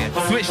Twista here,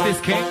 switch this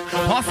king.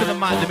 Passing the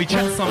mic, let me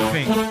check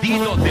something.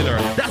 D.Diller,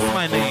 that's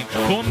my name.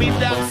 Call me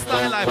that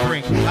style I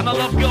bring. And I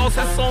love girls,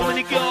 there's so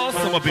many girls.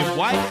 Some have been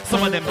white,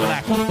 some of them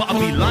black. But I'd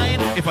be lying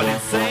if I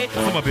didn't say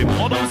some have been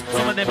models,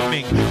 some of them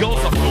mink.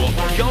 Girls are north,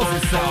 girls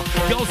in south,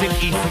 girls in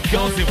east, and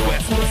girls in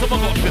west. Some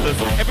have got fillers,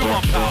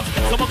 everyone pounds.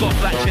 Some have got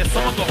flat chest,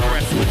 some have got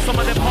breasts. Some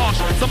of them harsh,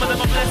 some of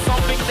them are blessed.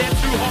 Some think they're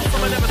too hot,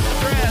 some of them are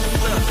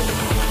stressed.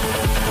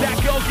 That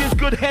girl gives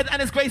good head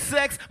and it's great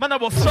sex. Man, I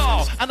got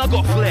style and I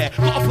got flair.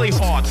 Gotta play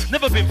hard,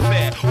 never been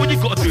fair. All you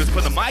gotta do is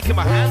put the mic in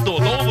my hand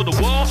all over the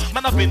world.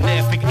 Man, I've been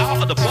there, think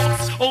out of the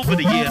box. Over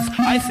the years,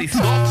 I say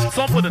stop,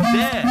 some wouldn't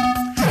dare.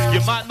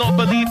 You might not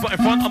believe, but in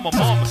front of my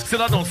mom,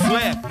 still I don't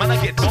swear. Man, I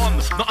get done,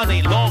 nothing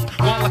ain't long.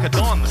 Going like a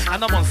don,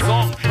 and I'm on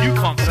song. You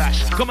can't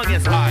clash, come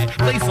against high.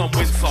 Play some,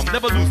 win some,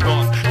 never lose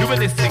none. Doing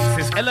this thing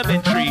since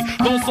elementary.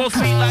 Go so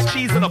sweet like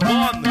cheese in a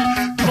bun.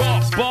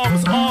 Drop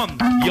bombs on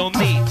your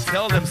knee,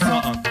 tell them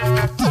something.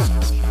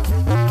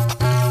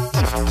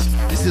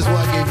 This is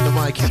why I gave you the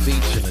mic in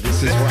beach, you know.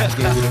 This is why I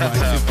gave you the mic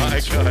in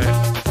beach.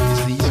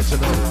 It's the yes or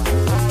no.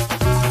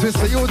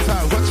 Twista, your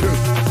time, what's true?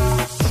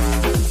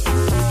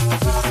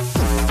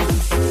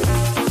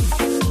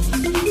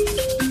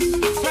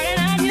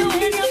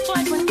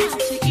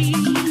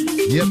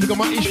 Yeah, we got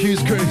my issues,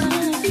 crew.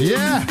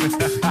 Yeah.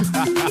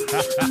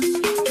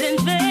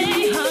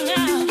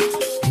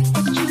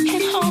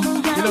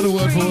 You know the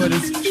word for it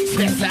is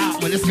stress out,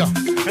 but let's go.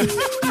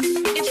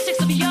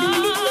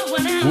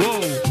 Whoa.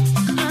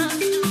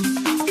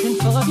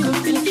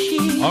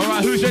 All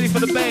right, who's ready for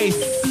the bass?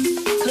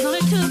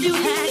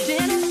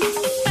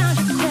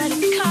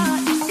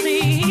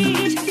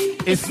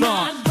 It's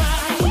not.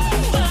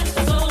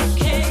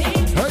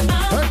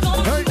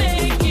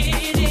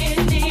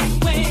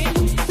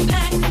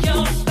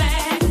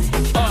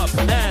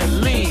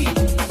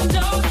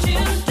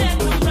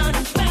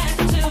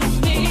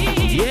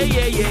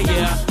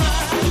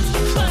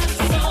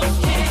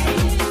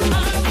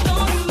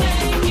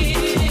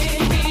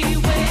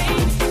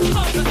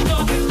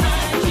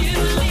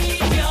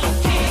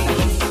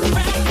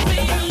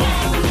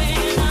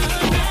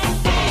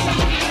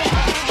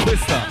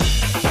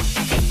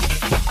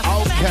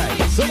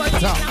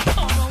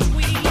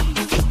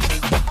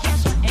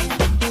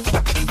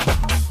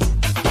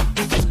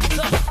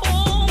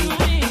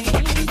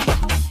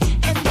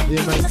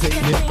 Yeah, man's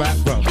taking it back,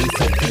 bro. He's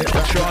taking it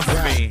back. Trust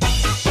me.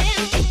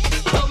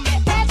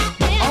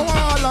 I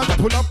want to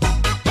pull up.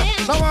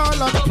 I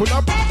want to pull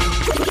up.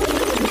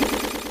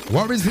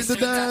 What is it, the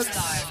dance?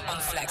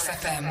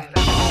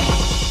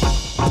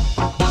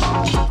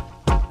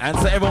 And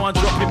to everyone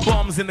dropping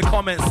bombs in the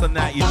comments and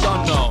that, you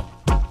don't know.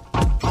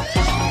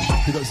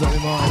 You got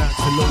something on that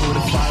to look with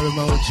the fire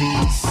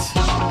emojis.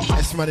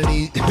 S-Man and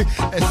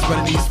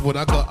Eastwood,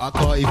 I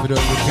can't even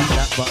repeat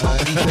that, but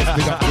he says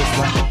big up this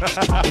one.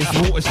 It's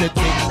watershed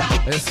thing.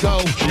 Let's go.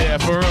 Yeah,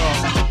 for real.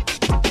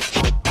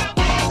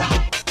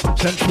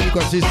 Chantrell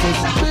got this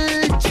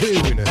big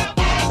tune.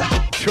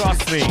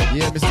 Trust me.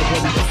 Yeah, Mr.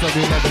 Bobby,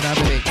 SW11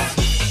 having it.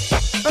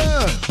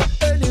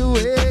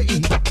 Anyway.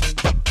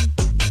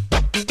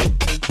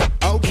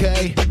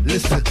 Okay,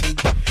 listen.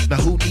 Now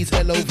who needs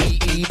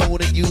L-O-V-E more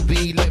than you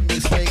be? Let me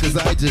explain, cause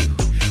I do.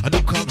 I do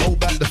can't hold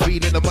back the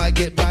feeling, I might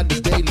get mad the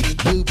daily.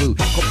 Boo-boo,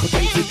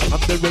 complicated,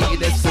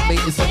 underrated,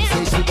 estimated,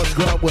 sensation, much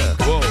groundwork.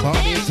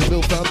 Party to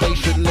build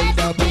foundation, lay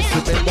down base,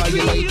 and then while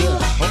you lay there.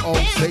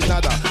 Say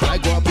nada, I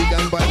go and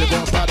began by the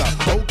grandfather.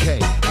 Okay,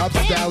 ups,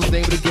 downs,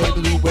 name of the game,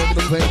 we working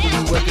the play, we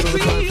working on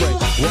the time frame.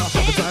 Walk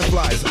the time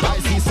flies, I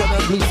see sun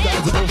and blue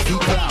skies, I don't see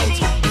clouds.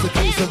 It's a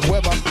case of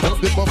weather, don't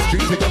be off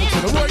street together to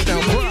the right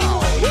now, proud.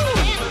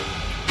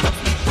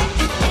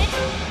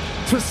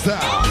 Twista.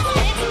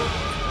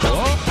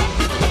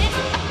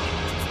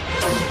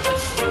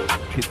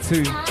 It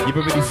too. You've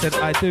already said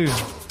I do.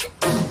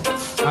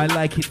 I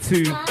like it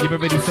too. You've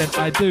already said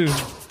I do.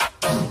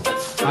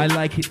 I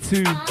like it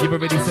too. You've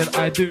already said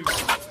I do.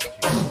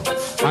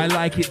 I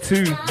like it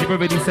too. You've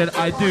already said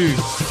I do.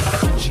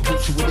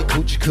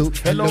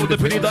 Hello, the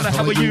pretty daughter,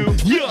 how are you?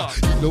 Yeah.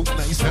 You look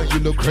nice and you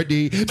look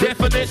ready.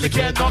 Definitely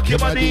can't knock your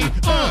body.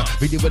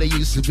 Really what it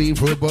used to be.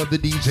 Heard about the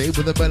DJ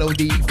with a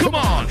melody. Come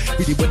on.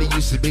 Really what it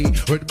used to be.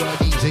 Heard about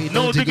DJ.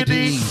 No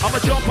diggity. I'ma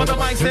jump on the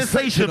mic,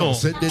 sensational.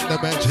 Send in the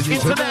mansion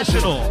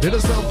international.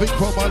 There's something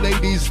for my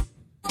ladies.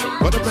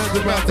 But the man's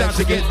around time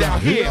to get down.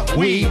 Here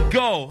we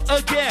go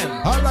again.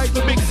 I like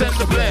the mix and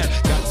the blend.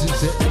 Got to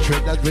set the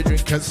trend that we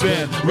drink can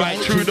spend right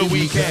through the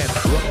weekend.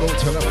 We'll go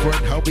tell a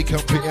friend how we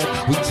compare.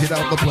 We sit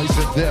out the place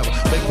and them.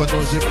 Make my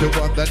noise if the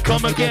one that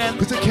come again.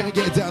 Cause I can't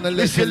get down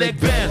unless your leg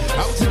bend.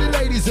 Out to the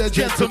ladies and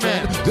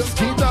gentlemen. Just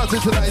keep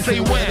dancing till I say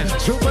when.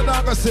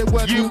 Shumanaga said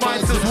when you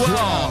might as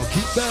well.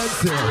 Keep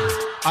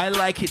dancing. I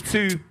like it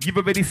too. You've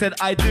already said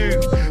I do.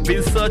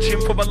 Been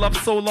searching for my love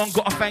so long.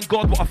 Gotta thank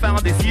God what I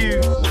found is you.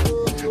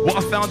 What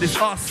I found is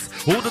us.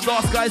 All the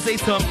dark skies, they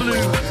turn blue.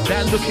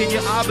 That look in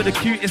your eye with the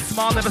cutest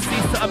smile never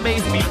cease to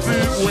amaze me.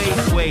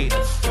 Boo, wait.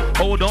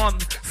 Hold on.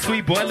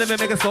 Sweet boy, let me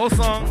make a soul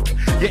song.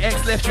 Your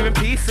ex left you in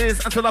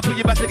pieces. Until I put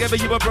you back together,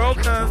 you were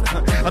broken.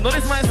 I know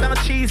this might sound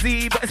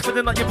cheesy, but it's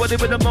filling up your body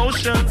with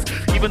emotions.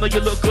 Even though you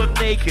look good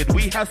naked,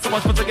 we have so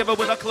much fun together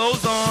with our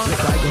clothes on.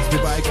 Bygones be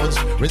bygones.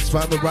 Rinse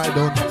by the ride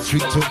on.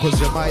 Street talk cause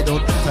you're my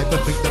own. Type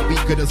of thing that we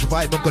could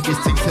survive on. Cause this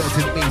thing says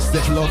in me,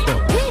 step London.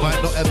 Might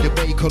not have your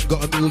bacon,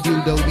 got a meal you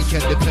know we can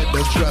depend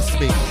on, trust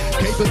me.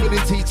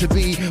 Capability to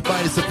be,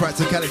 minus the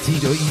practicality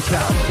to eat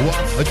out.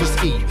 What? Or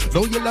just eat.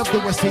 Know you love the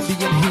West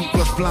Indian heat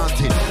plus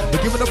planting.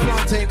 But give it a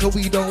plantain cause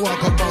we don't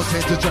walk up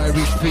mountain to try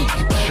reach peak.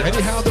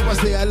 Anyhow, the ones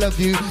say I love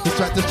you, just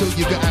try to show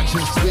you your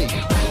actions speak.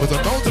 But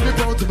I'm known to be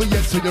prone to be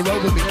yes, so you're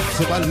over me.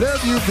 So I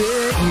love you,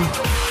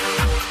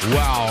 baby.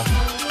 Wow.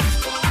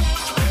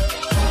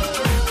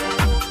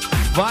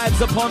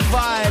 Vibes upon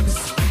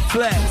vibes.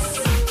 Flex.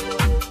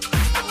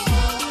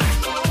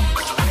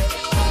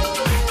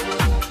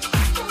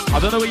 I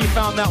don't know where you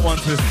found that one,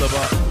 Twista,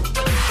 but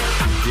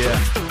yeah,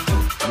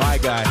 my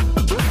guy.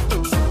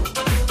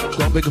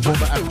 Got big for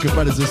my African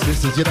brothers and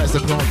sisters. Yeah, that's a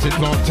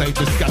plantain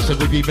discussion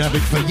we've been having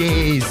for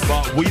years.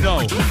 But we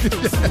know.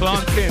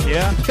 Plantain,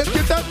 yeah?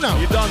 You don't know.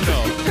 You don't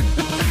know.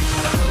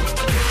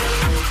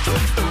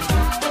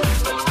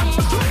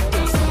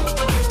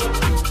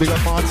 Big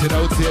up Martin,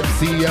 OTM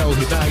CEO.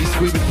 He's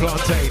screaming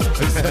plantain.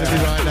 He's telling me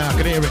right now. I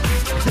can hear it.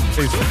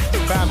 It's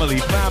family.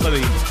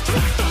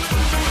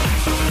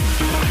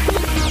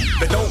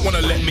 They don't wanna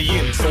let me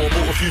in, so I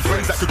brought a few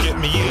friends that could get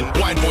me in.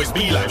 Wine boys,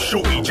 be like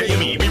Shorty,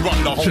 Jamie, we run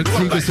the whole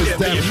club like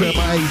Airbnb.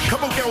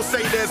 Come on, girls,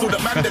 say there's all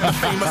the man them, the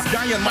famous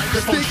guy and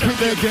microphone. Stick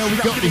with there, girl, we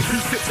got this. 2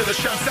 sips of the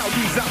shouts out,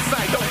 these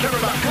outside, don't care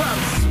about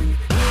clams.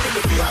 In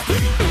the VIP,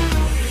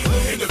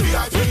 in the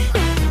VIP,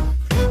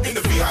 in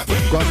the VIP.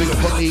 Got big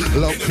up Honey,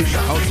 locked in,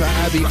 outside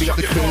Abbey, big up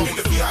the crew.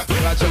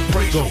 Roger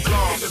Pringle,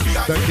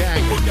 the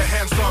gang. Put your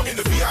hands up in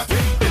the VIP,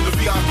 in the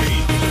VIP,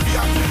 in the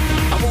VIP.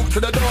 I walk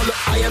to the door, look,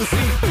 IMC.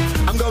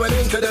 I'm going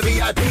into the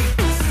VIP.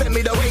 Send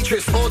me the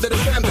waitress, order the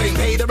champagne,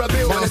 pay the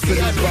bill. Monster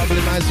is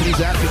bubbling nice when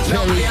he's after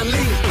Terry.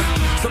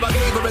 So I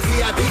gave her a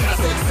VIP. I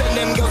said, send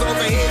them girls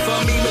over here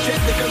for me,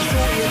 Majestic and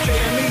Shorty and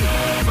JME.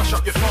 Flash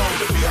up your phone,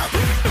 the VIP.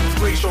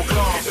 Raise your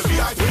glass, the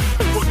VIP.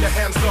 Put your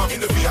hands up in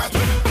the VIP,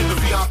 in the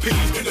VIP,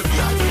 in the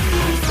VIP.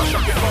 Flash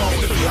up your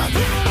phone, the VIP.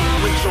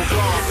 Raise your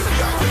glass, the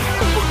VIP.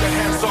 Put your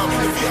hands up in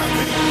the VIP,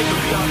 in the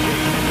VIP, in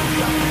the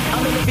VIP.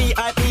 I'm in the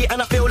VIP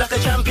and I feel like a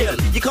champion.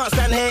 You can't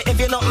stand here if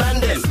you're not man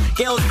them.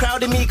 Girls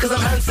crowding me cause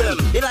I'm handsome.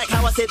 They like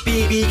how I I said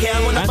BBK,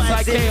 I'm on the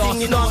vibe,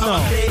 thing, you know how I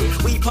play.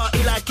 We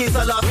party like it's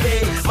our last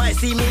day. Might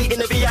see me in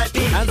the VIP.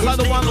 And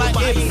another one like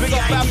him, big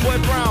up Bad Boy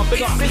Brown,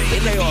 big up Mr.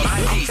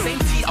 Chaos. Same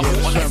T, I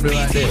want on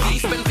SBT.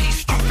 Spend beat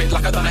stupid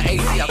like I done an AT.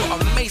 I got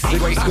amazing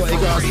great I'm holding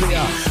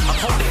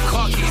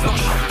car keys, not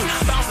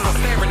shit. Bouncers are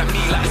staring at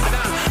me like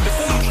that.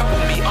 Before you trouble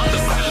me,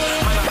 understand.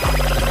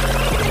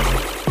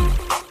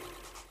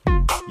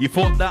 You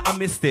thought that I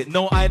missed it?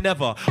 No, I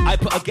never. I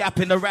put a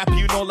gap in the rap,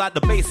 you know, like the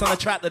bass on a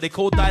track that they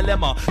call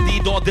Dilemma.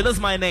 D-Dor Dilla's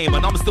my name,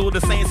 and I'm still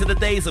the same to the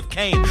days of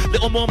Kane.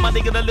 Little more money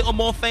and a little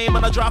more fame,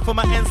 and I drive for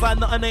my ends like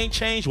nothing ain't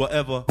changed.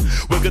 Whatever.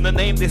 We're gonna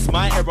name this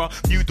my era.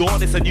 New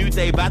dawn, it's a new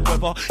day, bad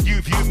weather. You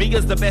view me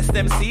as the best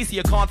MC, so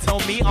you can't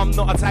tell me I'm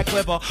not attack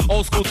clever.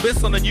 Old school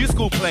twist on a new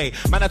school play.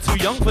 Man, I'm too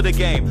young for the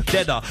game.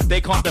 Deader,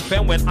 they can't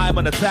defend when I'm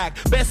on attack.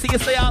 Best see you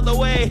stay out the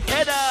way.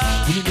 Header.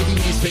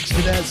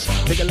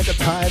 Take a look at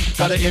time,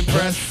 gotta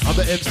impress. I'm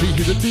the MC,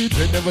 he's a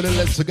DJ,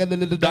 nevertheless, so get a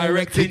little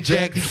direct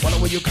inject. Why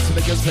don't you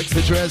consider your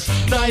sexy dress?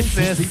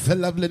 Niceness, to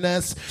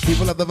loveliness.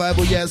 People have the vibe,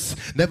 oh yes.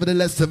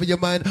 Nevertheless, over your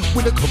mind,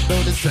 when they come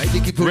down inside,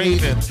 you keep it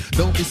raving.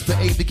 Don't miss the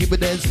aim, to keep it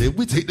dancing.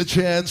 We take the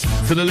chance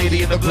to the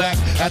lady in the black.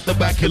 At the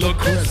back, you look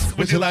crisp.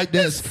 Would you like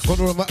this?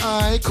 Corner of my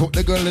eye, caught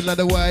the girl in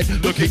the wide.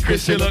 Looking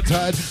crisp, you look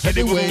tired.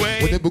 Anyway,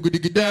 when they boogie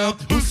diggy down,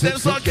 who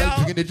steps up, girl?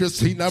 Thinking they just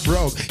seen that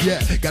bro.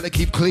 Yeah, gotta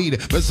keep clean.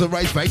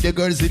 Mesmerize, fight the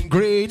girls in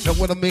green. Know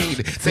what I mean?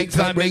 Take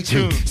time, rate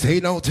you. Say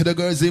no to the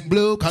girls in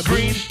blue. Cause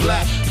green,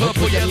 black,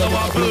 purple, yellow,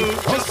 or blue.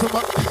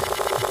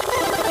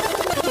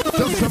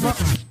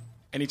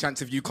 Any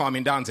chance of you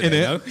calming down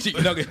today? No?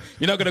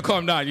 You're not gonna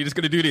calm down. You're just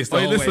gonna do this.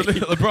 Hey, listen,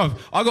 bruv.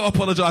 I gotta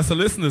apologize to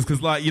listeners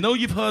because, like, you know,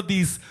 you've heard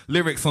these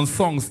lyrics on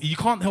songs. You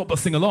can't help but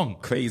sing along.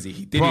 Crazy.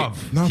 He did bruv.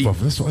 it. No, bruv.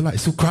 That's what I like.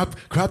 It's all crowd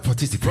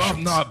participation.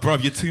 Bruv, nah,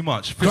 bruv. You're too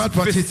much. Crowd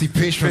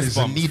participation is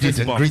needed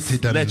and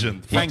greeted.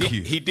 Legend. Thank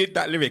you. He did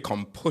that lyric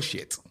on Push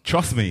It.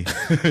 Trust me.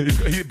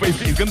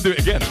 He's gonna do it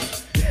again.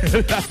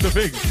 That's the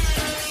thing.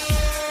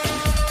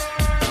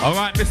 All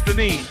right, Mr.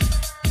 Neat.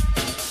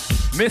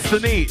 Mr.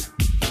 Neat.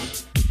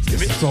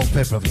 It's salt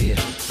pepper over here.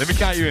 Let me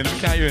count you in.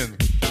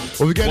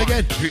 Are we going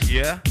again?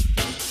 Yeah.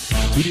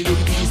 We did look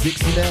at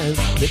 69,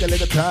 take a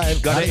little time,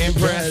 gotta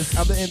impress.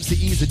 I'm the MC,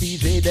 he's the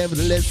DJ,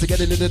 nevertheless, to get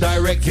a little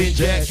direct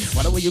inject.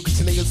 Why don't you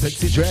consider your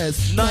sexy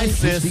dress?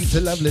 Niceness,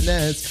 to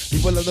loveliness.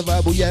 People love the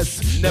vibe, oh yes.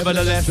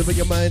 Nevertheless, over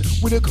your mind,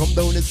 when you come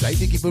down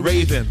inside, you keep it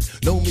raving.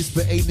 No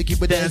misbehave, you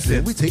keep it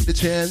dancing. We take the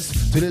chance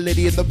to the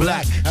lady in the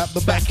black. At the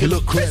back, you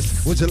look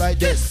crisp. Would you like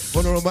this?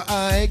 Corner of my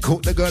eye,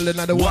 caught the girl in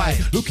the white.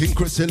 Looking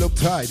crisp, you look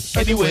tight.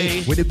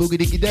 Anyway, when the boogie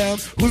diggy down,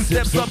 who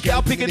steps up,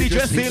 gal, pickety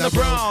dress in the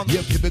brown.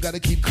 Yeah, people gotta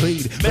keep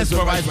clean.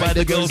 Mesmerized by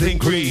the girls in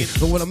green.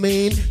 Know what I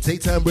mean?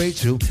 Take time,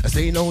 break you. I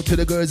say no to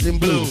the girls in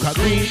blue.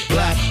 Green,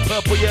 black,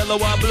 purple, yellow,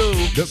 or blue.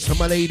 Just for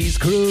my ladies'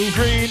 crew.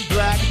 Green,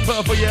 black,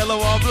 purple, yellow,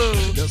 or blue.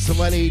 Just for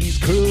my ladies'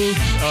 crew.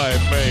 Alright,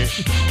 mate.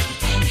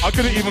 I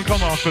couldn't even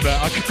come after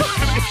that. I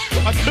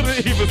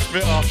couldn't even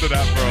spit after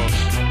that, bro.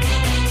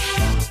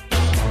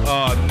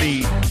 Oh,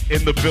 Neat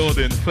in the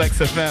building. Flex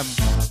FM.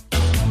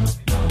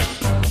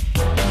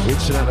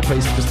 Reaching out the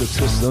place, Mr.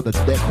 Twista on the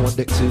deck 1,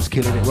 deck 2's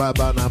killing it right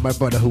about now. My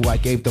brother, who I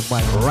gave the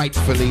mic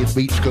rightfully in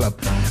Beach Club,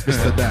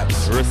 Mr.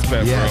 Dappz.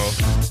 Respect, bro.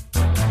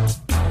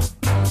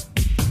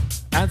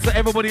 And to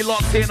everybody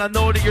locked in, I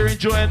know that you're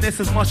enjoying this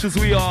as much as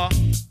we are.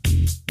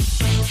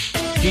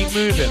 Keep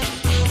moving.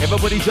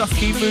 Everybody just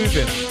keep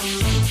moving.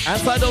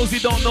 And for those who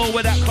don't know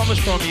where that comes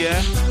from,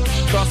 yeah?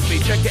 Trust me,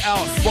 check it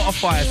out.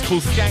 Spotify, it's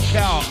called Skank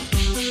Out.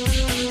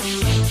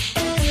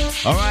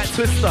 Alright,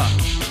 Twista,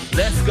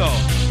 let's go.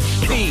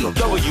 T-W-I-S-T-A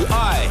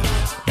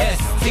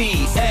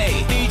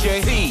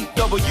DJ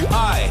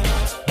T-W-I-S-T-A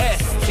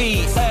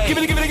Give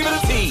it a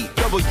T-W-I-S-T-A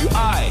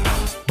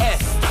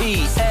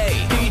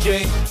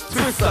DJ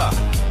Twista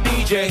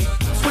DJ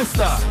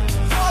Twista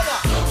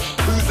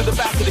Who's at the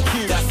back of the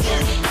queue? That's you.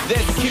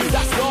 There's the queue,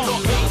 that's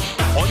not me.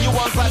 On your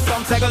one side,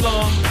 some tag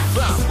along.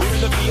 We're in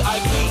the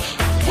VIP.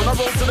 When I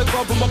roll to the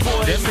club with my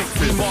boys,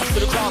 we march to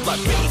the crowd like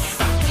peace.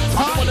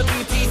 I wanna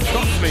be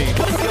PC,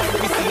 but still let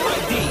me see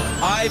ID.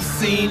 I've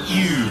seen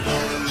you,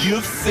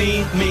 you've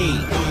seen me.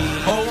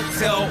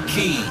 Hotel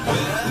key,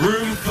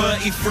 room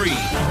 33.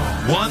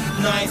 One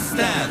night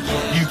stand,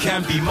 you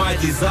can be my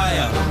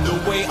desire. The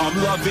way I'm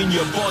loving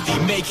your body,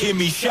 making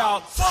me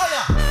shout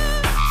fire.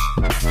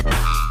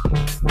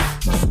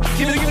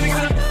 Give it.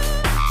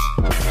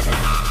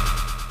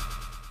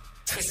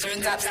 Twista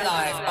and Dappz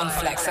live on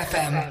Flex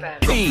FM.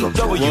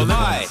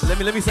 T-W-I.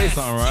 Let me say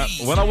something, right?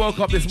 When I woke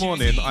up this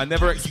morning, I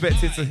never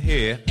expected to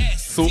hear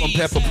Salt and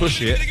Pepper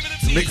Push It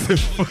mix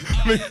it.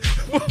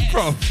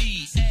 Bro.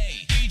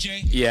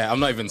 Yeah, I'm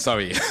not even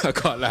sorry. I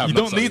can't lie. You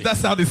don't need that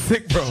sounding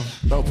sick, bro.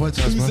 No point,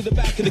 Who's in the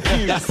back of the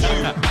queue? That's you.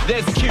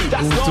 There's the queue.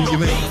 That's not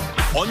me.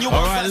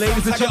 Alright,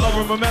 ladies and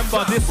gentlemen,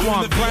 remember this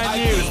one,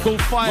 brand new, it's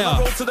called Fire.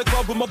 The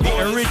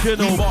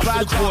original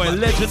bad boy,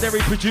 legendary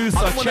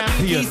producer,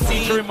 champion,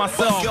 featuring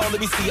myself.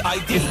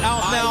 It's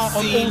out now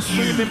on all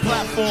streaming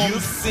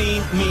platforms.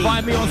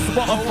 Find me on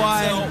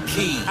Spotify,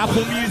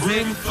 Apple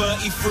Music,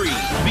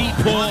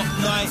 Beatport,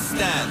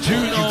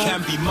 Juno,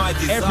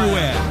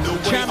 everywhere.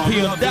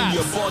 Champion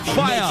Dappz,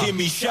 Fire.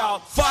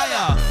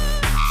 Fire.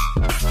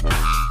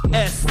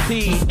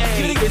 S-T-A,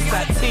 it's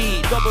that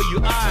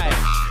T-W-I.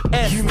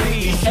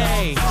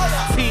 S-T-A-T-W-I-S-T-A.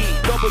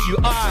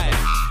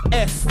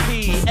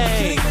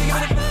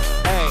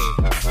 Hey,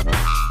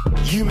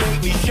 you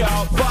make me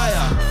shout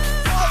fire.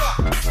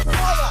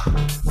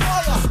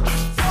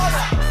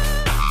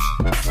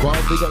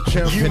 Well, big up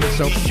champion,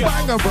 so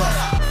banger, bro.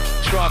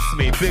 Trust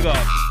me, big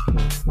up.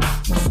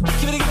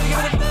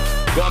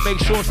 Gotta make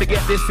sure to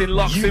get this in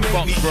Lux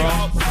inbox, bro.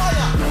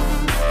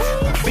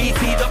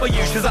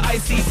 BTW, she's an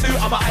IC2,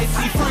 I'm an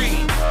IC3.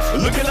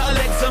 Looking at her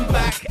legs and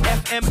back,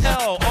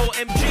 FML,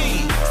 OMG.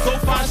 So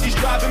fine, she's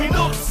driving me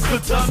nuts.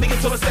 Could turn me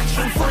into a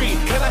section 3.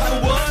 Can I have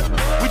a word?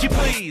 Would you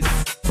please?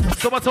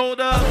 So I told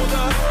her,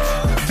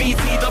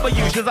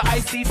 BTW, she's an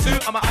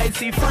IC2, I'm an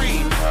IC3.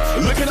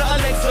 Looking at her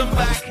legs and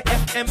back,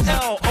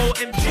 FML,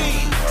 OMG.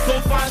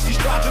 So fine, she's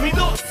driving me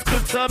nuts.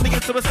 Could turn me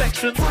into a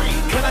section 3.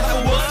 Can I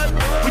have a word?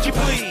 Would you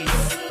please?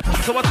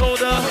 So I told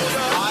her,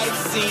 I've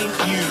seen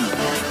you,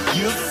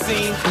 you've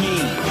seen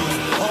me.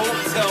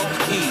 Hotel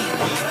key,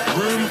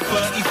 room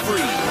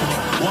 33,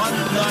 one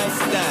night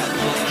stand.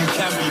 You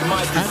can be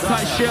my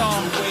desire.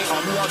 The way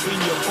I'm loving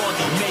your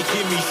body,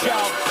 making me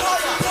shout.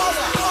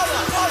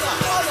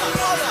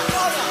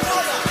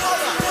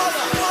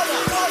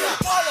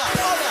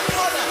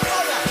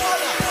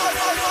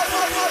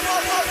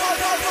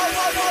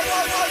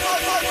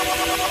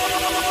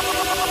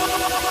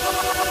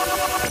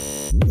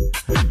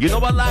 You know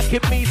I like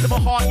it means to my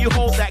heart you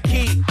hold that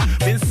key.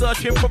 Been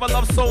searching for a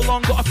love so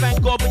long, gotta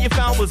thank God what you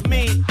found was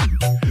me.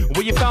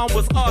 What you found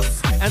was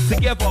us, and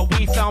together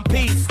we found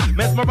peace.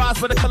 Mesmerized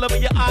by the colour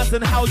of your eyes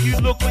and how you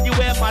look when you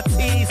wear my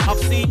tees. I've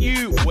seen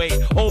you, wait,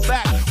 hold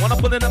back. Wanna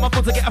pull in at my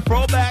foot to get a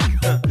throwback.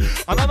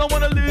 And I don't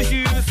wanna lose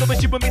you, so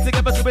much you put me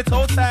together to be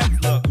toe tags.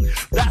 Look,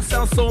 that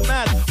sounds so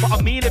mad, but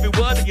I mean every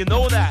word and you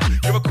know that.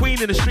 You're a queen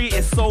in the street,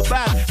 it's so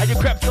bad. And you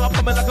crept up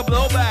coming like a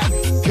blowback.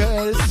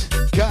 Girls,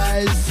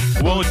 guys,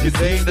 won't you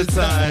take the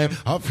time?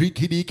 I'm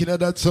freaky deaking at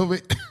that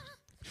summit.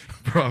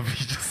 Bruv,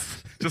 you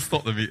just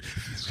stop the beat.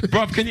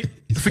 Bruv, can you,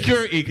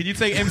 security, can you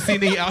take MC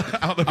Nee out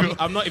the building?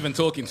 I'm not even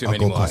talking to him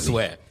anymore, I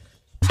swear.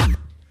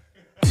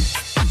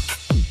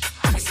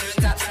 Twista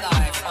Dappz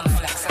live on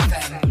Flex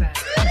FM.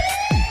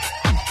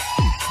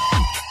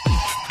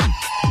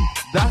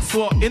 That's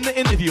what, in the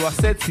interview I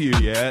said to you,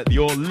 yeah,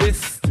 your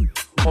list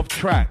of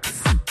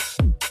tracks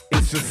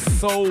is just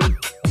so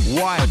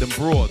wide and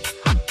broad.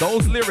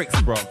 Those lyrics,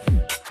 bruv.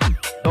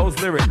 Those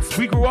lyrics.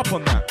 We grew up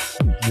on that.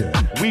 Yeah.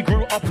 We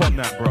grew up on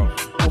that, bro.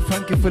 Well,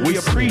 thank you for listening. We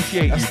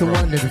appreciate That's you, the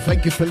bro. one, nigga.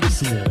 Thank you for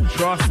listening.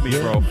 Trust me,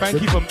 bro.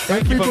 Thank you for making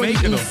Everybody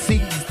them. who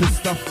sings the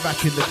stuff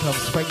back in the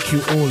clubs, thank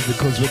you all,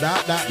 because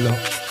without that, look,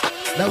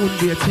 that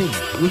wouldn't be a thing.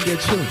 It wouldn't be a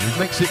tune. It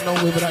makes it no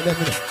way without them,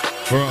 innit?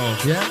 Bro.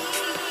 Yeah?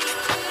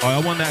 Oh, I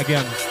want that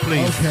again,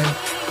 please. Okay.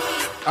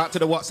 Out to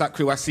the WhatsApp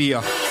crew, I see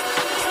ya.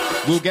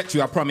 We'll get to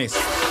you, I promise.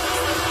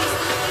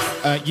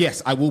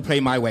 Yes, I will play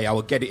my way. I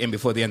will get it in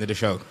before the end of the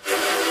show.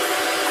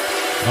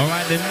 All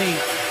right, then,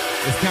 Nate.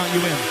 Let's count you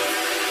in.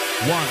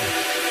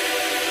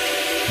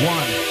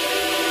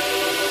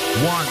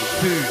 1,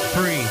 2,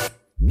 3.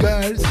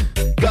 Girls,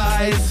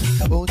 guys,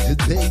 won't you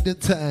take the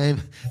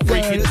time?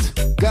 Girls,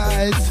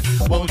 guys,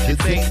 won't you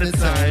take the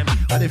time?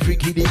 And the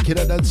freaky deaky,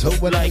 that's how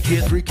we like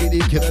it. Freaky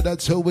deaky,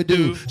 that's how we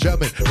do.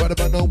 Jamming, right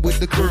about now with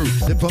the crew.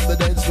 Then from the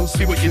dance floor,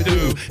 see what you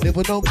do.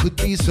 Never know could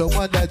be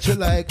someone that you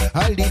like.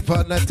 I leave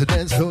for night to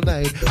dance all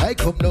night. I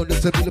come down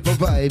just to build up a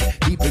vibe.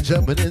 Keep it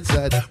jamming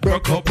inside.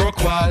 Broke up, broke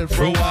wild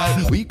for a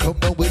while. We come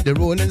down with the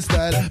rolling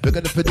style. We're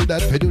gonna do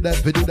that, do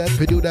that, do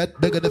that, do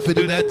that. They're gonna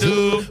do that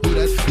too. Do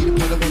that. People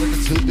put them on the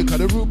two because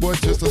the rude boy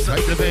just a side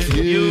of it.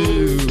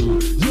 You.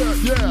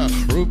 Yeah.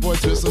 Rude boy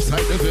just a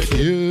side of it.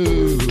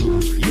 You.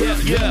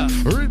 Yeah.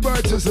 Rude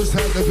boy just a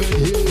side of it.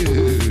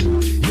 You.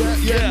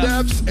 Yeah.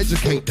 Dappz,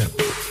 educate them.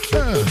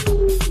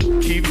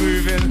 Keep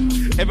moving.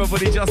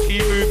 Everybody just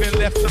keep moving.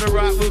 Left to the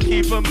right, we'll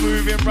keep them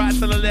moving. Right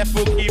to the left,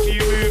 we'll keep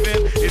you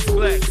moving. It's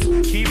Flex.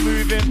 Keep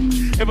moving.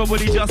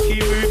 Everybody just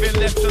keep moving.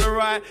 Left to the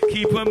right,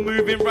 keep them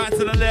moving. Right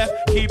to the left,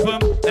 keep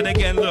them. And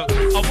again, look,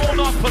 I won't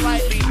ask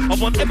politely. I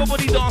want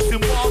everybody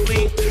dancing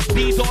wildly.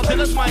 B dancing,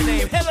 that's my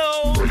name.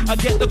 Hello, I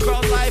get the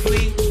crowd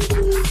lively.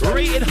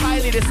 Rated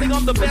highly, they sing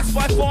I'm the best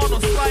by far,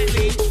 not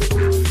slightly.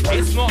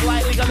 It's not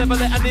likely I'll never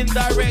let an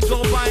indirect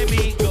go by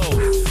me. Go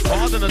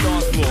hard on the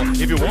dance floor.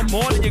 If you want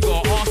more, then you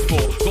gotta ask for.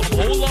 Got them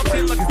all locked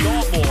in like it's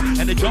Dartmoor,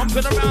 and they're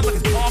jumping around like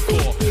it's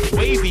parkour.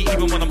 Wavy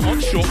even when I'm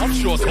onshore.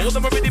 Told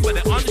them already, but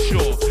they're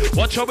unsure.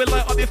 Watch how it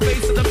light up your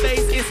face to the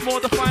base. It's more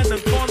defined than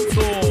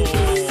contour.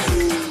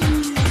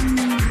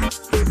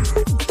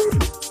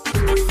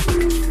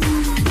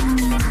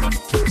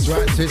 That's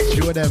right, sis,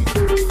 two of them.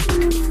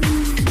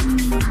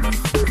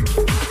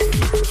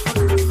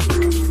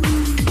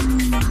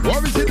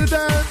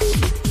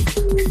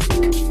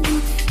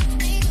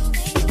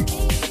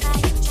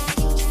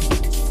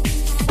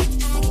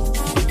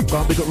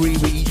 Can't big up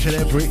Riri each and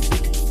every.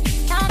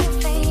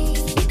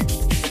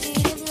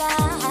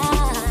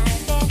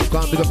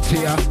 Can't big up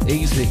Tia,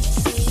 easy.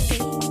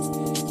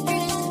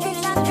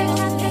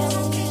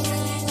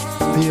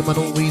 Yeah, man,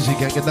 don't Weezy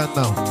gang, get that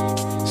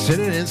now.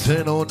 Sitting and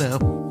sitting on now.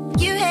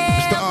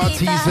 Mr.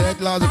 RTZ,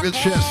 Lars of your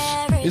chest.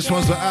 This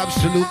one's an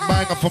absolute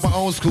banger for my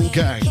old school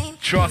gang.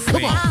 Trust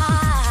me. Come on.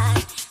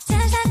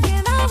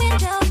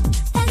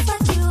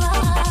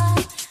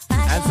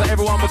 And so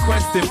everyone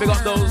requesting, big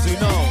up those who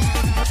know.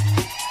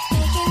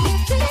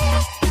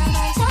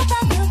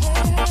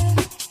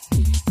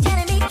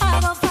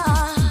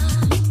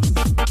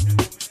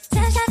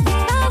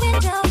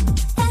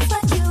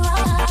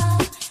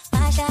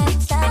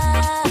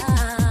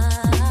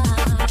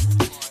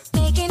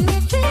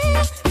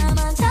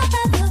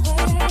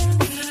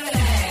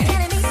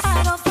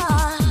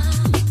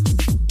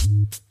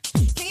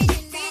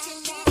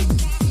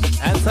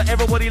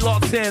 Everybody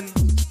locked in.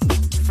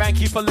 Thank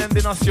you for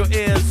lending us your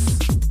ears.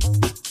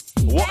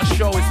 What a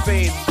show it's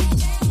been.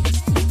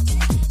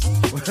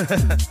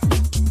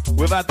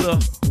 We've had the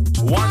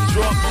one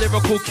drop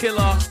lyrical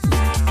killer.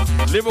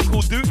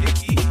 Lyrical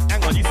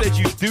hang on, you said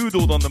you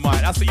doodled on the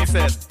mic. That's what you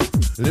said.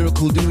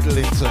 Lyrical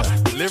doodling, sir.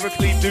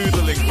 Lyrically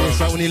doodling, bro. It's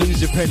like when you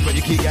lose your pen, but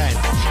you keep going.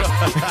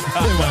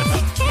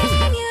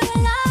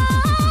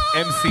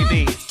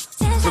 MCD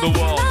to the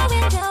world.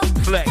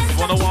 Flex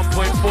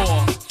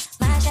 101.4.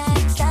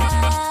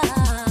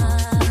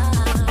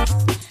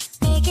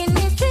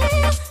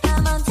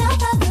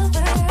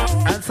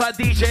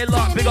 Anti-DJ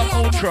Lock, big up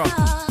Ultra.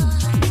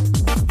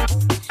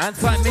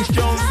 Anti-Miss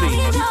Jonesy.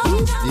 Yeah,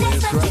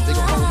 that's right, big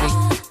up homie.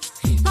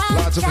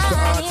 Lots of Mr.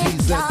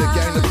 RTZ, the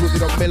gang that called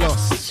it up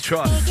Milos.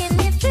 Trust.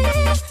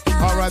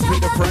 R.I.P.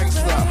 the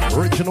prankster,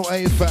 original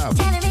A-Fab.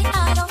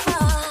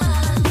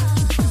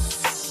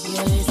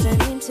 You're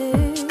listening to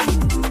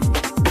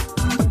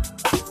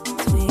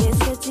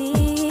Twista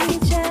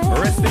DJ.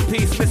 Rest in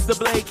peace, Mr.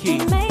 Blakey.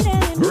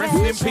 Rest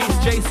in peace,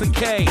 Jason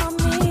K.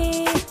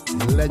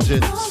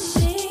 Legends.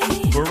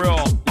 For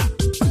real.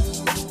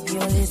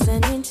 You're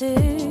listening to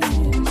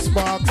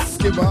Sparks,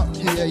 Skipper,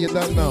 yeah, you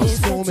don't know.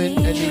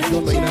 Storming, any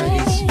number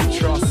 90s.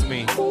 Trust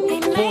me.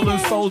 Fallen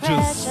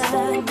soldiers.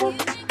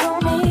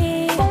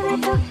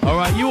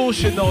 Alright, you all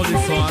should know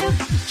this one.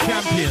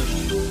 Champion.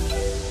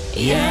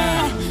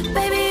 Yeah,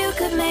 baby, you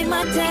could make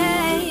my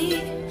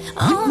day.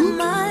 Oh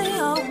my,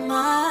 oh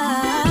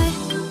my.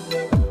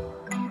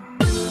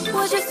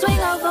 Would you swing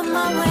over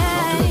my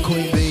way?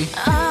 Queen B.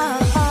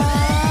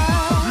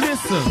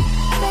 Listen.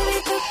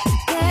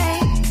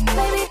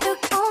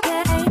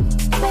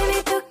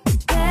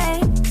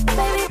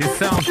 His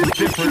sound is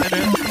different, isn't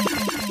it?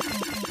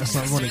 That's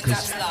ironic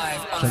because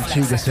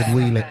Shantiga said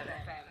wheel it.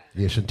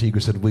 Yeah,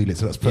 Shantiga said wheel it,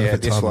 so that's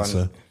perfect timing,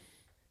 sir.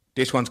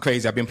 This one's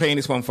crazy. I've been playing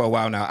this one for a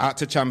while now. Out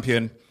to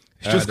Champion.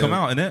 It's just come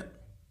out, innit?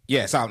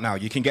 Yeah, it's out now.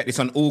 You can get this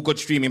on all good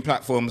streaming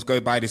platforms. Go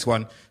buy this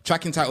one.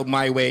 Track entitled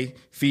My Way,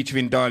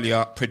 featuring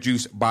Dahlia,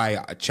 produced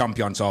by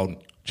Champion Sound.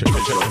 You're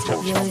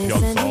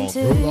listening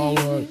to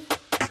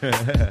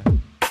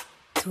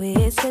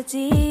Twista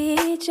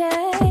DJ.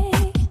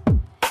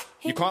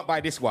 You can't buy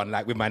this one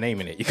like with my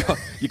name in it.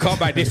 You can't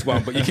buy this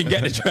one, but you can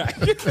get the track.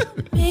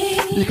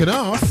 You can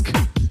ask,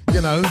 you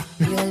know.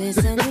 You're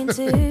listening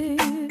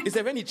to Is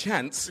there any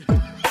chance?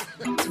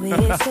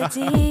 Twista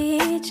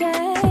DJ.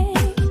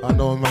 I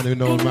know a man who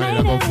knows a man.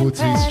 I got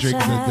 14 strings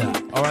with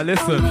that. All right,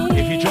 listen.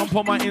 If you jump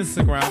on my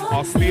Instagram,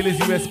 I'll steal his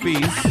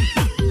USBs.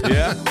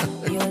 Yeah,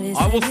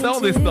 I will sell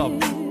this stuff.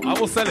 I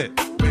will sell it.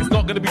 But it's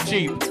not going to be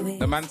cheap.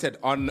 The man said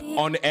on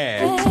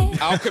air,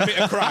 I'll commit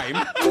a crime.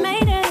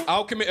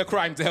 I'll commit a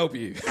crime to help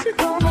you.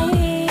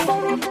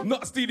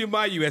 Not stealing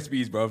my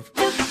USBs, bruv.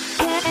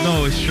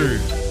 No, it's true.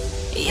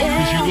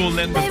 Because you will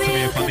lend them to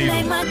me if I need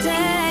them.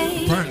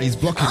 Apparently he's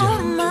blocking you.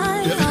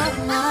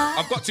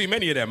 I've got too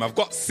many of them. I've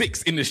got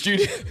 6 in the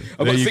studio.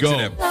 I've there got you 6 go. of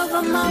them.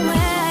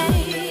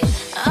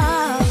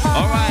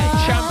 All right,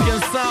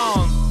 Champion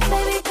Sound.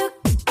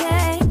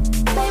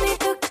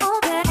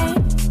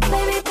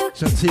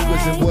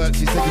 Shantiga's in work.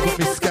 She said you got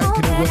me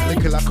skanking and work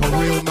looking like a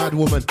real mad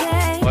woman.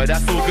 Well,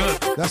 that's all good.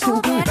 That's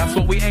all good. That's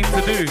what we aim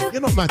to do.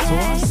 You're not mad to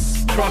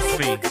us. Trust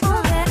me.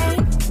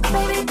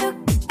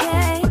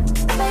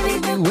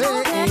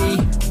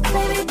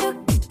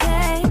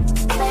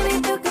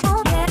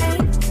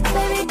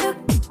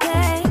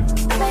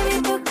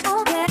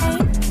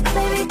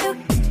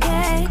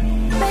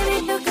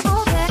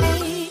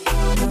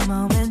 The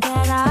moment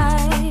that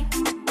I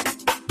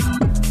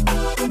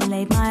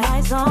laid my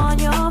eyes on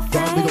your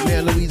face, Big up me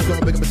and Louise, go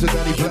and big up Mr.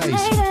 Danny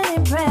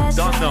Blaze.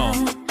 Don't know.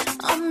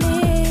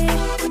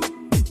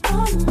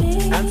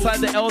 Inside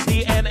the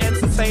LDN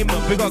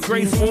Entertainment, we got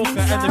Grace Walker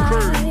and the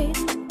crew.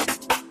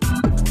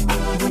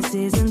 This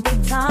isn't the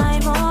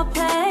time or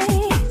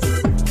place.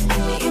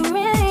 You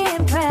really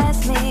impress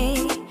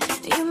me.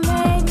 You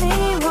make me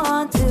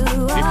want to.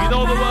 If you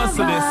know the words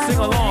to this, sing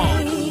along.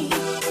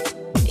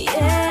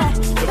 Yeah,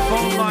 The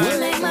phone line.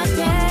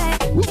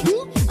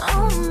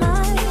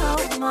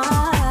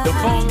 The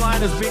phone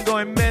line has been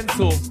going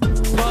mental.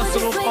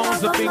 Personal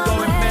phones have been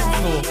going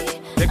mental.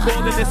 They're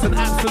calling this an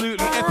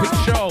absolutely epic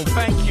show.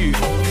 Thank you.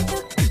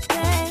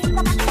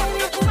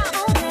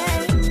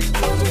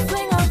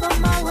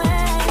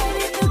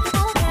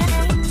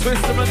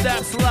 Twista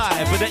Dappz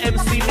live with the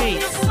MC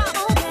Neats.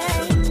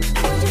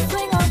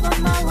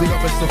 Big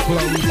up Mr.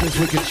 Flow, this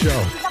wicked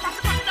show.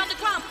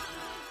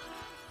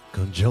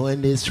 Come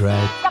join this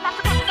ride.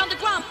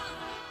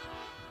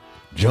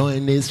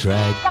 Join this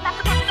ride.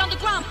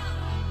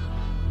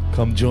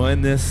 Come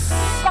join this.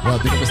 Well,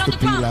 big up Mr.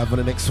 B live on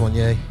the next one,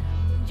 yeah.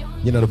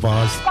 You know the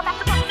bars.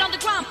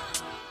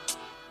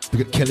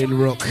 Big up Kelly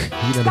Rock,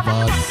 you know the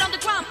bars.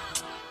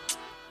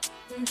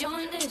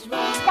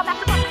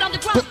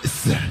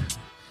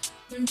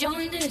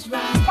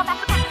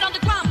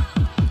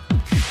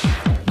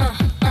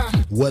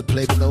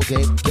 Wordplay with no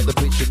game, get the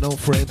picture, no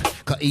frame.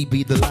 Cause he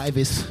be the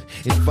livest.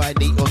 Invite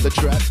me on the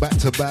track, back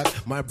to back.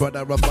 My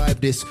brother revive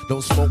this.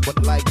 Don't smoke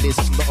but like this.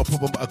 Not a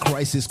problem but a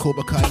crisis.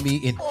 Cobra Kai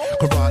meeting.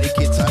 Karate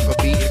kid time for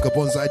beating.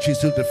 Kabonzai choose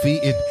to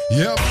defeating.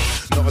 Yep.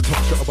 Not a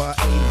top shot but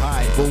I aim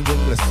high. Boom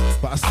wingless,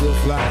 but I still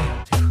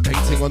fly.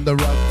 Painting on the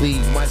rugby.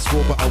 Might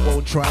score but I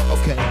won't try.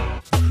 Okay.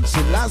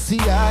 Selassie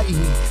I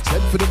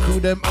send for the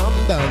crew, them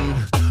I'm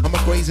done. I'm a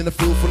graze in a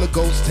field full of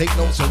ghosts. Take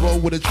notes and roll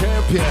with the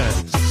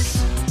champions.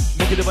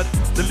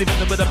 The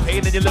living with the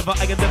pain in your liver.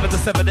 I can never the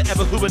seven, the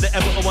ever, who would the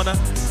ever wanna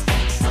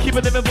keep a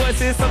living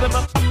voices on them.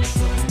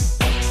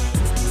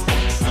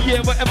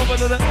 Yeah, whatever,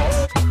 whatever.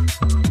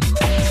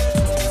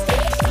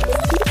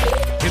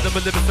 In the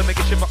living to make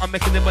a shiver, I'm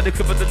making them, but they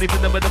cover the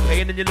living them with the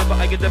pain in your liver.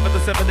 I can never the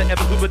seven, the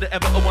ever, who would the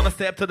ever wanna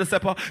step to the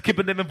sepper.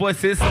 Keeping living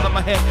voices on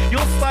my head.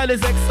 Your style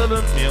is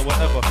excellent. Yeah,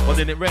 whatever. One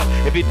in it red.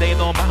 Every day,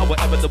 no matter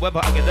whatever the weather,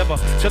 I can never.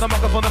 Should I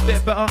make up on a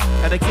bit better?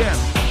 And again.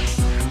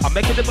 I'm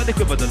making them with the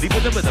quiver,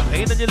 leaving them with the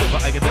pain in your liver.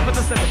 I can never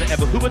the seven, the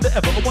ever, who would the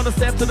ever wanna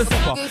step to the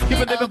supper.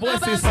 Keeping them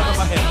voices out of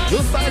my head.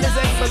 Your style is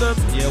excellent.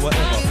 Yeah,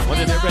 whatever. One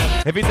in it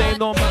red. Every day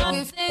no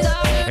matter.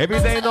 Every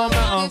day no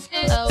matter.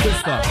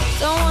 Sister.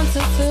 Don't want to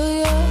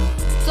feel you.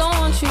 Don't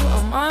want you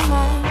on my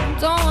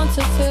mind. Don't want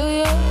to feel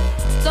you.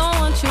 Don't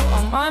want you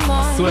on my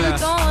mind. Swear.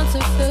 Don't want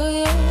to feel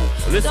you.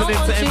 Listening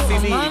to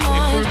MC Neat, it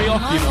threw me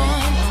off, you know.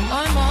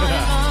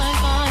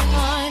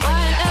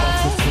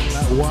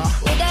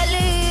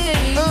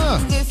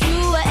 If you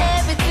were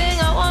everything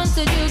I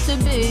wanted you to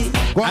be.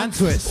 Go on,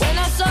 Twist. When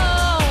I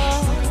saw.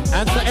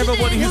 And to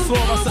everybody who saw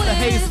us at the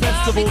Hayes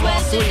Festival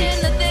last week,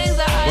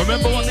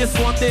 remember what this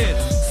one did?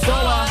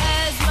 Solar.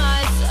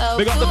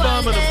 Big up the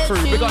Birmingham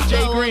crew. Big up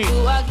Jay Green.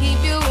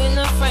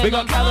 Big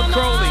up Callum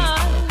Crowley.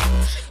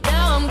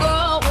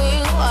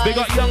 Big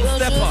up Young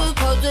Stepper.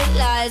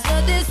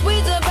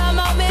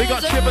 Big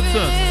up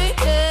Chipperton.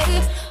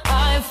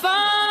 I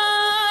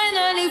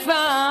finally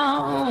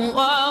found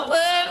what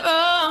went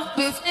wrong.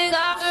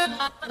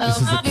 This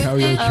is a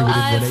karaoke rhythm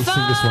when they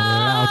sing this one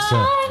loud,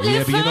 sir.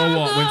 Yeah, but you know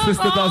what? When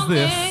Twista does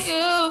this,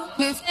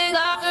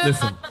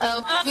 listen.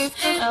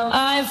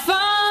 I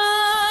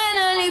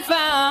finally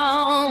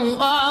found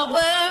what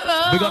went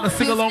wrong. We got the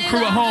sing-along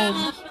crew at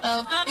home.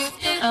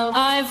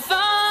 I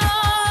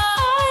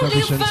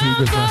finally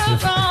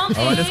found.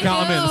 Alright, let's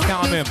count them in. Let's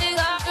count them in.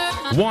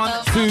 1,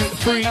 2,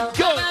 3, go!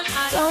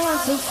 Don't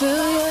want to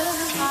feel you.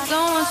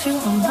 Don't want you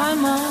on my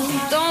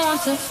mind. Don't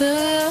want to feel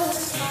you.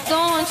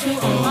 Don't want you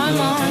on my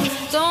mind.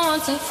 Don't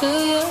want to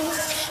feel you.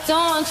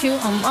 Don't want you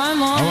on my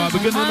mind. Alright,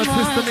 we're gonna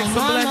twist the mix and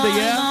blender,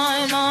 yeah?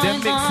 Them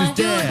mix is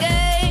there.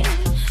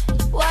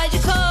 Why'd you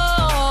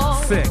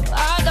call? Sick.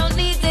 I don't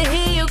need to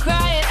hear you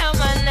crying out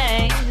my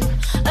name.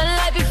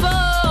 Unlike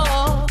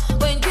before,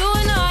 when you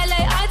and I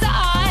lay eye to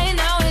eye,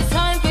 now it's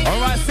time for you.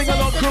 Alright, sing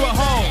along crew at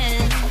home.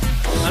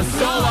 And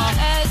so I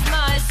ask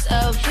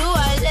myself, do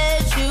I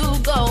let you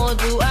go? Or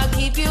do I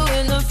keep you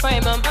in the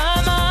frame of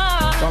my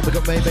mind? Oh, we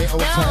got Mayday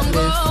old time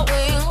live.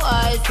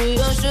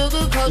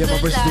 Yeah, my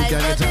Bristol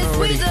gang in town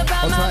already. Old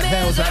time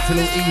Hells out to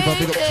Little Eva,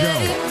 big up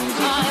Joe.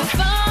 I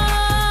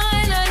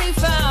finally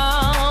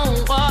found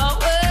what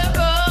went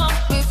wrong.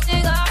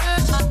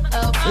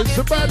 It's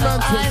the bad man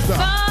Twista. I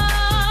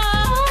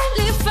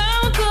finally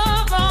found the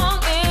wrong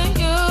in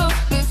you.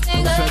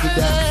 Twista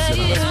Dappz,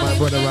 that's my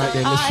brother right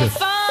there, listen.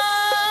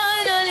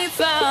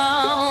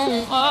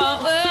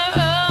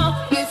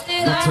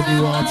 Not a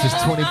new artist,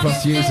 20 plus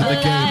years in the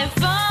game.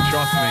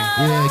 Trust me.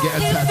 Yeah, get a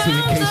tattoo in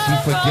case you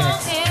forget.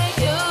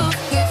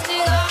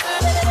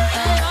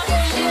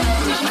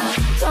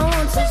 Don't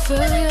want to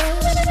feel you.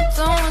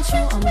 Don't want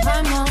you on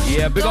my mind.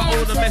 Yeah, big up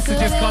all the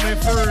messages coming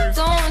through.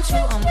 Don't want you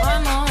on my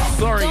mind.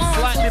 Sorry,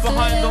 slightly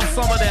behind on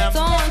some of them.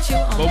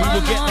 But we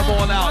will get them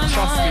all out,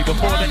 trust me,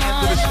 before the end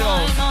of the show.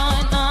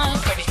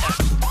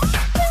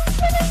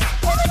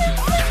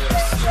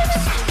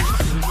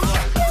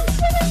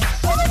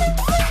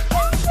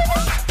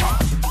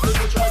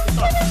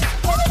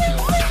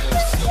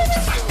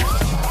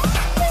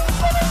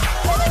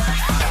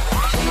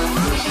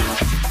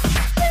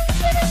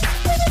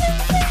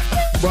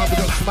 Well, we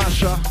got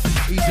Smasher,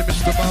 Easy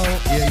Mr. Mo.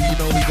 Yeah, you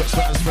know we got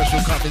something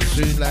special coming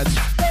soon, lads.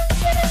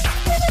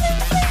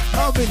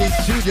 I've been in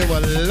studio a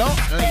lot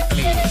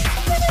lately.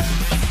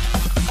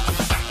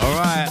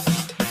 Alright.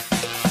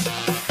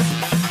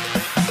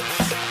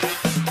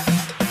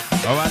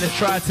 let's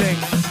try a thing.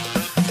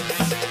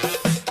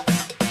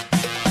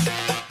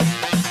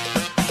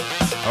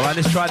 Alright,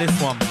 let's try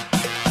this one.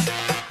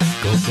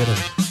 Go get him.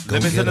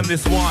 Let me tell them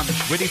this one.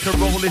 Ready to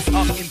roll this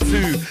up in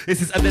two.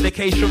 This is a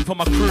dedication for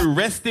my crew.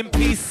 Rest in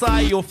peace,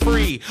 Si, you're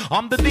free.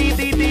 I'm the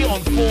DDD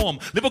on form.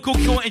 Lyrical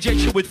cure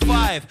injection with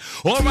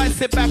 5. Alright,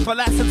 sit back,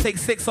 relax and take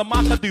 6. I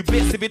might do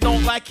bits. If you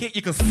don't like it,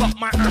 you can suck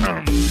my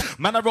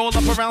man, I roll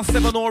up around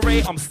 7 or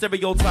 8. I'm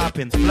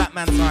stereotyping. Black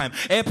man time.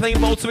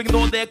 Airplane mode to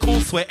ignore their cool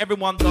sweat.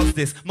 Everyone does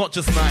this, not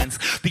just nines.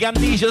 The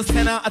amnesia's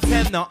 10 out of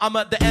 10 now. I'm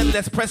at the end,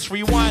 let's press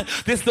rewind.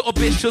 This little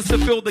bitch just to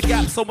fill the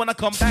gap. So when I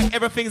come back,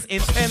 everything's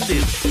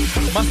intended.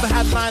 I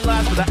had 9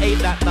 lives, but I ate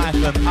that knife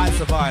and I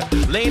survived.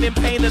 Laying in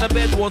pain in a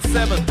bed, ward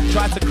 7.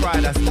 Tried to cry,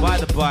 that's by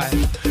the by.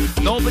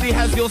 Nobody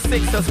has your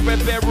 6, so spread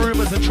their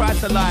rumors and try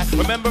to lie.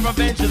 Remember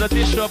revenge and a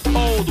dish of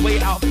cold.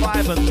 Wait out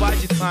 5 and bide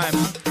your time.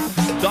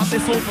 Done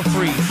this all for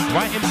free.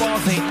 Writing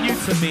bars ain't new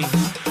to me.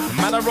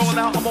 Man, I roll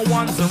out on my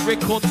ones and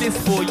record this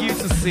for you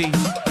to see.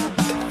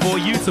 For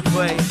you to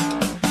play.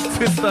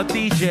 Twista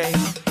DJ.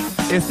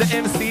 It's the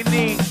MC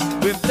Neat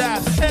with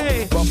Dappz,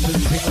 hey! Bumping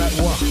thing like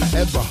what?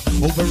 Ever.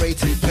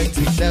 Overrated,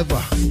 painting,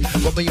 never.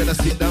 But when you're in a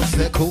sit down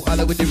circle, all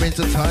with the range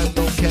of time,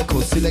 don't care.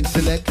 Cause select.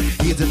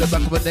 Here's in the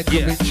back of my neck,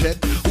 I'm in check.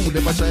 Ooh,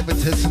 let my driving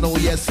test, no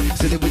yes.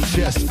 Silly with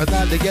chest. And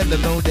now together,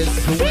 know this.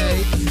 So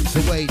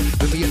wait.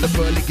 With me at the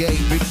pearly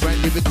gate. Big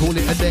brandy, we call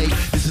it a day.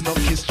 This is not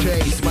kiss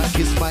chase. My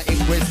kiss, my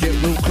embrace, get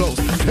real close.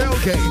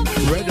 Tailgate,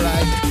 red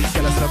light.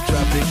 Gotta stop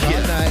traffic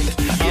all night.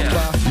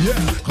 Yeah.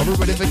 Come on,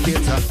 ready for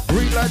guitar.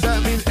 Green light,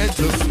 that means enter.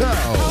 I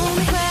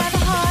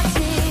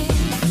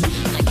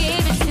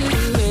gave it to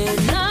you in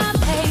a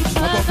paper.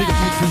 I got bigger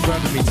YouTube brand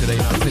with me today,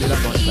 I'll tell you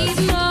that much, man.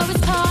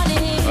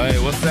 Hey,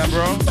 what's that,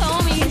 bro?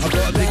 I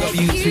got a big up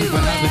YouTube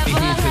and have with me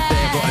here today.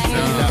 I got to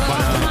tell you that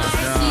one.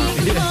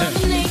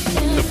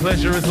 The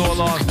pleasure is all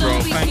ours, bro.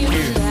 Thank you.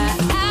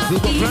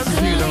 We've got plans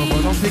for you though,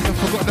 man. I think I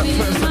forgot that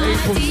 1st of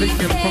April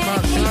thinking from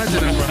outside,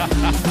 you know, bro.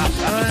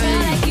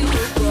 Hey, you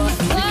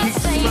keep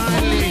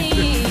smiling.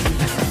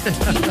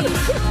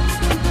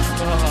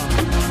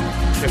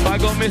 If I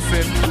go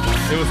missing,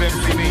 it was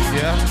MC Neat,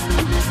 yeah?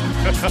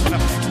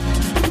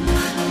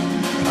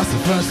 That's the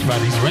first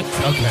man, he's wrecked.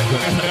 Okay,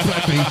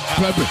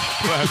 Plan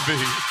B.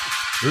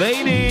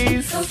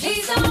 Ladies! So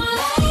please don't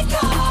let it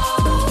go,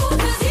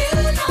 'cause you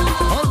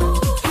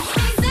know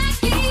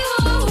exactly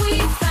what we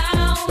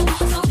found.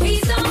 So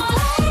please don't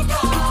let it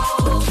go,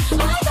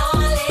 my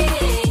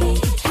darling.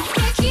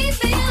 Can't keep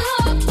it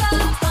locked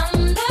up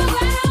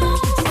underground.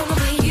 It's gonna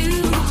be you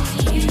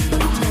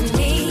and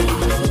me.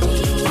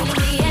 Gonna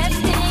be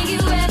everything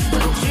you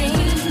ever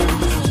dreamed.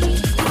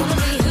 Gonna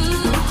be who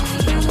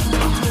and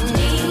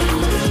me.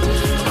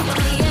 Gonna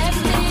be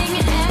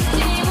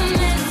everything we're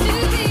meant to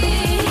be.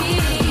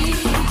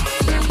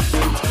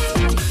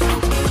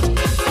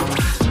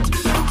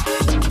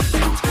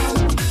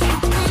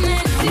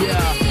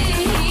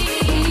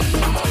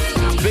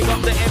 Big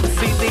up the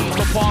MC Neat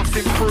for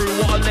passing through.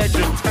 What a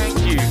legend. Thank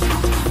you.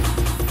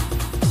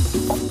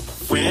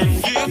 When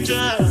you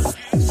just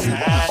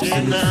had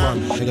enough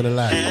They're gonna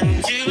lie.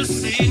 and you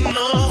see no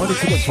Only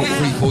took us for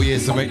 3-4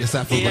 years to make this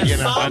happen, but you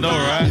know. I know,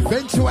 right?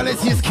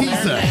 Eventuality is key,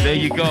 sir. There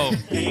you go.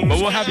 But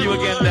we'll have you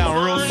again down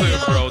real soon,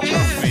 bro.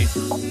 Trust me.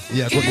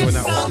 Yeah, I got you on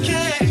that one.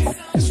 okay.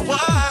 It's what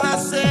I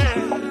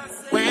said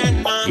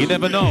when You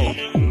never know.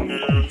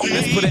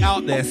 Let's put it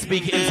out there.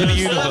 Speak it into the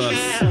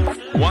universe.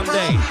 One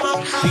day,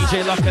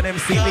 DJ Luck and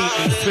MC Neat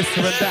meets Twista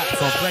and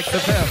Dappz on Flex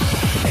FM.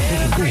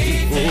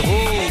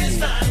 Is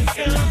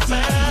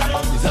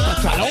that a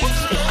challenge?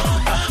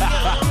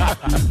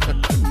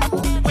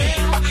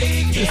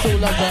 It's all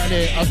about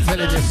there, I'm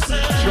telling you.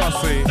 Trust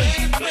me.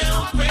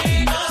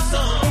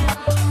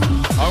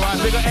 Alright,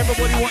 big up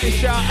everybody wanting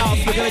shout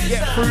outs. We're gonna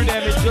get through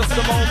them in just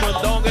a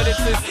moment. Don't get it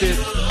twisted.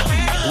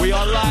 We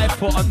are live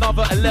for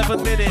another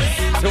 11 minutes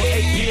till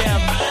 8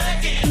 p.m.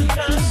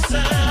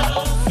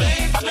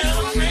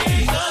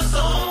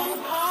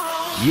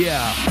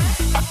 Yeah.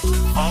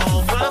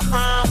 all the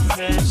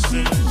promises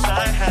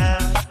I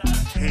have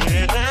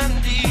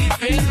hidden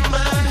deep in my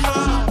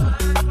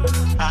heart,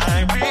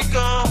 I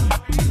recall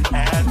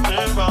at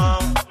the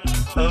wrong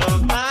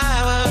of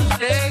my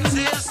worst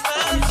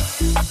existence.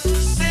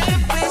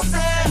 Simply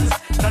says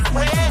that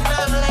when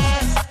I'm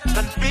less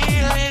than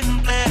feeling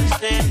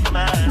blessed in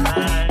my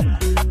life,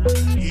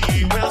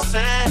 he will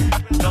send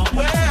the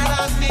word I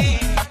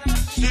need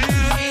to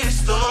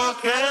restore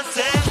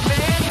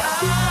contentment.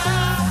 I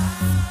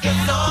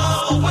can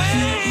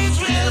always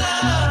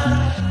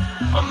rely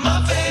on my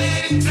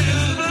faith to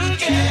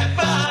get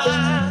by.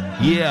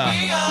 Yeah. We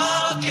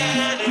all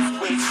can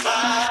if we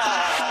try.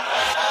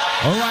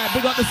 Alright,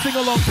 big up the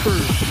sing-along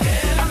crew.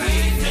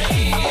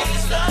 Everything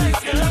is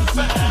like a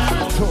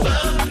fire.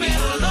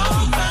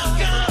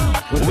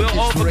 We'll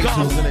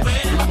overcome.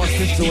 My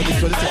sister on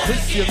this one, it's a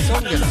Christian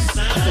song, you know.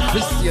 She's a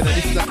Christian and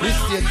this is a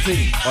Christian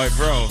thing. Alright,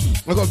 bro.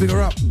 I gotta big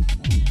her up.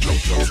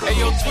 Hey,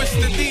 yo,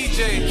 Twista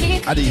DJ.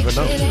 I didn't even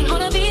know.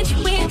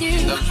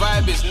 The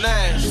vibe is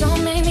nice.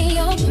 Don't make me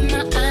open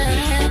my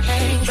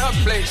eyes. The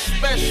place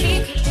special. We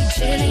could be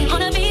chilling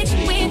on a beach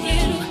with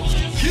you.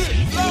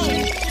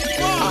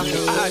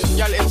 I had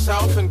gal in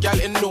south and gal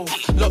in north.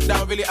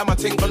 Lockdown really had my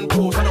thing on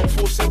pause. I don't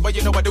force it, but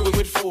you know I do it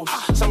with force.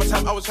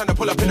 Summertime I was trying to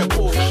pull up in a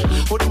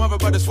Porsche. All the mother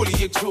brothers fully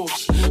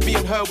exhaust. Me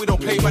and her, we don't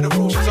play by the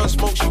rules. She's on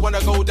smoke, she wanna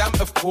go down,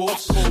 of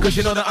course. Cause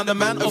you know that I'm the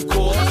man, of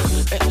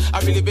course. I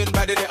really been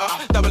bad in it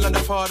up. Double on the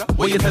father,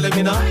 what you telling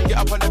me now? Get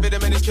up on the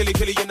rhythm and it's killy,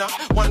 you know.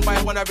 One by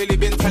one I really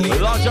been telling you.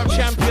 Large up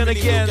champion really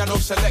again. No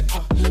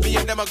selector. Me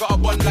and them I got a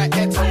bond like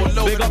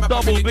Eto. Big up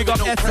double, really big up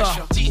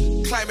Etta.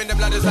 Climbing them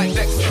ladders like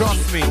Dexter.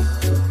 Trust me.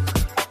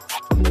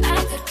 I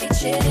could be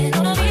chilling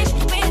on a beach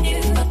with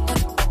you.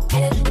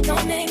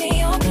 Don't make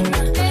me open my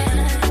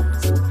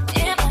eyes.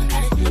 In my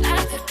mind, I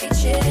could be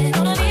chilling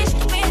on a beach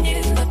with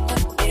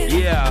you.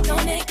 Yeah.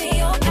 Don't make me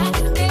open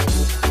my eyes.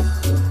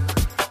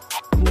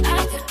 I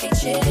could be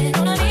chilling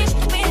on a beach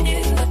with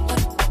you.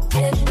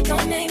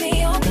 Don't make me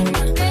open my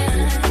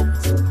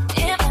eyes.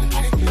 In my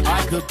mind, I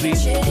could be.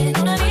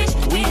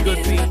 We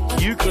could be.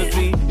 You could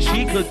be.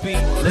 She could be.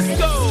 Let's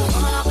go.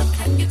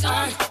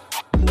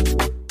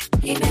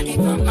 He made me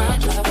from my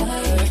trouble.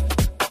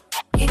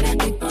 He made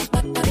me from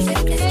my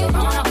sickness. Come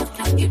on,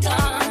 what you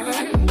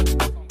done?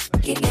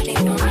 He made me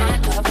from my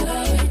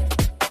trouble.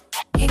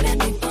 He made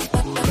me from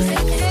my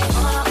sickness.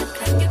 Come on,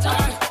 what you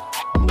done?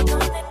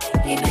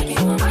 He made me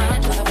from my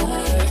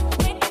trouble.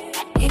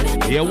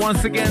 Yeah,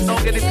 once again,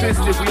 don't get it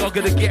twisted. We are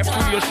gonna get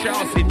through your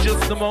shouts in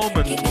just a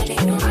moment.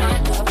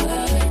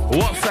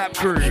 WhatsApp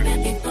crew.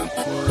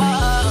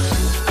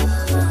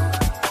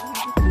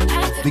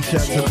 Big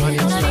shout out to the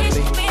Onions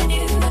family.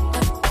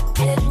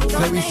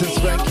 Clarice and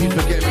Swanky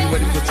for getting me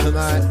ready for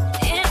tonight.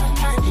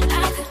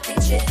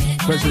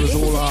 Pleasure is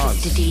all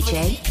ours. The DJ,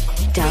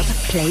 Dub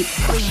Plate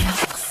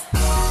Remix.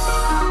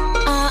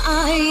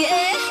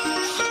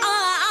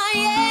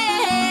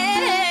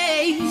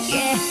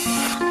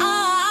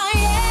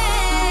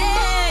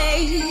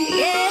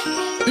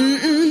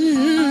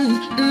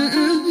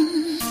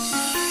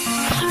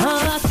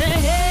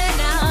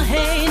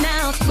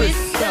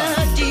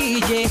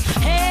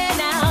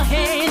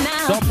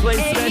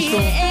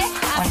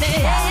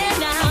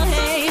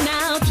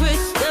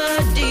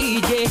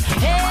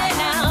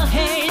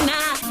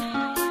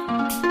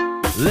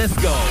 Let's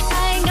go.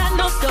 I ain't got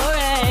no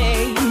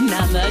story,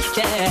 not much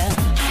tell.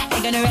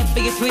 Ain't gonna rap for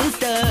your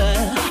Twista.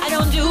 I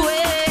don't do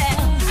it.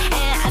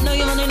 And I know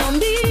you wanna know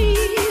me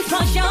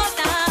for short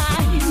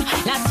time.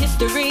 Last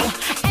history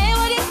ain't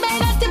what it's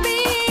made up to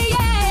be.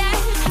 Yeah.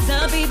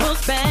 Some people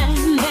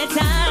spend their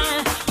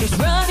time just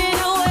running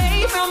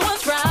away from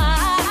what's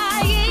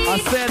right.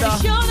 I said,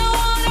 you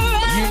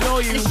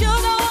know you.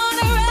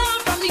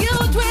 From you,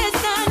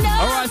 Twista. No.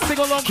 All right, sing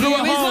along to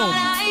at home.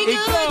 It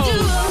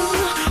goes.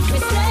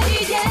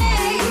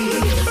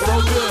 So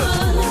good.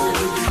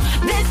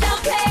 There's no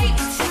plate.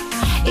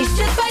 It's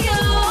just for you.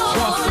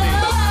 Trust me.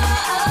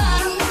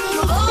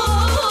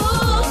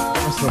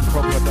 That's a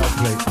proper dub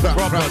plate.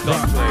 Proper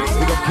dub plate.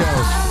 We got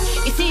girls.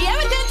 You see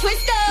everything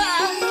Twista,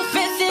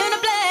 fist in a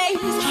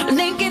blaze.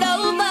 Think it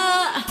over,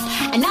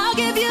 and I'll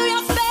give you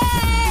your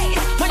space.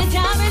 When the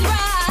time is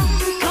right,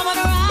 come on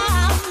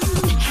around.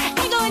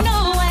 Ain't going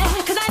nowhere,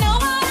 'cause I know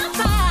what I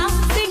found.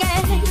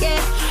 Singing,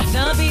 yeah.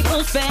 Some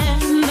people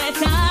spend their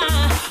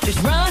time just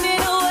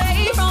running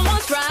away from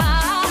what's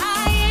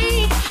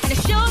right. And they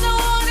sure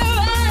don't wanna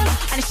run,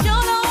 and they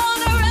sure don't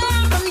wanna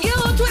run from you,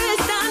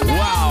 Twista. No.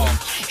 Wow.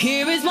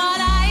 Here is what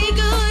I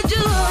could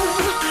do.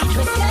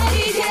 Twista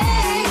DJ,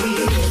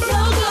 so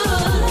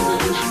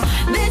good.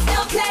 There's no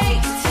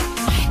plate,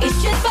 it's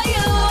just for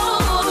you.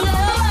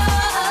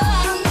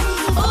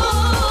 Oh,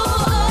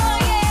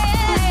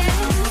 yeah,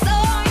 so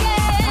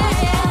yeah.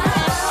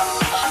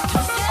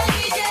 Twista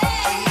DJ,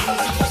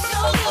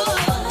 so good.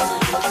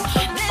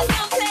 There's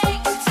no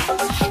plate,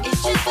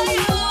 it's just for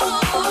you.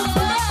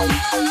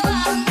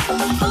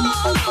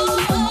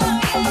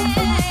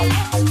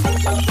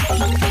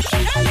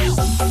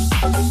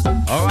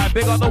 All right,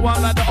 big up the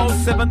one like the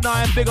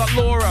 079. Big up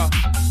Laura.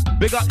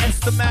 Big up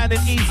Esther Man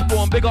in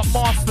Eastbourne. Big up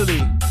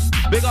Masterly.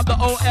 Big up the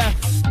OF.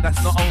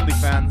 That's not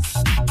OnlyFans.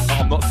 Oh,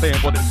 I'm not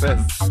saying what it says.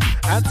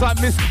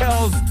 Anti-Miss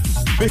Kells.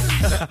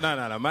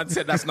 No. Man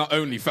said that's not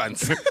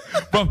OnlyFans.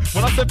 But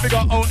when I said big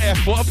up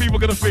OF, what are people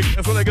going to think?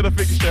 That's what they're going to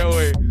think straight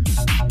away.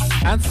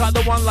 Anti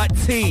the one like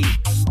T.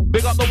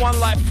 Big up the one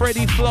like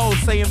Freddie Flow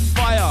saying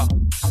fire.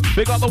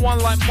 Big up the one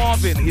like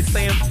Marvin. He's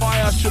saying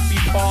fire should be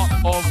part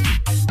of...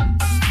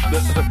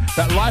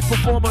 that live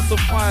performance of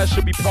fire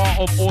should be part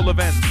of all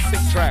events. Sick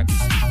track.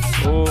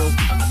 Oh,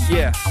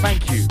 yeah,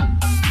 thank you.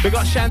 Big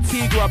up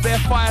Shantigra, Bear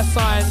Fire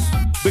Signs.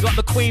 Big up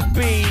the Queen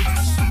Bee.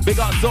 Big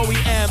up Zoe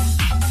M.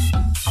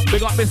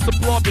 Big up Mr.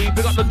 Blobby.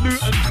 Big up the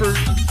Luton crew.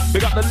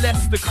 Big up the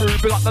Leicester crew.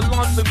 Big up the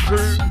London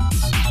crew.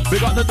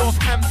 Big up the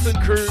Northampton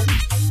crew.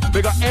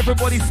 Big up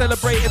everybody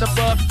celebrating a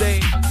birthday.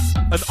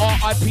 An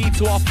RIP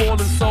to our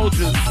fallen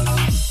soldiers.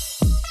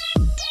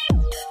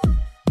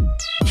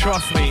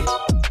 Trust me.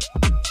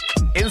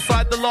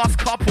 Inside the last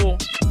couple,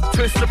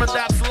 Twista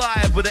Dappz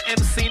live with the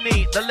MC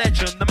Neat, the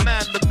legend, the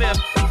man, the myth,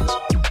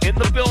 in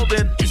the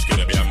building. It's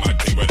gonna be a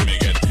mad thing when we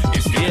get.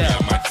 It's gonna be a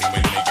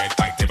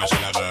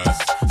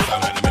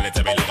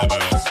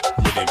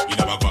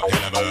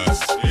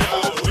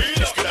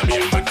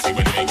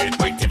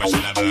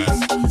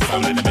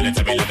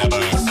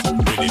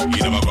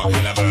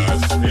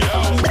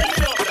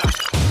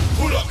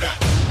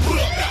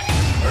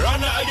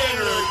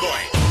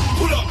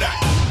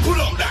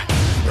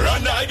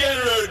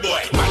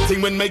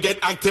thing when me get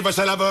active, I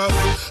shall have a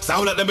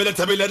sound like the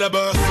military leather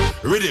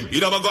burst. Rhythm,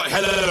 you never got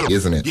hella.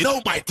 Isn't it? You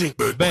know my thing,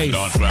 bird. Bass.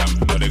 Don't ram,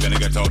 but they're gonna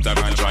get out there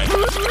and try.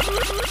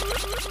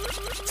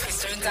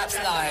 Twista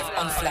Dappz live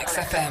on Flex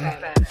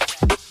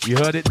FM. You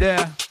heard it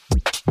there.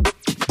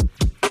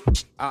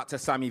 Out to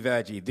Sammy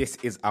Virgie. This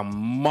is a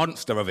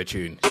monster of a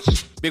tune.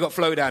 Big up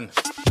Flowdan.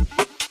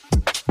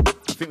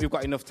 I think we've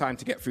got enough time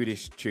to get through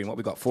this tune. What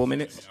we got? 4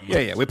 minutes?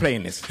 Yeah, we're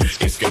playing this.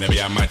 It's gonna be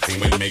a mad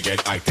thing when me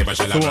get active, I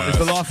shall have. So what, it's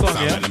the last song,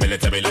 yeah? The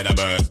military leather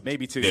burst.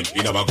 Maybe 2. You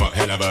never got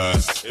hella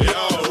burst. You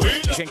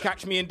can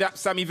catch me in Dappz,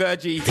 Sammy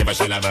Virgie. Active, I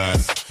shall have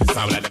burst.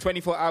 Sound like the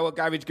 24-hour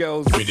Garage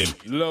Girls. Rhythm.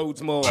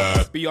 Loads more.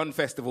 Beyond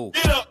Festival.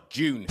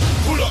 June.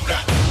 Pull up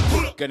that.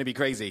 Gonna be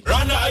crazy.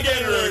 Run that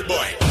again, rude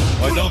boy.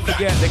 Oh, don't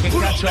forget, they can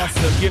catch us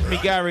at Give Me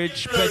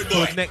Garage,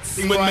 Bedford, next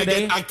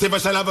Friday. Active, I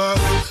shall have a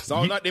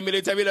sound like the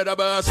military leather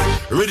burst.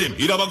 Rhythm,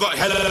 you never got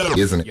hella.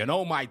 Isn't it? You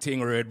know my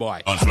thing, rude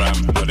boy. On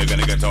slam, but they're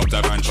gonna get out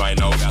there and try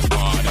now. That's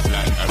part of the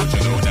plan. I want you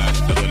to know that.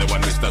 The only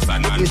one Mr.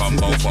 Sandman from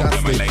both of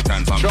them and late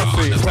and some don't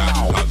understand.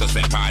 How to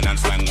say pine and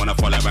slang, wanna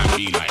follow and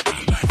be like me.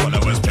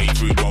 Followers pay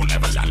through, won't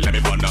ever land. Let me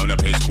run down the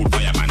place called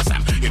Fireman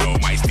Sam. You know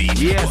my Steve.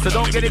 Yeah, so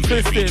don't get it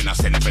twisted.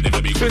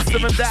 Twista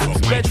and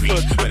Dappz,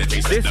 Bedford,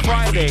 this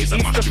Friday,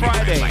 Easter Friday.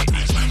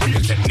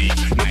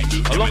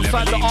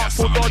 Alongside the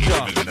Artful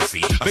Dodger.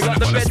 Big up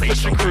the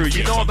Bedfordshire crew,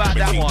 you know about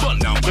that one.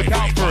 Look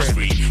out for it.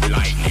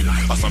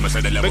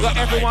 Big up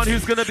everyone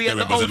who's going to be at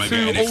the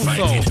O2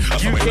 also.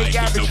 UK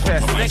Garage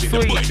Fest next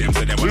week.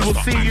 We will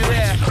see you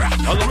there.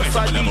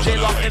 Alongside DJ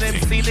Lock and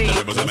MC Lee.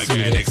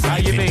 How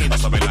you mean?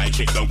 So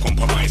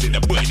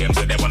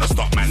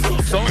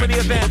many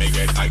events.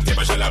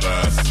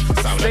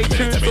 Stay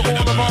tuned to all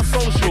of our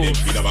socials.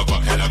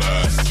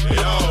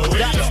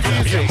 Dappz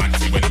Music.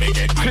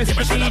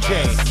 Twista DJ.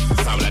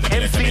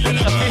 MCD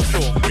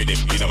official.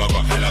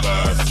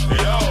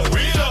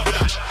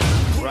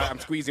 Right, I'm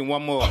squeezing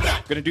one more.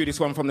 Gonna do this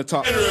one from the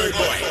top.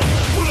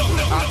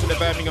 Out to the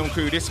Birmingham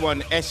crew. This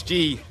one,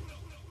 SG.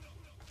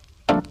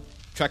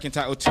 Track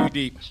entitled Too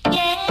Deep.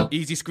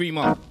 Easy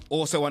Screamer.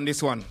 Also on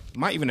this one.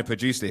 Might even have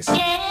produced this.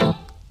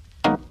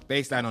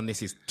 Bassline on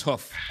this is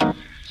tough.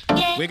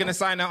 We're gonna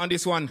sign out on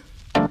this one.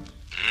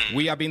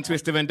 We have been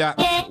Twista and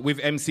Dappz with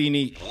MC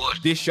Neat.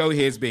 This show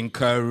here has been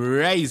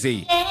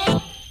crazy.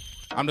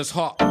 I'm just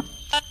hot.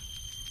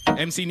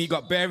 MC Neat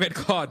got bare red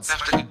cards.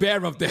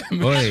 Bare of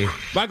them. Oi.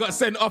 I got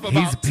sent off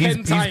about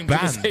 10 times.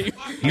 Banned.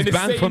 He's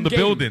banned from the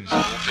building.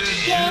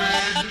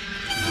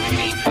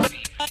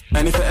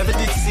 And if I ever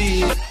did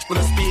see it, when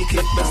I speak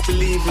it, best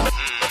believe it.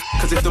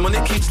 Cause if the money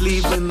keeps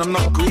leaving, I'm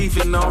not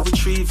grieving, I'll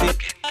retrieve it.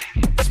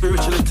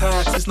 Spiritual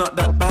attacks, it's not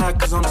that bad,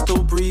 cause I'm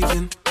still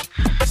breathing.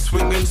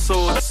 Swinging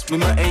swords with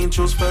my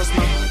angels first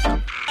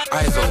night.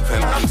 Eyes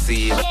open, I'm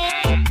seeing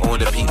all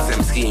the peaks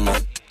I'm scheming.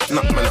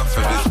 Knock man off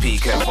of his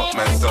peak and what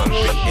man's done.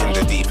 Big in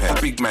the deep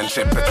end. Big man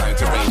shepherd time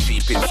to rain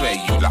sheep. It's where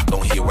you lot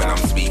don't hear when I'm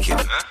speaking.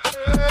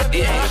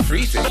 It ain't a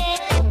free thing.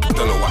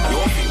 Don't know what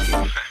you're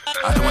thinking.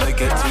 I don't wanna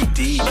get too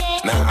deep.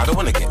 Nah, I don't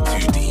wanna get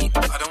too deep. I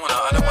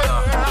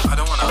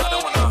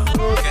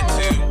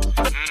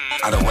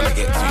don't wanna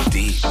get too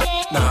deep.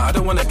 Nah, I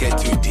don't wanna get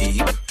too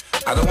deep.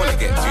 I don't wanna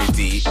get too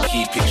deep.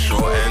 Keep it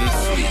short and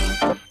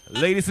sweet.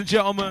 Ladies and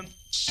gentlemen,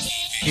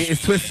 it is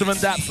Twista and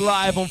Dappz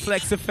live on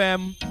Flex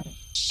FM.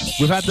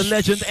 We've had the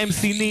legend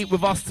MC Neat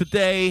with us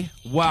today.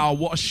 Wow,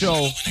 what a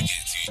show.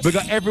 We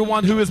got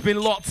everyone who has been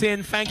locked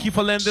in. Thank you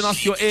for lending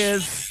us your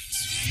ears.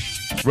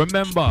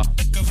 Remember,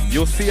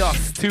 you'll see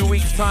us 2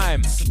 weeks'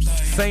 time.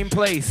 Same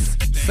place,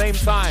 same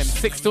time,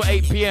 6 to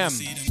 8 p.m.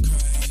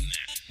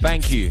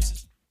 Thank you.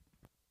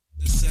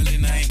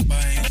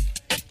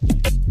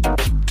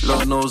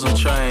 Lord knows I'm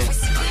trying. Go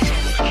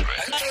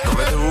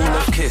with the rule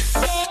of kiss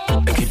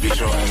and keep it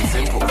short and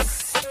simple.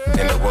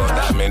 In the world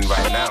that I'm in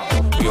right now,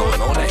 we all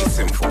know that it's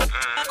simple.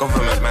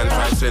 Government man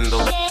try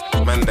swindle,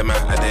 man them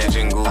out of their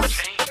jingles.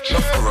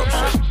 Enough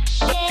corruption,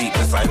 deep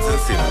the signs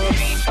and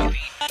symbols.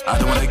 I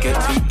don't wanna get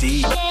too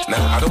deep.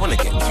 Nah, I don't wanna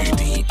get too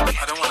deep.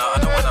 I don't wanna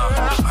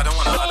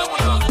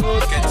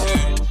get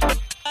too.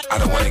 I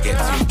don't wanna get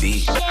too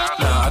deep.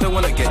 Nah, I don't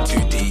wanna get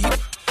too deep.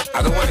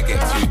 I don't wanna get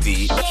too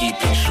deep. Keep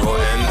it short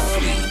and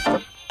sweet.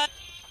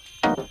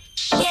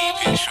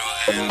 Keep it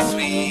short and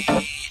sweet.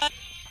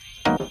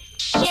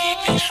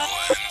 Keep it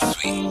short and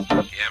sweet.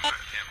 Yeah, man.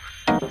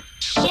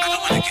 I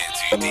don't wanna get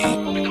too deep.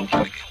 We don't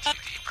wanna get too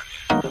deep,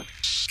 man.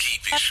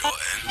 Keep it short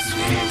and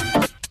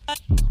sweet.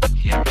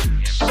 Yeah,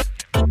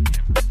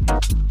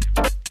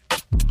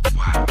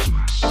 Wow.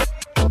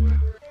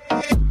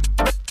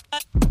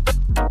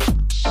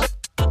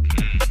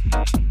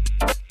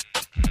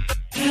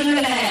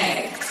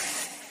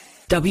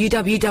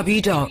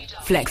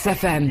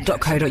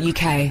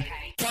 www.flexfm.co.uk.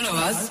 Follow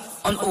us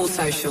on all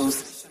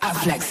socials at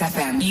Flex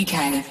FM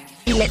UK.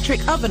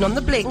 Electric oven on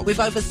the blink with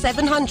over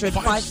 700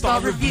 five-star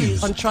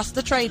reviews on Trust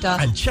the Trader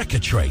and Checker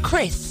Trade.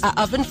 Chris at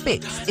Oven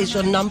Fix is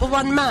your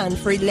 #1 man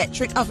for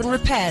electric oven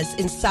repairs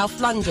in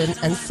South London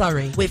and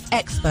Surrey, with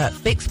expert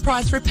fixed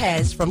price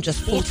repairs from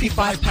just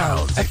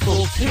 £45. A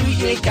full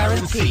 2-year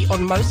guarantee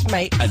on most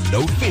makes and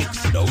no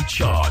fix, no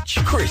charge.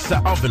 Chris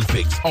at Oven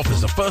Fix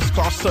offers a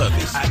first-class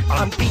service at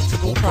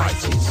unbeatable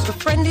prices. For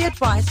friendly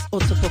advice or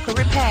to book a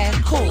repair,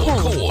 call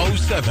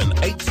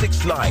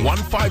 07869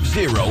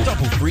 150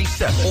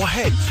 337 or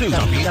head to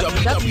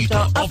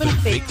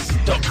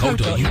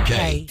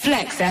www.ovenfix.co.uk.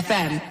 Flex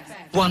FM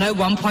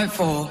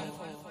 101.4.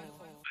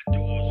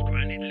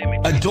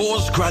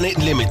 Adores Granite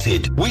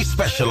Limited. We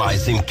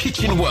specialize in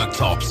kitchen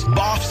worktops,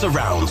 bath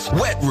surrounds,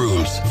 wet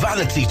rooms,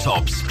 vanity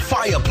tops,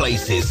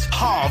 fireplaces,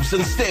 hearths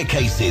and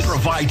staircases,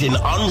 providing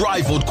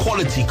unrivaled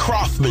quality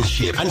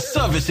craftsmanship and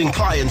servicing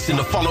clients in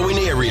the following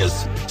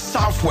areas: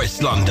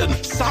 Southwest London,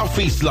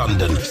 Southeast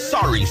London,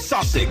 Surrey,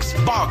 Sussex,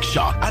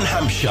 Berkshire and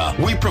Hampshire.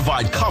 We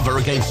provide cover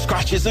against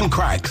scratches and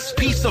cracks.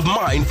 Peace of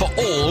mind for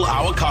all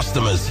our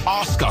customers.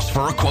 Ask us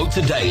for a quote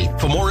today.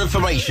 For more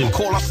information,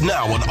 call us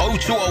now on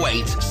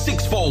 0208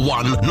 641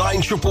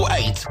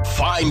 9888.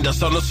 Find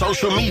us on the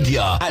social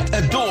media at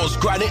Adores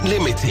Granite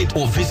Limited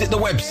or visit the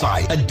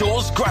website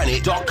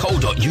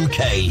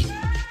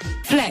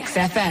adoresgranite.co.uk. Flex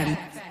FM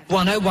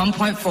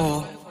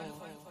 101.4.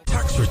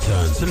 Tax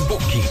returns and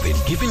bookkeeping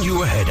giving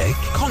you a headache?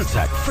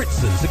 Contact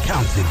Fritzon's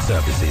Accounting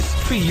Services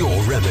for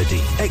your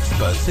remedy.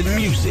 Experts in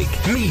music,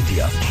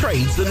 media,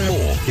 trades and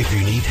more. If you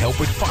need help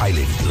with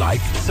filing,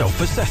 like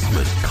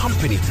self-assessment,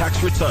 company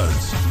tax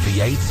returns,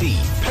 VAT,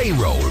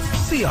 payroll,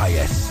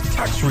 CIS,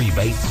 tax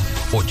rebates,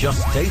 or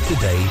just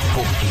day-to-day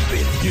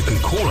bookkeeping, you can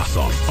call us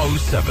on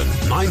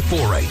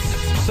 07948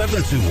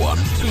 721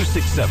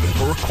 267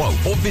 for a quote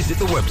or visit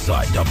the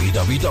website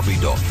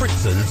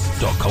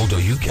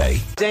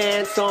www.fritzons.co.uk.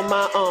 Dance on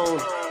my own.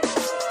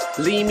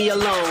 Leave me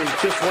alone.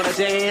 Just wanna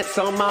dance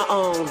on my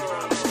own.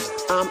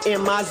 I'm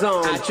in my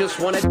zone. I just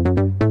wanna.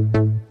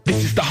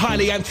 This is the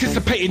highly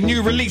anticipated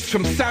new release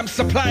from Sam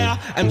Supplier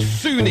and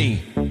Suni.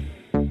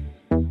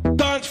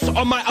 Dance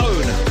on my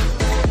own.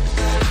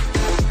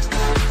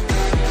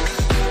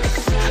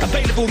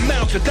 Available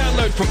now to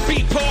download from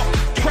Beatport,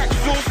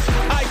 Tracksource,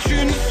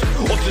 iTunes,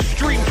 or to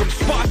stream from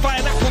Spotify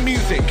and Apple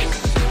Music.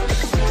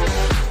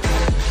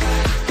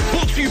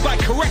 Brought to you by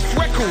Caress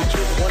Records.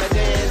 Just wanna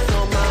dance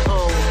on my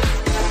own.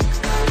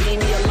 Leave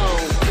me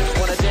alone. Just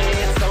wanna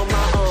dance on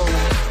my own.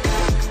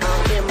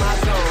 I'm in my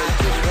zone.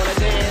 Just wanna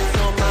dance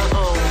on my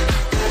own.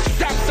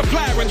 Sam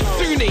Supplier and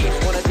Suni.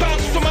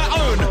 Dance on my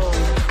own.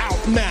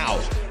 Out now.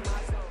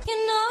 You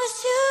know it's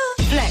you.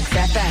 Flex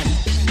FM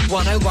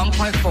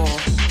 101.4.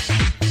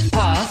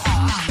 Past,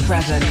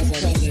 present,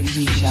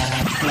 future.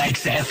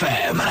 Flex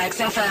FM. Flex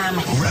FM.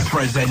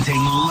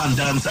 Representing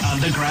London's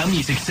underground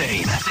music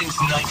scene since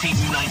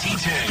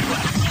 1992.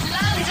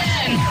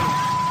 London.